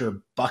that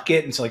venture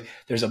bucket. And so like,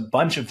 there's a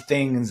bunch of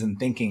things and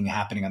thinking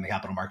happening on the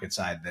capital market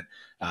side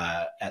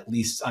that at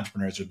least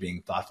entrepreneurs are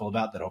being thoughtful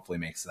about, that hopefully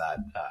makes that,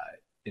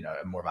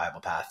 a more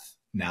viable path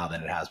now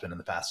than it has been in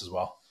the past as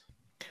well.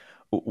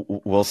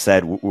 Well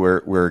said.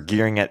 We're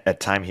gearing at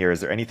time here. Is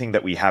there anything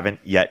that we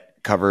haven't yet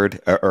covered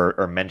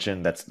or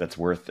mentioned that's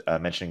worth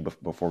mentioning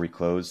before we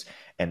close?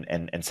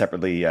 And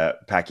separately,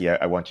 Packy,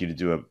 I want you to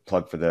do a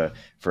plug for the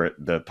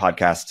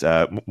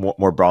podcast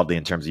more broadly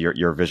in terms of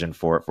your vision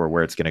for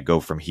where it's going to go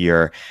from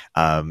here.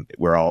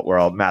 We're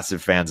all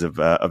massive fans of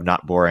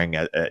Not Boring,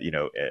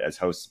 as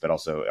hosts, but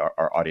also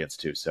our audience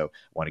too. So I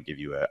want to give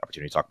you an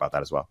opportunity to talk about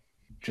that as well.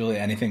 Julia,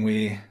 anything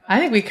I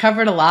think we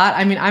covered a lot.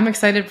 I mean, I'm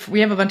excited. We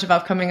have a bunch of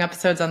upcoming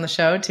episodes on the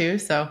show too.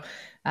 So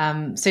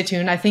stay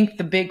tuned. I think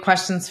the big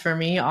questions for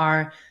me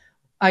are,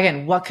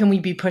 again, what can we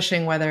be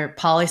pushing, whether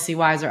policy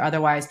wise or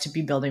otherwise, to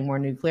be building more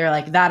nuclear?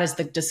 Like that is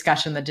the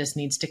discussion that just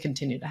needs to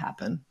continue to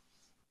happen.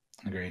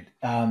 Agreed.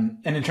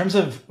 And in terms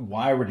of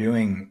why we're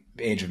doing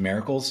Age of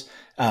Miracles,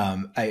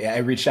 I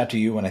reached out to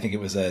you when I think it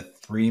was a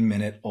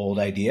 3-minute old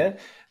idea.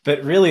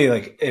 But really,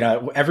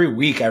 every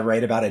week I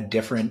write about a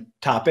different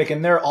topic,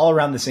 and they're all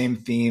around the same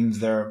themes.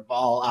 They're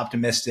all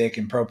optimistic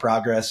and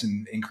pro-progress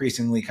and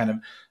increasingly kind of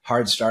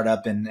hard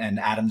startup and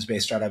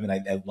atoms-based startup. And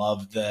I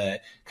love the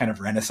kind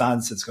of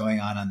renaissance that's going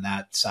on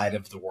that side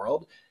of the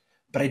world.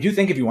 But I do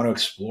think if you want to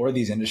explore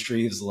these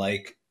industries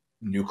like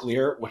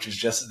nuclear, which is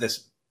just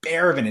this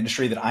bear of an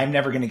industry that I'm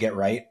never going to get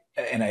right,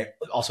 and I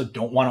also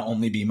don't want to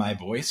only be my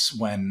voice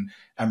when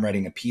I'm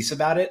writing a piece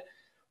about it.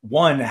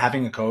 One,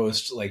 having a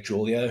co-host like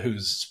Julia,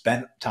 who's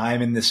spent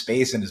time in this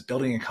space and is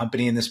building a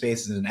company in this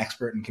space, is an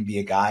expert and can be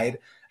a guide.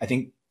 I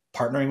think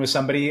partnering with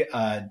somebody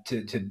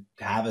to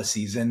have a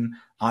season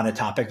on a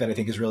topic that I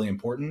think is really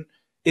important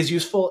is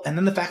useful. And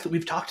then the fact that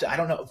we've talked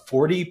to,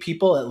 40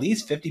 people, at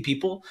least 50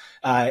 people,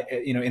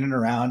 in and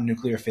around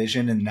nuclear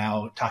fission, and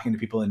now talking to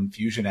people in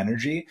fusion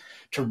energy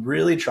to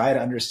really try to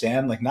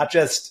understand, like, not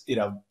just,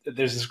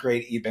 there's this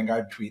great E.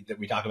 Bengard tweet that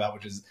we talk about,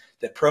 which is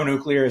that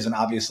pro-nuclear is an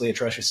obviously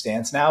atrocious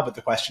stance now. But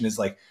the question is,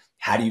 like,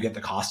 how do you get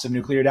the cost of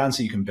nuclear down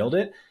so you can build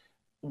it?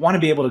 Want to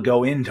be able to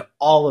go into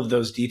all of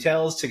those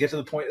details to get to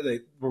the point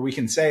where we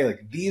can say,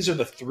 like, these are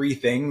the 3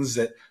 things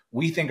that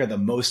we think are the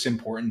most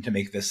important to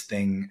make this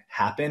thing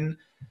happen.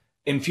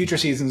 In future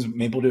seasons,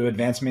 maybe we'll do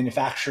advanced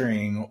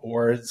manufacturing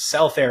or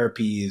cell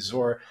therapies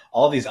or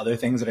all these other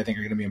things that I think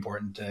are going to be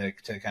important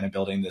to kind of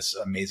building this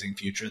amazing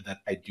future that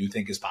I do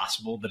think is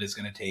possible, but is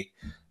going to take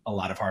a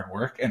lot of hard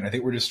work. And I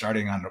think we're just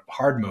starting on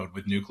hard mode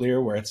with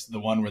nuclear, where it's the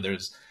one where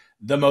there's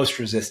the most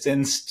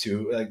resistance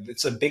to,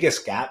 it's the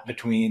biggest gap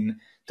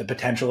between the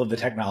potential of the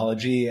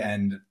technology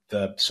and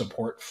the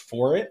support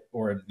for it,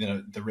 or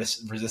the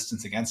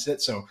resistance against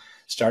it. So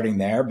starting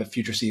there, but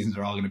future seasons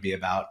are all going to be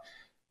about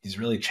these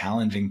really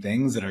challenging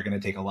things that are going to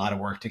take a lot of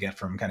work to get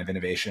from kind of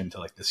innovation to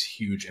like this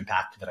huge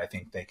impact that I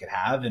think they could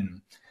have,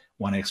 and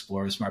want to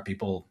explore with smart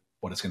people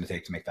what it's going to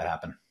take to make that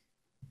happen.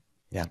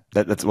 Yeah,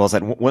 that's well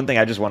said. One thing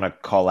I just want to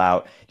call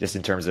out, just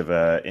in terms of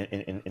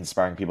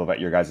inspiring people about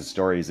your guys'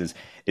 stories,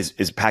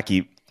 is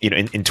Packy.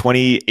 In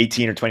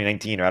 2018 or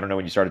 2019, or I don't know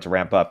when you started to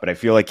ramp up, but I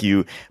feel like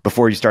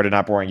before you started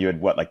Not Boring, you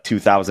had like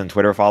 2,000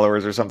 Twitter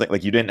followers or something.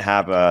 Like, you didn't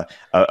have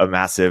a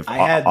massive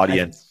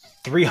audience.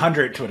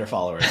 300 Twitter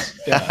followers.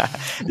 Yeah.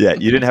 Yeah,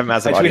 you didn't have a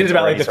massive audience. I tweeted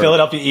about like the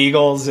Philadelphia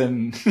Eagles,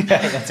 and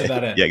that's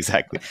about it. Yeah,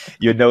 exactly.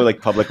 You had no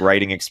like public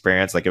writing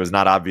experience. Like, it was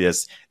not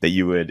obvious that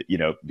you would,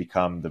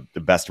 become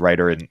the best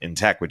writer in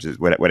tech, which is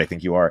what I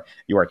think you are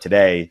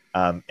today.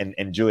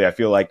 And Julia, I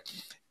feel like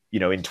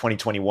in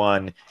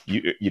 2021,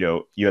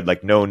 you had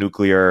like no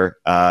nuclear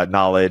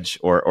knowledge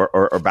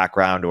or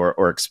background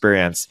or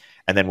experience.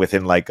 And then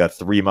within like a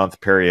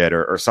 3-month period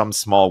or some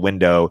small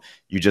window,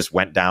 you just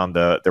went down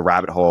the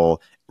rabbit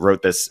hole,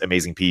 wrote this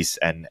amazing piece,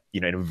 and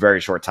in a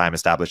very short time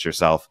established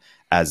yourself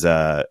as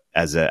an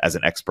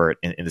expert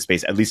in the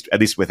space, at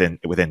least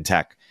within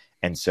tech.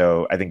 And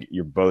so I think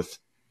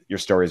your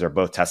stories are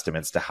both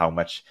testaments to how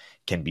much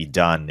can be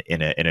done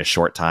in a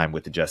short time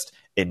with just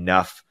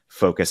enough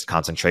focused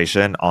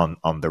concentration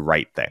on the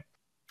right thing.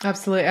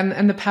 Absolutely.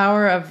 And the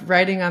power of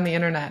writing on the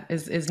internet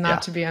is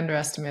not to be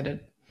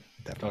underestimated.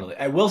 Totally.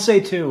 I will say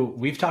too,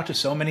 we've talked to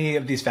so many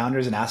of these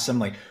founders and asked them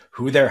like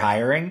who they're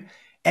hiring.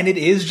 And it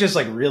is just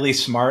like really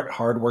smart,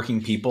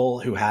 hardworking people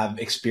who have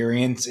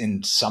experience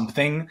in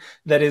something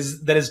that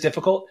is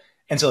difficult.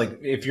 And so like,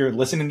 if you're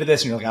listening to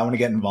this and you're like, I want to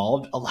get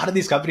involved, a lot of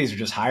these companies are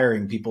just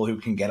hiring people who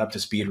can get up to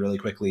speed really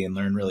quickly and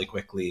learn really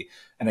quickly.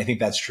 And I think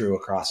that's true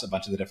across a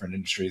bunch of the different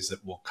industries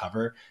that we'll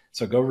cover.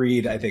 So go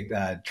read, I think,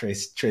 Trey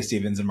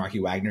Stevens and Marky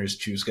Wagner's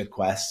Choose Good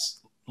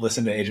Quests,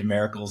 listen to Age of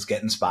Miracles,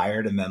 get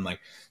inspired. And then like,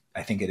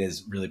 I think it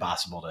is really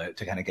possible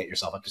to kind of get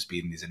yourself up to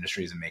speed in these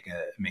industries and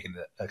making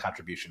a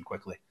contribution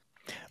quickly.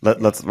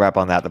 Let's wrap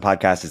on that. The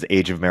podcast is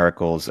Age of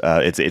Miracles.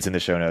 It's in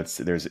the show notes.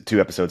 There's 2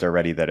 episodes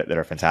already that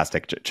are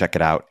fantastic. Check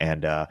it out,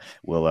 and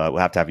we'll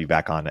have to have you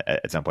back on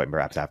at some point,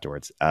 perhaps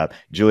afterwards.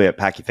 Julia,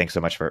 Packy, thanks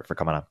so much for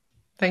coming on.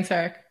 Thanks,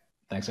 Erik.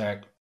 Thanks,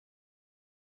 Erik.